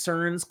bringing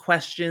concerns,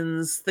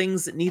 questions,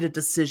 things that need a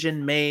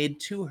decision made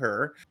to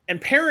her. And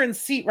Perrin's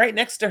seat right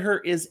next to her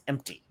is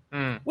empty,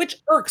 which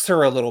irks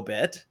her a little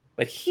bit.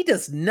 But he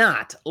does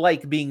not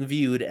like being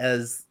viewed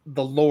as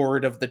the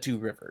Lord of the 2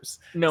 Rivers.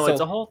 No, So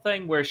it's a whole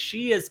thing where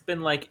she has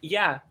been like,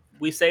 yeah,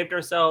 we saved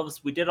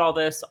ourselves, we did all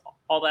this,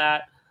 all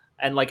that,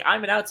 and like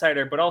I'm an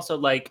outsider, but also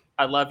like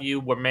I love you,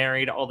 we're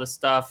married, all this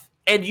stuff,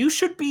 and you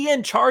should be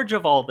in charge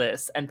of all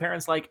this. And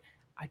Perrin's like,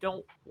 I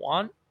don't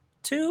want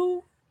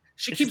to.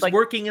 she And she's keeps like,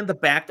 working in the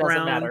doesn't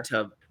matter. background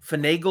to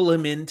finagle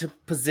him into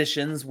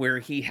positions where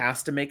he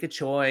has to make a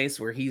choice,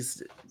 where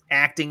he's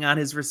acting on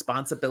his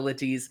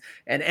responsibilities,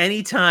 and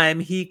anytime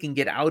he can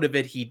get out of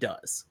it, he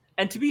does.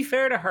 And to be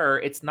fair to her,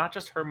 it's not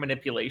just her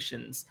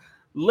manipulations.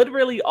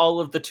 Literally all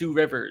of the 2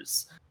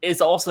 rivers is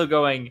also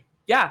going,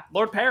 yeah,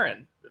 Lord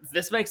Perrin,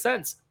 this makes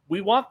sense.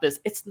 We want this.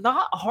 It's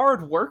not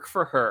hard work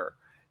for her,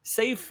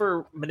 save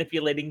for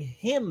manipulating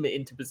him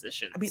into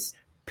positions. I mean,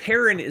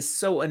 Perrin is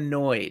so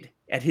annoyed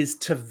at his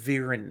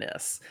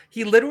Taviranness.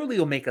 He literally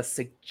will make a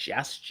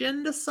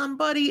suggestion to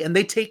somebody and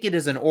they take it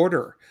as an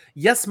order.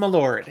 Yes, my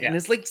lord. Yeah. And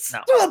it's like,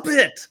 No. stop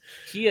it.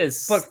 He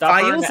is But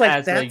stubborn Fael's like,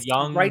 as a that's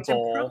young right and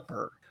bull.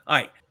 proper. All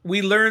right.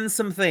 We learned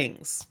some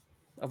things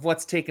of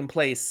what's taken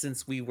place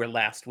since we were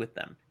last with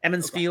them.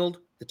 Emond's Field,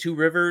 the 2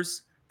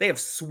 rivers, they have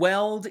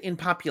swelled in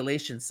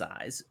population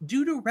size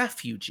due to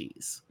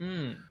refugees.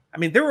 I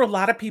mean, there were a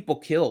lot of people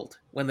killed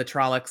when the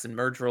Trollocs and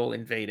Myrddraal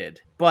invaded,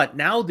 but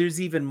now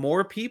there's even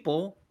more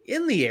people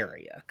in the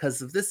area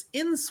because of this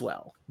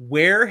inswell.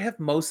 Where have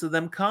most of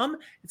them come?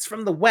 It's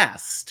from the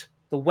west.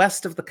 the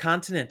west of the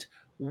continent.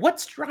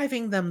 What's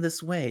driving them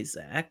this way,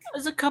 Zach?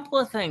 There's a couple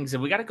of things,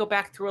 and we got to go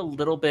back through a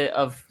little bit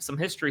of some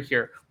history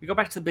here. We go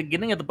back to the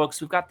beginning of the books.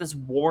 We've got this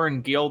war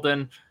in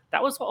Gildan.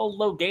 That was all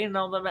Logain and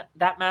all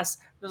that mess.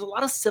 There's a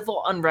lot of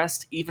civil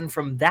unrest, even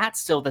from that,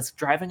 still that's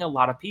driving a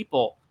lot of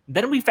people.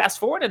 Then we fast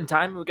forward in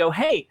time and we go,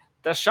 hey,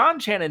 the Shan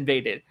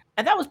invaded,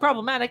 and that was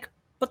problematic.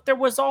 But there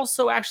was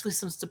also actually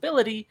some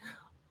stability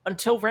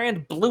until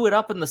Rand blew it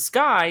up in the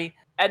sky,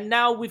 and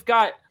now we've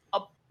got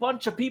a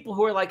bunch of people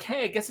who are like,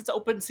 "Hey, I guess it's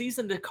open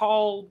season to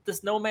call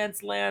this no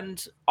man's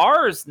land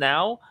ours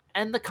now,"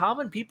 and the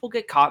common people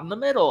get caught in the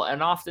middle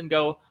and often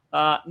go,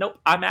 "Nope,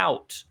 I'm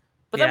out."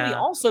 But then we Yeah,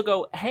 also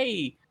go,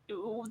 "Hey,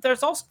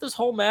 there's also this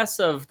whole mess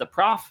of the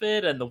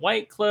Prophet and the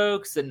White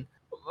Cloaks, and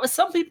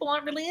some people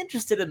aren't really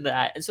interested in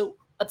that, and so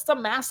it's the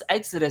mass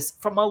exodus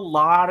from a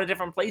lot of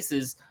different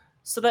places,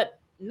 so that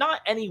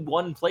not any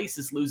one place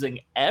is losing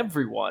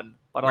everyone,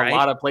 but a lot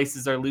right. of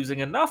places are losing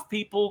enough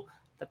people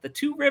that the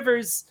Two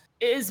Rivers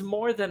is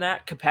more than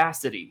at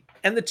capacity.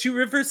 And the Two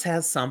Rivers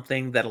has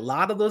something that a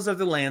lot of those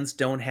other lands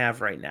don't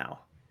have right now.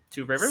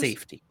 Two Rivers?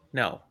 Safety.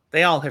 No,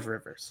 they all have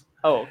rivers.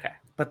 Oh, okay.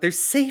 But there's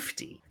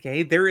safety.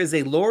 Okay. There is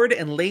a lord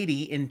and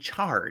lady in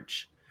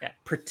charge Yeah.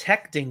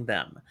 protecting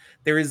them.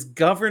 There is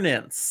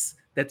governance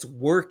that's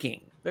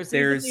working. There's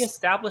even the There's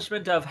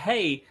establishment of,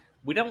 hey,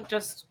 we don't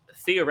just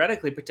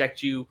theoretically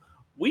protect you.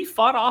 We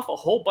fought off a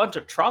whole bunch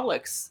of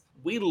Trollocs.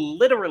 We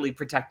literally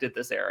protected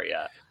this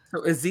area.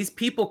 so as these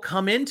people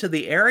come into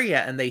the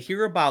area and they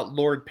hear about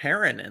Lord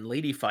Perrin and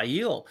Lady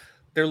Fail,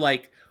 they're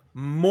like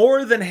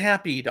more than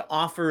happy to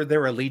offer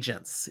their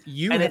allegiance.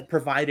 You And have it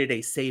provided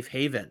a safe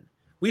haven.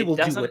 We it will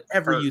do doesn't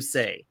whatever hurt you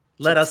say.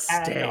 to Let us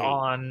tag stay.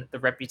 on the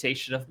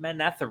reputation of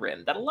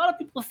Manetherin that a lot of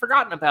people have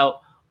forgotten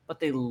about, but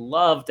they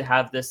love to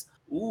have this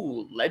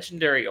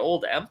legendary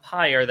old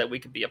empire that we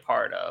could be a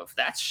part of.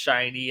 That's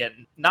shiny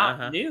and not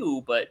Uh-huh.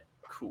 new, but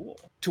cool.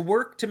 To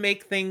work to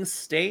make things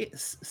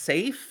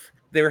safe,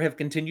 there have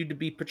continued to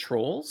be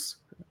patrols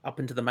up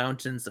into the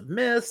mountains of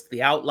mist,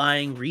 the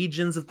outlying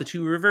regions of the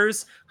two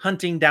rivers,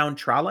 hunting down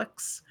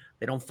Trollocs.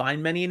 They don't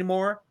find many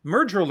anymore.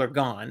 Murdril are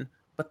gone,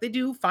 but they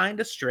do find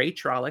a stray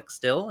Trolloc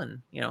still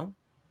and,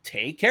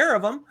 take care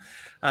of them.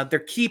 They're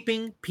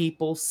keeping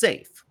people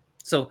safe.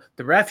 So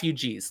the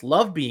refugees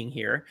love being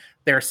here.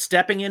 They're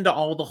stepping into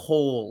all the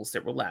holes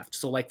that were left.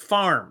 So, like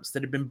farms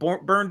that have been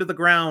burned to the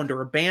ground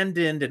or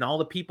abandoned, and all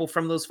the people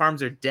from those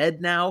farms are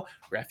dead now,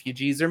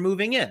 refugees are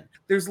moving in.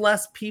 There's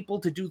less people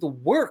to do the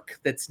work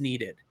that's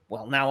needed.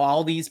 Well, now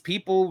all these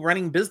people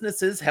running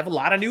businesses have a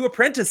lot of new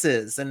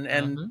apprentices and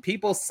Hmm.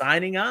 people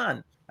signing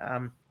on.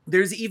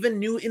 There's even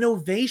new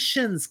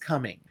innovations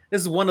coming.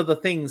 This is one of the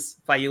things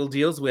Fail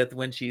deals with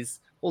when she's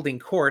holding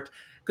court.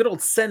 Good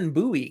old Sen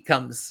Bui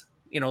comes,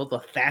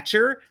 the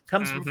Thatcher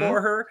comes Hmm.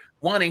 before her,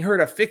 wanting her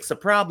to fix a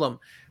problem.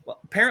 Well,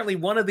 apparently,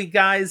 one of the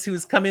guys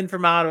who's come in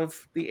from out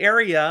of the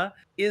area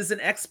is an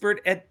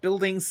expert at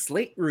building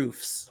slate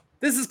roofs.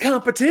 This is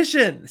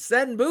competition.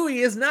 Sen Bui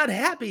is not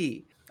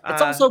happy.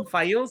 It's also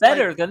Fail's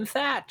better like, than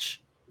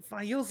Thatch.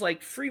 Fayo's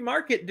like, free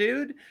market,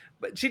 dude.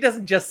 But she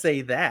doesn't just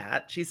say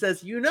that. She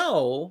says,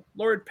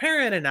 Lord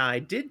Perrin and I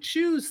did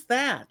choose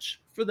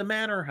Thatch for the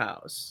manor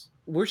house.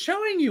 We're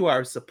showing you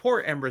our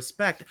support and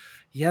respect.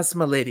 Yes,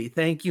 milady.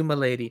 Thank you,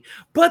 milady.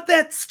 But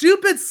that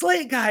stupid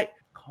slate guy,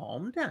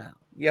 calm down.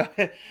 Yeah.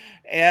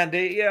 And,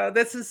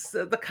 this is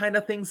the kind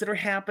of things that are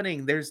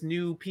happening. There's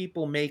new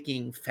people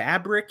making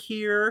fabric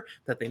here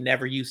that they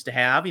never used to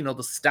have.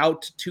 The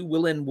stout two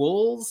woolen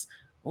wools.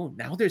 Oh,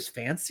 now there's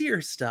fancier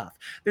stuff.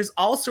 There's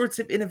all sorts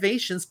of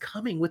innovations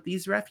coming with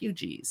these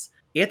refugees.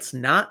 It's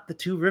not the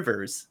two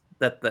rivers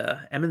that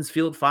the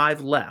Emmonsfield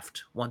Five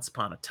left once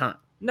upon a time.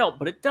 No,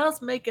 but it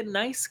does make a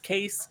nice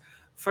case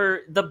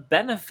for the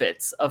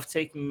benefits of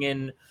taking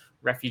in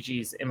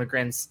refugees,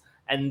 immigrants,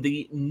 and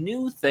the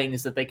new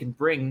things that they can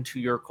bring to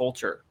your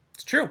culture.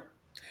 It's true.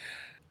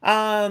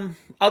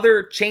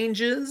 Other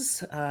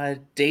changes.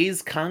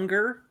 Days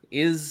Conger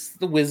is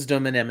the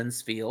wisdom in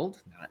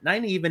Emmonsfield, not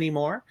naive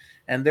anymore,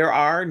 and there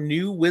are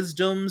new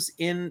wisdoms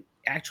in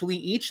actually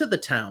each of the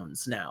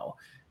towns now.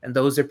 And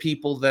those are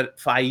people that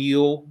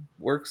Fail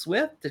works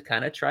with to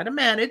kind of try to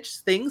manage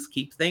things,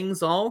 keep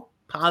things all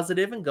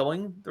positive and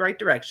going the right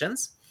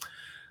directions.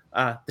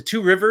 The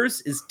Two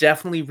Rivers is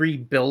definitely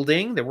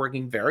rebuilding. They're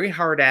working very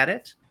hard at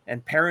it.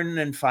 And Perrin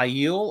and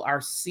Fail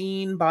are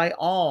seen by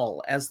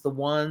all as the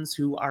ones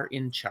who are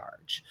in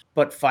charge.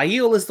 But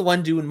Fail is the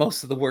one doing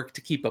most of the work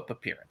to keep up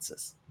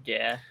appearances.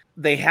 Yeah.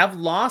 They have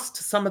lost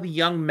some of the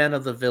young men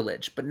of the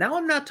village, but now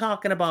I'm not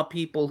talking about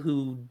people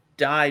who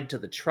died to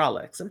the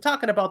Trollocs. I'm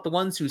talking about the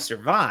ones who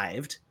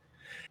survived,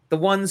 the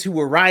ones who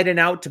were riding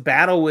out to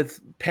battle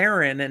with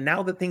Perrin, and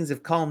now that things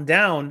have calmed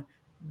down,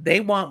 they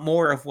want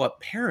more of what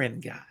Perrin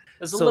got.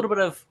 There's a little So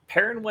bit of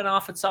Perrin went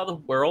off and saw the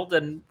world,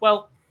 and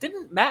well,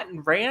 didn't Matt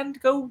and Rand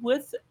go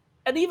with?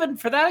 And even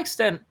for that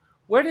extent,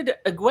 where did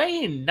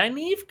Egwene,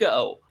 Nynaeve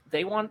go?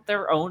 They want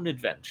their own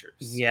adventures.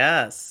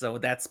 yes, so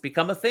that's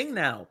become a thing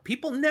now.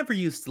 People never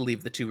used to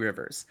leave the two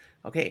rivers.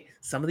 Okay,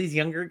 some of these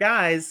younger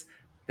guys,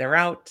 they're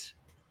out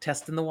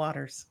testing the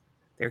waters.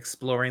 They're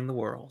exploring the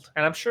world.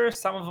 And I'm sure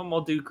some of them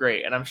will do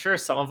great, and I'm sure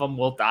some of them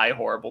will die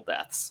horrible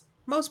deaths.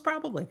 Most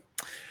probably.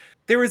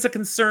 There is a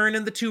concern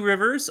in the Two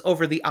Rivers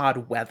over the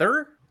odd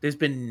weather. There's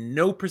been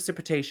no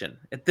precipitation.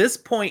 At this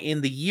point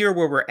in the year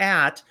where we're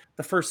at,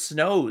 the first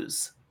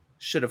snows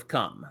should have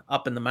come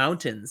up in the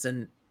mountains,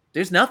 and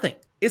there's nothing.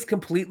 It's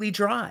completely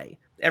dry.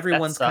 That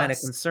Everyone's kind of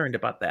sucks. concerned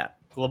about that.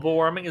 Global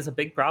warming is a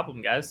big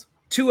problem, guys.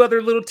 Two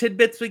other little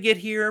tidbits we get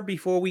here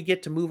before we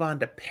get to move on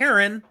to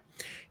Perrin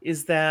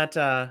is that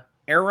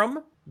Aram,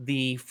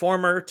 the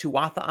former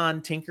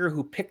Tuathaan tinker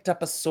who picked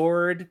up a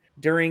sword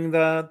during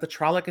the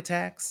Trolloc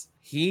attacks,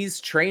 he's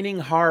training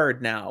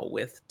hard now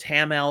with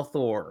Tam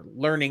Althor,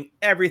 learning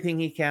everything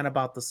he can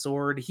about the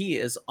sword. He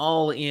is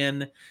all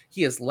in.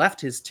 He has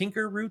left his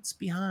tinker roots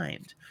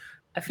behind.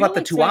 I feel But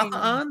the like saying,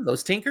 Tuathaan,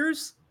 those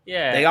tinkers,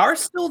 yeah, they are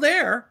still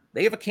there.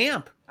 They have a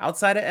camp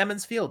outside of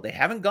Emmons Field. They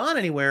haven't gone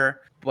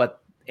anywhere,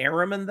 but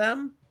Aram and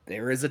them,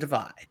 there is a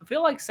divide. I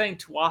feel like saying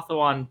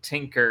Tuathawan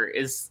Tinker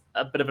is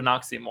a bit of an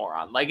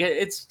oxymoron. Like,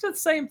 it's the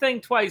same thing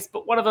twice,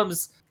 but one of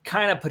them's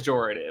kind of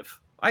pejorative.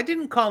 I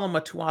didn't call him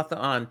a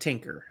Tuathaan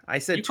tinker. I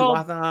said You called-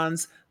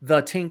 Tuathans,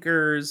 the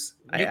tinkers.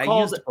 You I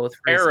called used both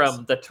phrases.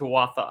 Aram the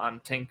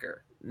Tuathawan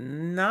Tinker.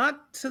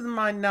 Not to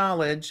my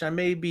knowledge. I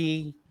may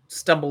be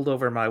stumbled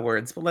over my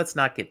words, but let's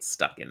not get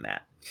stuck in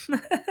that.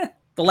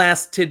 The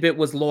last tidbit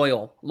was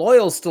Loyal.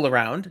 Loyal's still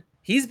around.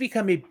 He's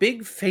become a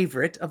big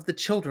favorite of the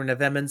children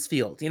of Emmons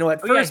Field. You know, at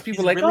Oh, yeah, first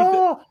people he's were like, really good.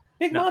 oh,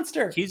 big No,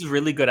 monster. He's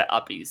really good at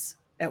uppies.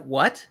 At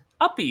what?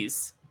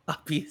 Uppies.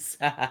 Uppies.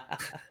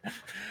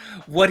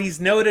 What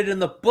he's noted in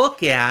the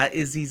book at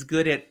is he's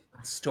good at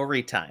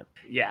story time.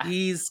 Yeah.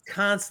 He's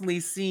constantly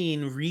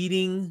seen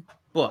reading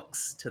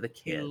books to the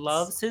kids. He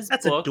loves his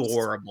That's books.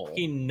 adorable.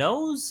 He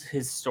knows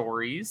his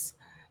stories,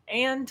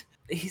 and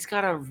he's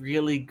got a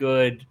really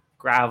good,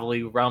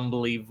 gravelly,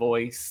 rumbly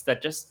voice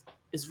that just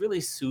is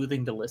really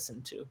soothing to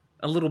listen to.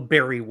 A little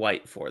Barry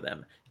White for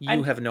them. You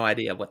And have no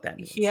idea what that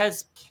means. He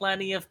has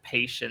plenty of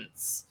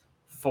patience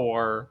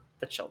for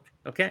the children.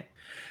 Okay.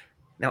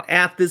 Now,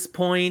 at this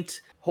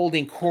point,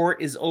 holding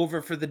court is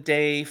over for the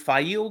day.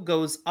 Fail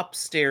goes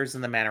upstairs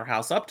in the manor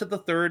house, up to the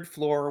third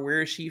floor,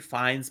 where she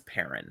finds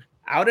Perrin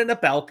out in a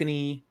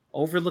balcony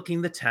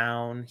overlooking the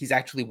town. He's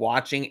actually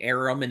watching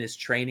Aram in his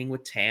training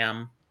with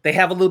Tam. They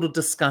have a little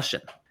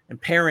discussion,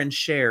 and Perrin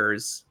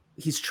shares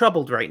he's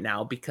troubled right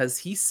now because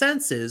he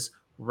senses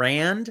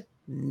Rand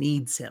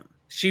needs him.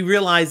 She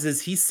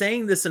realizes he's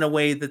saying this in a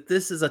way that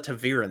this is a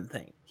Taviran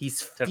thing.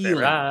 He's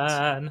feeling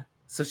it.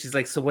 So she's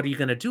like, so what are you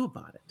going to do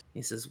about it?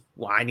 He says,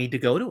 well, I need to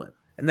go to him.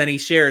 And then he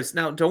shares,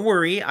 now, don't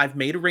worry, I've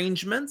made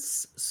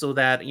arrangements so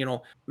that,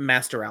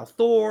 Master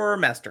Althor,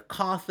 Master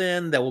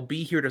Cawthon, that will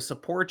be here to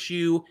support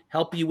you,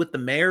 help you with the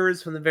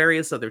mayors from the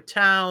various other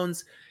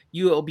towns.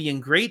 You will be in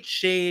great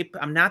shape.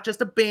 I'm not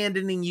just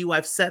abandoning you.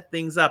 I've set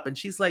things up. And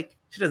she's like,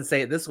 she doesn't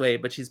say it this way,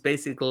 but she's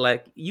basically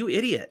like, you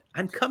idiot.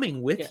 I'm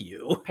coming with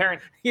you.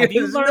 Parent,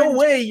 There's no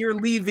way you're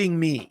leaving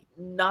me.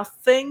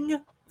 Nothing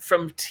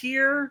from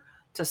Tyr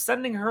to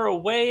sending her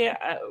away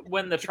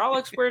when the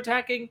Trollocs were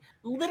attacking.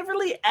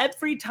 Literally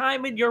every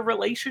time in your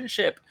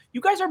relationship,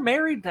 you guys are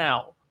married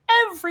now.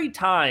 Every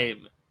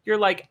time you're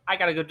like, I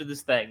gotta go do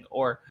this thing,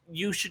 or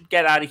you should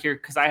get out of here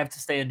because I have to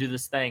stay and do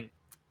this thing.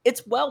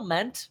 It's well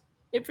meant.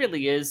 It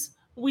really is.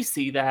 We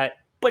see that.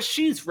 But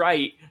she's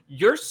right.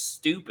 You're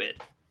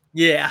stupid.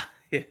 Yeah.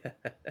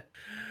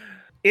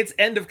 It's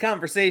end of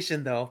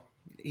conversation, though.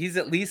 He's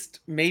at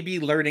least maybe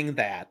learning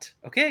that.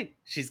 Okay,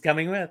 she's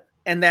coming with.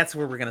 And that's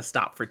where we're going to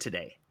stop for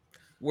today.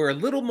 We're a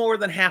little more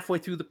than halfway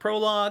through the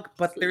prologue,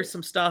 but there's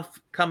some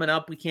stuff coming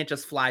up we can't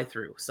just fly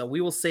through. So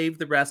we will save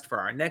the rest for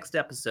our next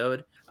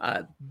episode.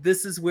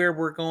 This is where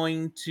we're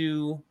going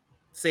to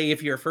say,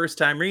 if you're a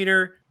first-time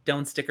reader,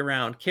 don't stick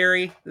around.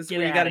 Carrie, this is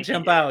where you got to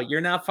jump out.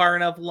 You're not far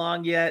enough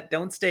along yet.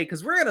 Don't stay,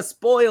 because we're going to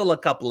spoil a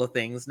couple of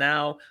things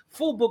now.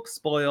 Full book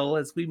spoil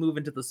as we move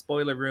into the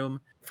spoiler room.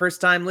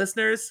 First-time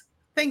listeners,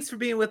 thanks for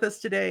being with us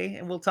today,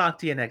 and we'll talk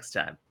to you next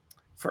time.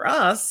 For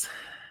us,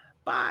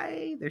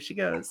 bye. There she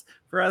goes.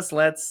 For us,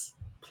 let's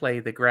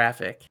play the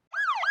graphic.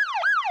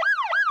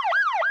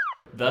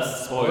 The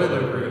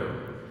spoiler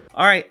room.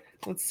 All right,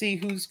 let's see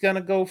who's going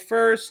to go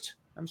first.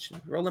 I'm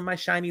rolling my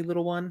shiny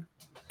little one.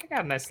 I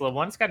got a nice little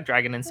one. It's got a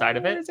dragon inside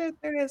of it.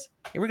 There it is.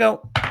 Here we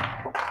go.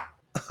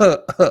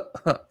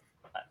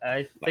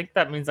 I think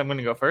that means I'm going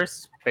to go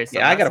first. Based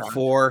on I that got a sound.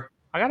 4.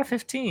 I got a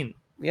 15.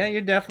 Yeah,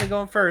 you're definitely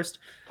going first.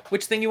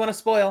 Which thing you want to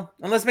spoil?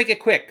 And let's make it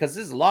quick, because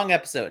this is a long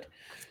episode.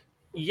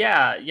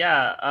 Yeah.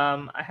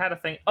 I had a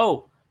thing.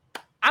 Oh,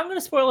 I'm going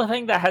to spoil a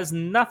thing that has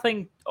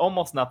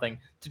almost nothing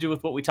to do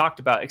with what we talked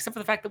about, except for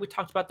the fact that we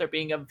talked about there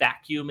being a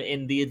vacuum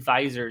in the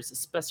advisors,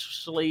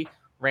 especially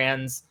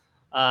Rand's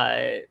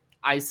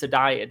Aes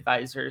Sedai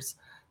advisors.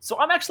 So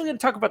I'm actually going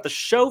to talk about the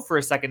show for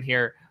a second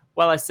here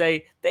while I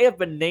say they have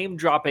been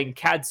name-dropping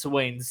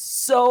Cadsuane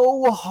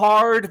so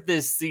hard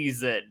this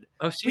season.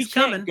 Oh, We she's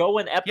coming. can't go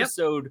an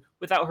episode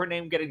without her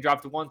name getting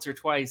dropped once or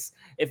twice.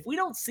 If we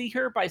don't see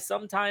her by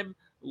sometime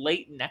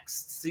late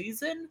next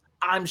season,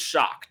 I'm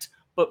shocked.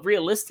 But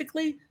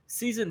realistically,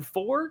 season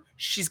 4,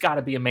 she's got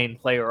to be a main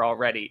player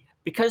already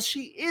because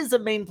she is a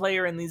main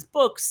player in these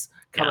books,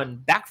 Yeah. coming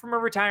back from her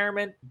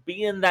retirement,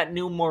 being that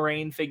new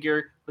Moraine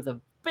figure with a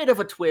bit of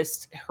a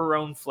twist, her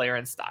own flair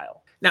and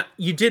style. Now,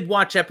 you did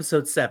watch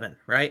episode 7,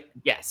 right?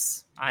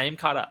 Yes, I am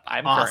caught up.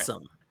 I'm current.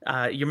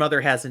 Awesome. Your mother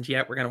hasn't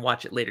yet. We're going to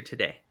watch it later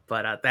today.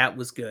 But that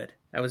was good.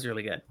 That was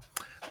really good.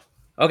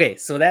 Okay,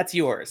 so that's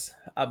yours.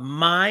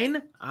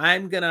 Mine,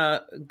 I'm going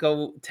to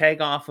go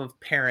tag off of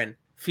Perrin,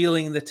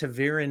 feeling the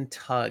Taviran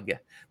tug.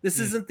 This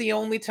Mm. isn't the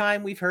only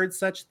time we've heard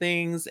such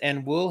things,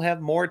 and we'll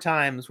have more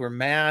times where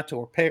Matt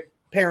or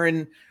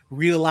Perrin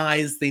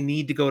realize they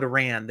need to go to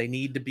Rand. They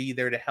need to be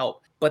there to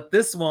help. But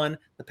this one,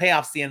 the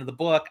payoff's the end of the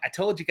book. I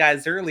told you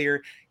guys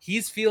earlier,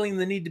 he's feeling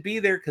the need to be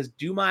there because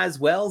Dumais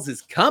Wells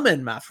is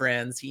coming, my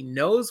friends. He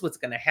knows what's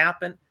going to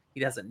happen. He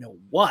doesn't know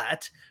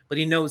what, but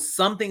he knows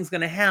something's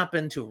going to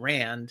happen to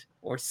Rand,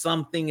 or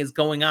something is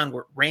going on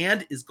where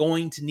Rand is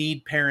going to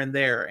need Perrin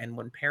there. And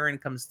when Perrin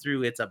comes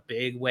through, it's a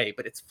big way,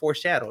 but it's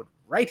foreshadowed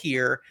right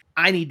here.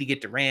 I need to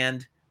get to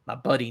Rand. My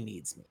buddy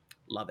needs me.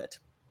 Love it.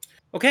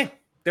 Okay,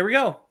 there we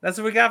go. That's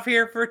what we got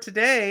here for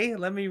today.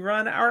 Let me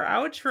run our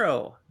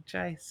outro, which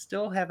I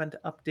still haven't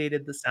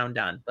updated the sound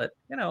on, but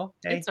hey,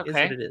 It's is what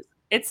okay. it is.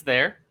 It's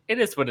there. It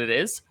is what it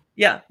is.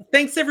 Yeah,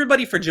 thanks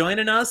everybody for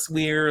joining us.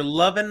 We're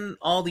loving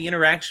all the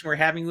interaction we're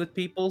having with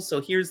people.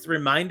 So here's the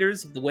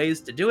reminders of the ways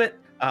to do it.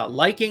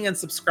 Liking and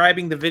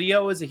subscribing the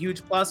video is a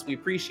huge plus. We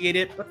appreciate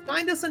it. But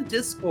find us on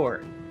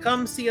Discord.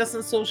 Come see us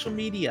on social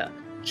media.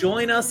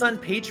 Join us on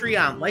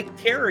Patreon, like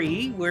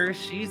Carrie, where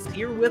she's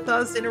here with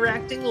us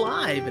interacting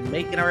live and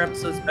making our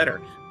episodes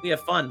better. We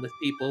have fun with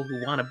people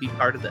who want to be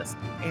part of this.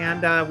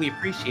 And we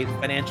appreciate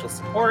financial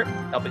support,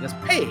 helping us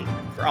pay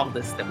for all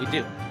this that we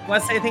do.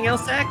 Want to say anything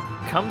else, Zach?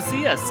 Come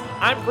see us.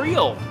 I'm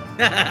real.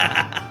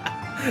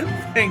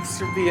 Thanks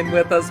for being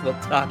with us. We'll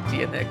talk to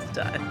you next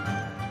time.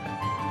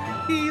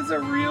 He's a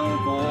real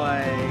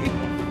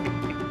boy.